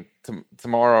treating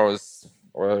tomorrow's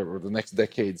or the next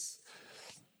decade's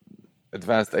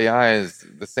advanced AIs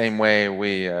the same way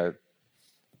we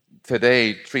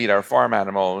today treat our farm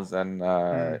animals and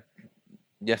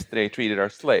yesterday treated our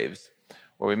slaves,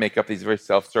 where we make up these very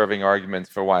self-serving arguments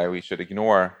for why we should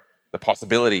ignore the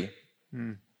possibility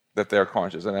that they're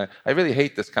conscious. And I really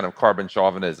hate this kind of carbon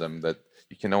chauvinism that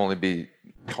you can only be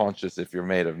conscious if you're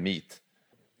made of meat.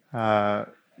 I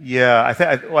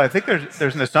think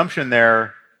there's an assumption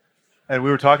there, and we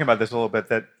were talking about this a little bit,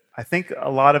 that I think a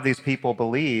lot of these people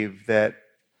believe that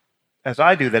as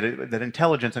I do, that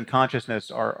intelligence and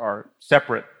consciousness are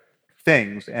separate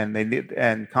things,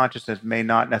 and consciousness may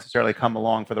not necessarily come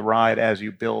along for the ride as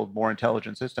you build more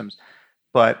intelligent systems.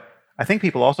 But I think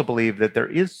people also believe that there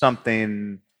is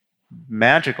something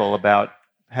magical about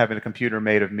having a computer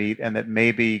made of meat, and that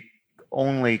maybe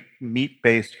only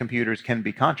meat-based computers can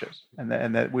be conscious, and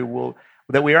that we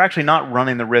are actually not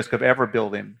running the risk of ever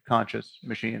building conscious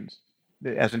machines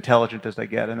as intelligent as they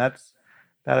get, and that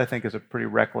I think is a pretty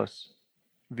reckless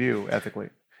view ethically.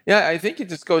 Yeah, I think it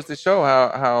just goes to show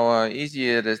how easy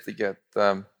it is to get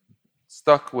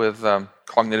stuck with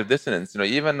cognitive dissonance.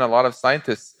 Even a lot of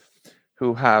scientists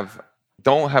who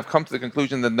don't have come to the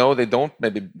conclusion that no, they don't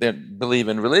believe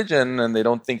in religion, and they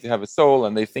don't think they have a soul,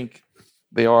 and they think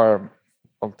they are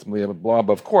ultimately a blob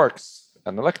of quarks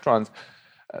and electrons.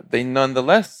 They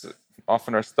nonetheless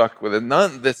often are stuck with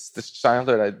it. This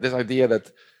childhood, this idea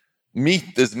that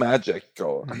meat is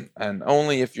magical, and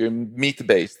only if you're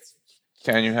meat-based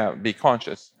can you be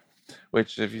conscious,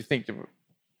 which, if you think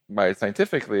about it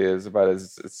scientifically, is about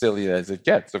as silly as it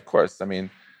gets. Of course, I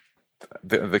mean,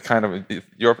 the kind of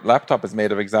your laptop is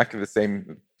made of exactly the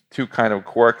same two kind of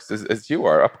quarks as you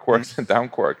are, up quarks and down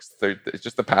quarks. It's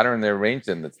just the pattern they're arranged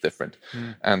in that's different,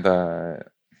 and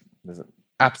there's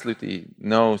absolutely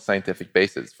no scientific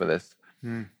basis for this,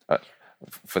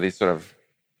 for this sort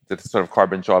of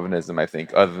carbon chauvinism, I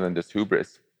think, other than just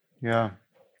hubris. Yeah.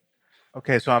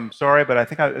 Okay, so I'm sorry, but I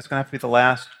think it's going to have to be the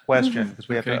last question because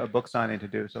we have a book signing to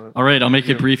do. So all right, I'll make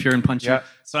it brief here and punchy. Yeah.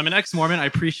 So I'm an ex-Mormon. I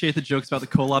appreciate the jokes about the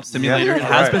Kolob simulator. It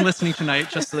has been listening tonight,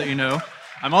 just so that you know.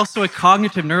 I'm also a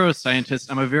cognitive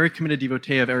neuroscientist. I'm a very committed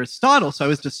devotee of Aristotle, so I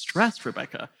was distressed,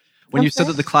 Rebecca, when you said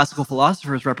that the classical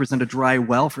philosophers represent a dry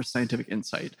well for scientific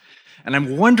insight. And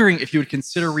I'm wondering if you would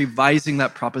consider revising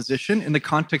that proposition in the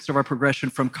context of our progression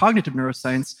from cognitive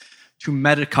neuroscience to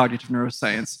metacognitive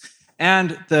neuroscience,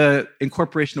 and the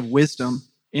incorporation of wisdom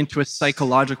into a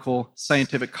psychological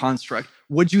scientific construct.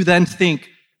 Would you then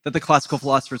think that the classical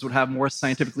philosophers would have more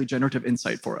scientifically generative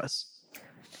insight for us?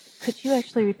 Could you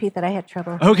actually repeat that? I had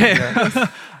trouble. Okay.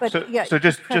 So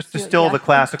just distill the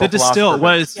classical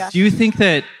philosopher. Do you think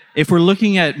that if we're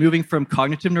looking at moving from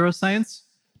cognitive neuroscience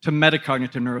to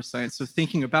metacognitive neuroscience, so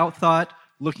thinking about thought,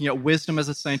 looking at wisdom as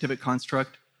a scientific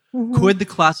construct, could the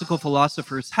classical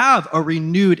philosophers have a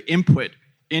renewed input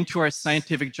into our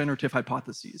scientific generative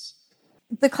hypotheses?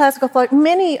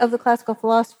 Many of the classical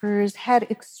philosophers had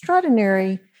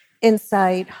extraordinary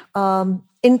insight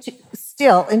into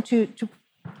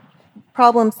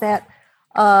problems that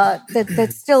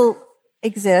still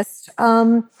exist.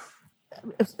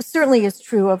 Certainly is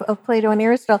true of Plato and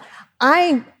Aristotle.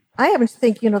 I happen to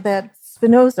think that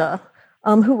Spinoza,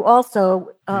 who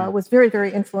also was very,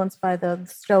 very influenced by the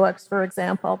Stoics, for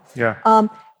example,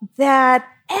 that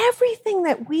everything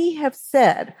that we have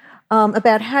said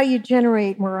about how you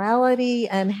generate morality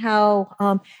and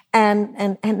how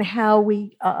and how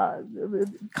we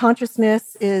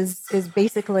consciousness is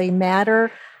basically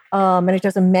matter, and it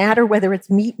doesn't matter whether it's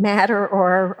meat matter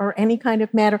or any kind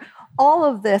of matter. All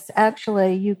of this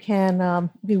actually you can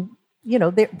do.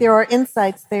 There are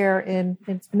insights there in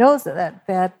Spinoza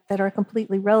that are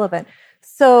completely relevant.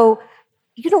 So,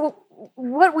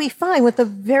 what we find with the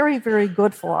very, very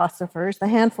good philosophers, the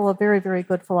handful of very, very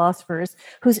good philosophers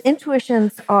whose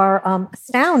intuitions are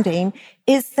astounding,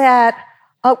 is that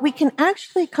we can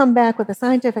actually come back with the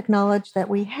scientific knowledge that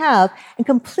we have and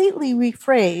completely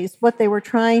rephrase what they were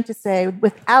trying to say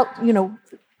without,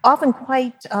 often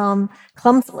quite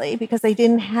clumsily, because they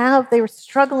were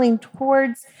struggling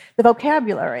towards the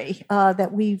vocabulary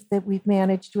that we've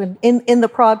managed to, in the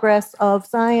progress of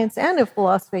science and of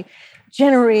philosophy,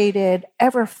 generated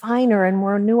ever finer and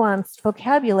more nuanced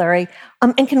vocabulary,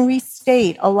 and can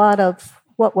restate a lot of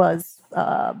what was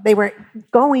they were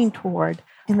going toward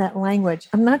in that language.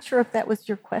 I'm not sure if that was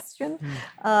your question,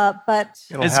 but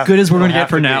as good as we're going to get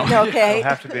for now. Okay, it'll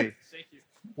have to be.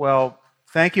 Well,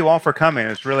 thank you all for coming.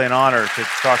 It's really an honor to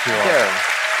talk to you all.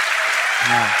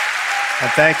 Yeah.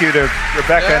 And thank you to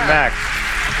Rebecca and Max.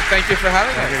 Thank you for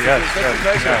having us. Yes, It was such a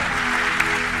pleasure.